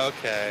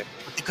 okay.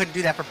 But they couldn't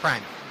do that for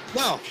Prime.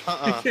 No,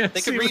 You can't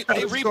They see could without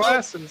they his rebuilt.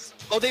 glasses.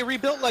 Oh, they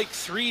rebuilt like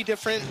 3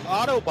 different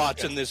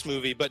Autobots in this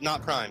movie, but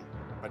not Prime.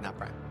 But not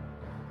Prime.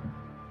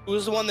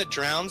 Who's the one that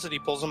drowns and he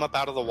pulls him up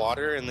out of the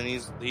water and then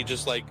he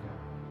just like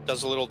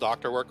does a little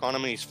doctor work on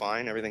him and he's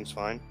fine. Everything's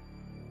fine.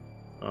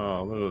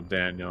 Oh, little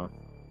Daniel.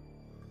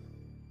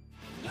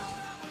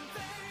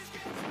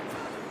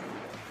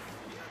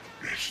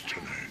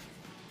 Destiny.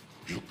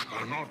 You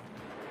cannot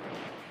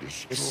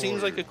destroy. It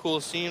seems like a cool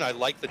scene. I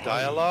like the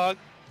dialogue.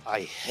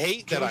 I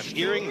hate that I'm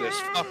hearing this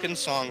fucking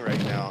song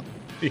right now.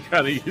 You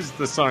gotta use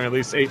the song at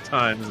least 8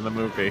 times in the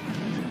movie.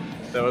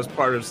 That was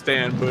part of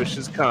Stan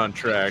Bush's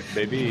contract,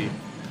 baby.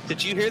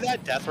 Did you hear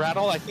that death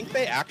rattle? I think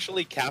they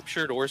actually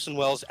captured Orson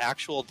Welles'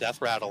 actual death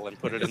rattle and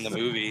put it in the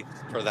movie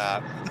for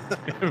that.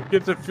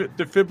 Get the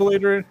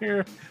defibrillator in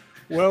here.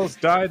 Wells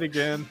died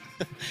again.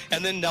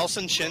 And then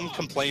Nelson Shin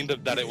complained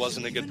that it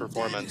wasn't a good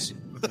performance.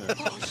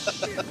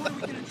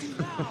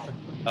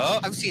 Oh,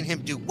 I've seen him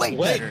do way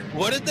wait, better.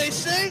 what did they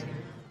say?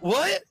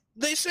 What?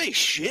 They say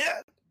shit?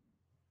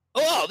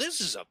 Oh,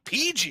 this is a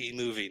PG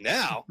movie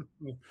now.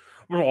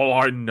 Well,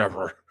 I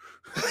never.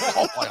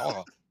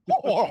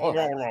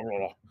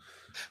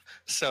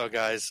 So,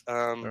 guys,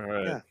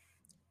 right. yeah,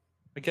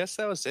 I guess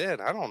that was it.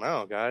 I don't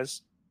know,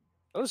 guys.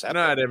 That was epic. Good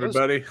night,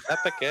 everybody.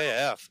 Epic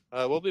AF.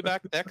 We'll be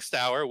back next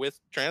hour with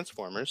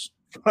Transformers.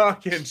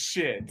 Fucking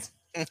shit.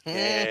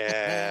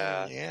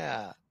 Yeah.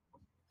 Yeah.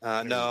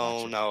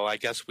 No, I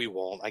guess we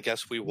won't.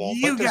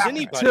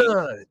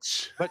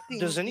 But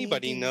does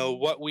anybody know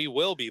what we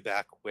will be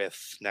back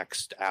with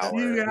next hour?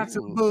 You got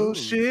some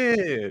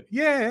bullshit.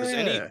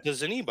 Yeah.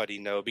 Does anybody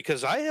know?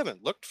 Because I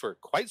haven't looked for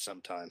quite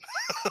some time.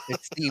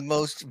 It's the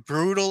most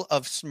brutal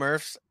of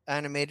Smurfs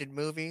animated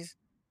movies,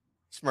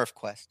 Smurf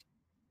Quest.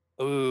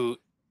 Ooh,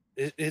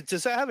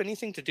 does that have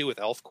anything to do with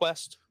Elf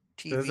Quest?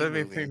 TV Does that have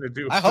movie. anything to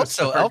do with I hope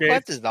so. Elf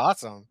Quest is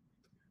awesome.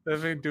 Does that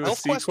have anything to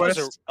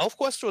do with Elf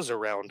Quest was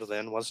around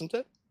then, wasn't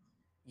it?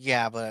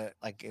 Yeah, but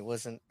like it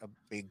wasn't a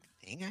big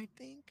thing. I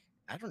think.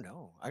 I don't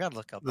know. I gotta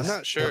look up. I'm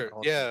not sure.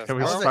 Yeah, Can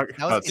we That was talk a- that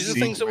was about these are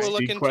things that we'll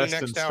look into Sequest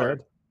next instead? hour.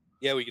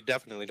 Yeah, we could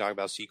definitely talk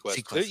about Sequest.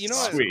 Sequest. You know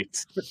what?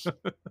 Sweet.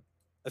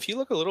 If you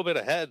look a little bit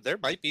ahead, there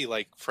might be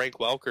like Frank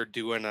Welker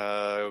doing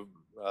a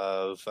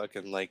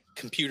fucking like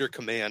computer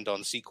command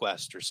on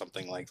Sequest or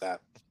something like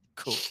that.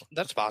 Cool.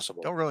 That's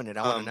possible. Don't ruin it.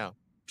 I want to know.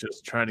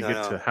 Just trying to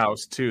get to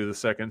House 2, the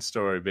second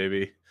story,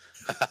 baby.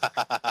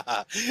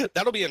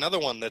 That'll be another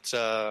one that's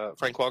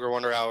Frank Welker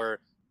Wonder Hour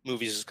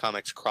Movies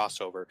Comics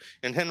crossover.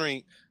 And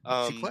Henry,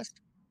 Sequest?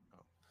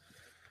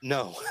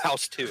 no,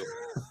 House 2.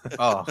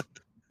 Oh,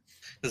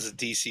 This is a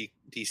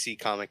DC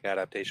comic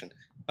adaptation.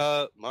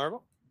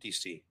 Marvel?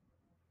 DC.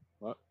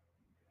 What?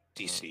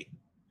 DC.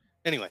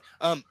 Anyway,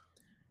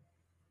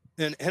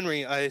 and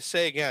Henry, I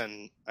say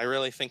again, I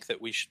really think that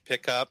we should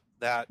pick up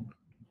that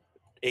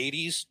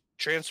 80s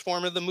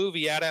Transformer the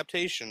movie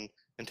adaptation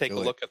and take Do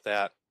a it. look at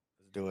that.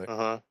 let's do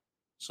it.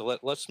 So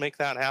let's make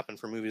that happen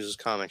for Movies as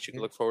Comics. You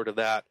can look forward to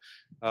that.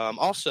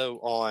 Also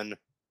on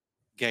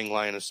Gang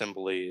Lion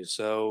Assembly.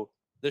 So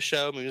this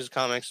show, Movies as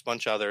Comics, a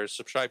bunch of others.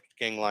 Subscribe to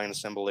Gang Lion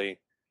Assembly.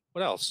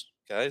 What else,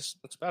 guys?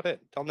 That's about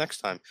it. Until next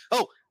time.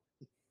 Oh,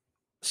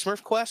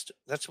 Smurf Quest.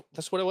 That's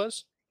what it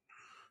was.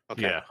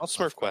 Okay. Yeah. I'll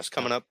Smurf Quest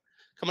coming up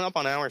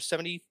on hour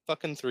 70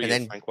 fucking 3 And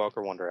then- of Frank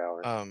Welker Wonder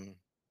Hour.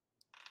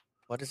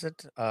 What is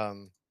it?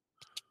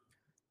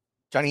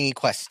 Johnny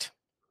Quest.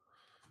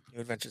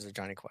 New Adventures of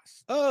Johnny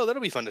Quest. Oh,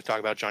 that'll be fun to talk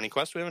about Johnny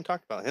Quest. We haven't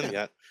talked about him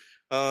yet.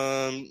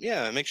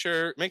 Yeah, make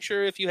sure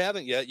if you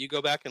haven't yet, you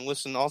go back and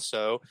listen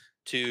also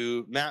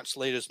to Matt's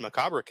latest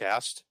Macabre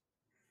cast.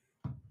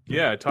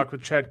 Yeah, I talked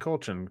with Chad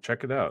Colchin.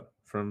 Check it out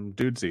from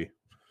Dudesy. It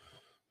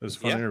was a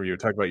fun interview. We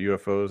talked about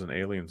UFOs and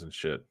aliens and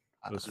shit.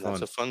 It was fun.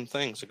 That's a fun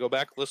thing. So go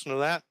back, listen to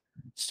that.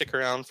 Stick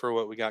around for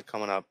what we got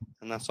coming up.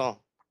 And that's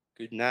all.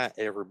 Good night,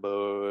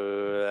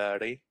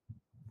 everybody.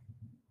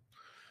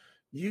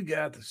 You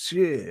got the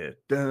shit.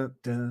 Dun,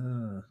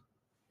 dun.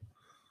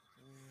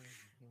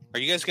 Are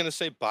you guys gonna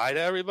say bye to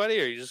everybody,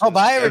 or are you just? Oh,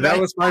 bye, And everybody.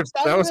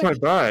 that was my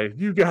bye.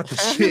 You got the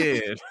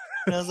shit.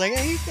 And I was like,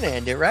 hey, he's gonna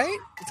end it, right?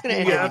 It's gonna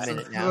end You in a got the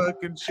minute now.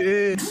 fucking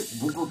shit.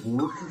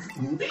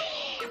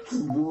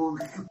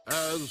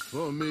 As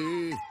for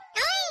me,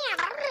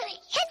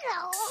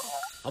 Hello.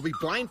 I'll be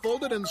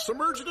blindfolded and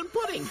submerged in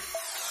pudding.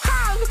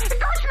 Hi,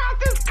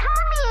 Ghostmaster's is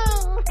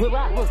coming.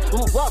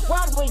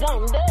 What we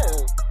gonna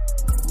do?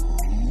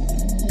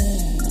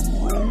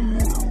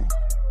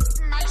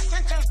 My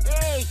sisters.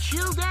 Hey,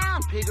 chill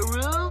down,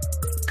 Piggaroo.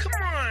 Come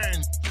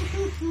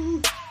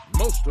on!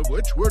 Most of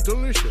which were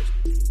delicious.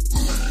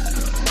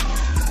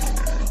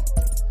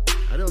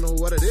 I don't know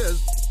what it is.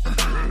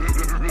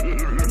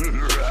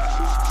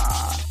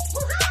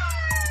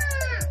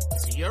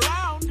 See you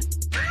around.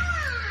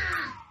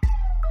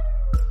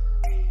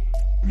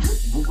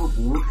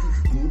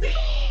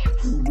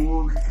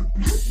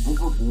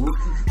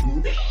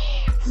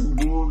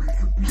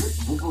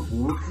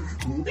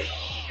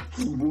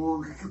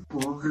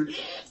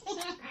 It's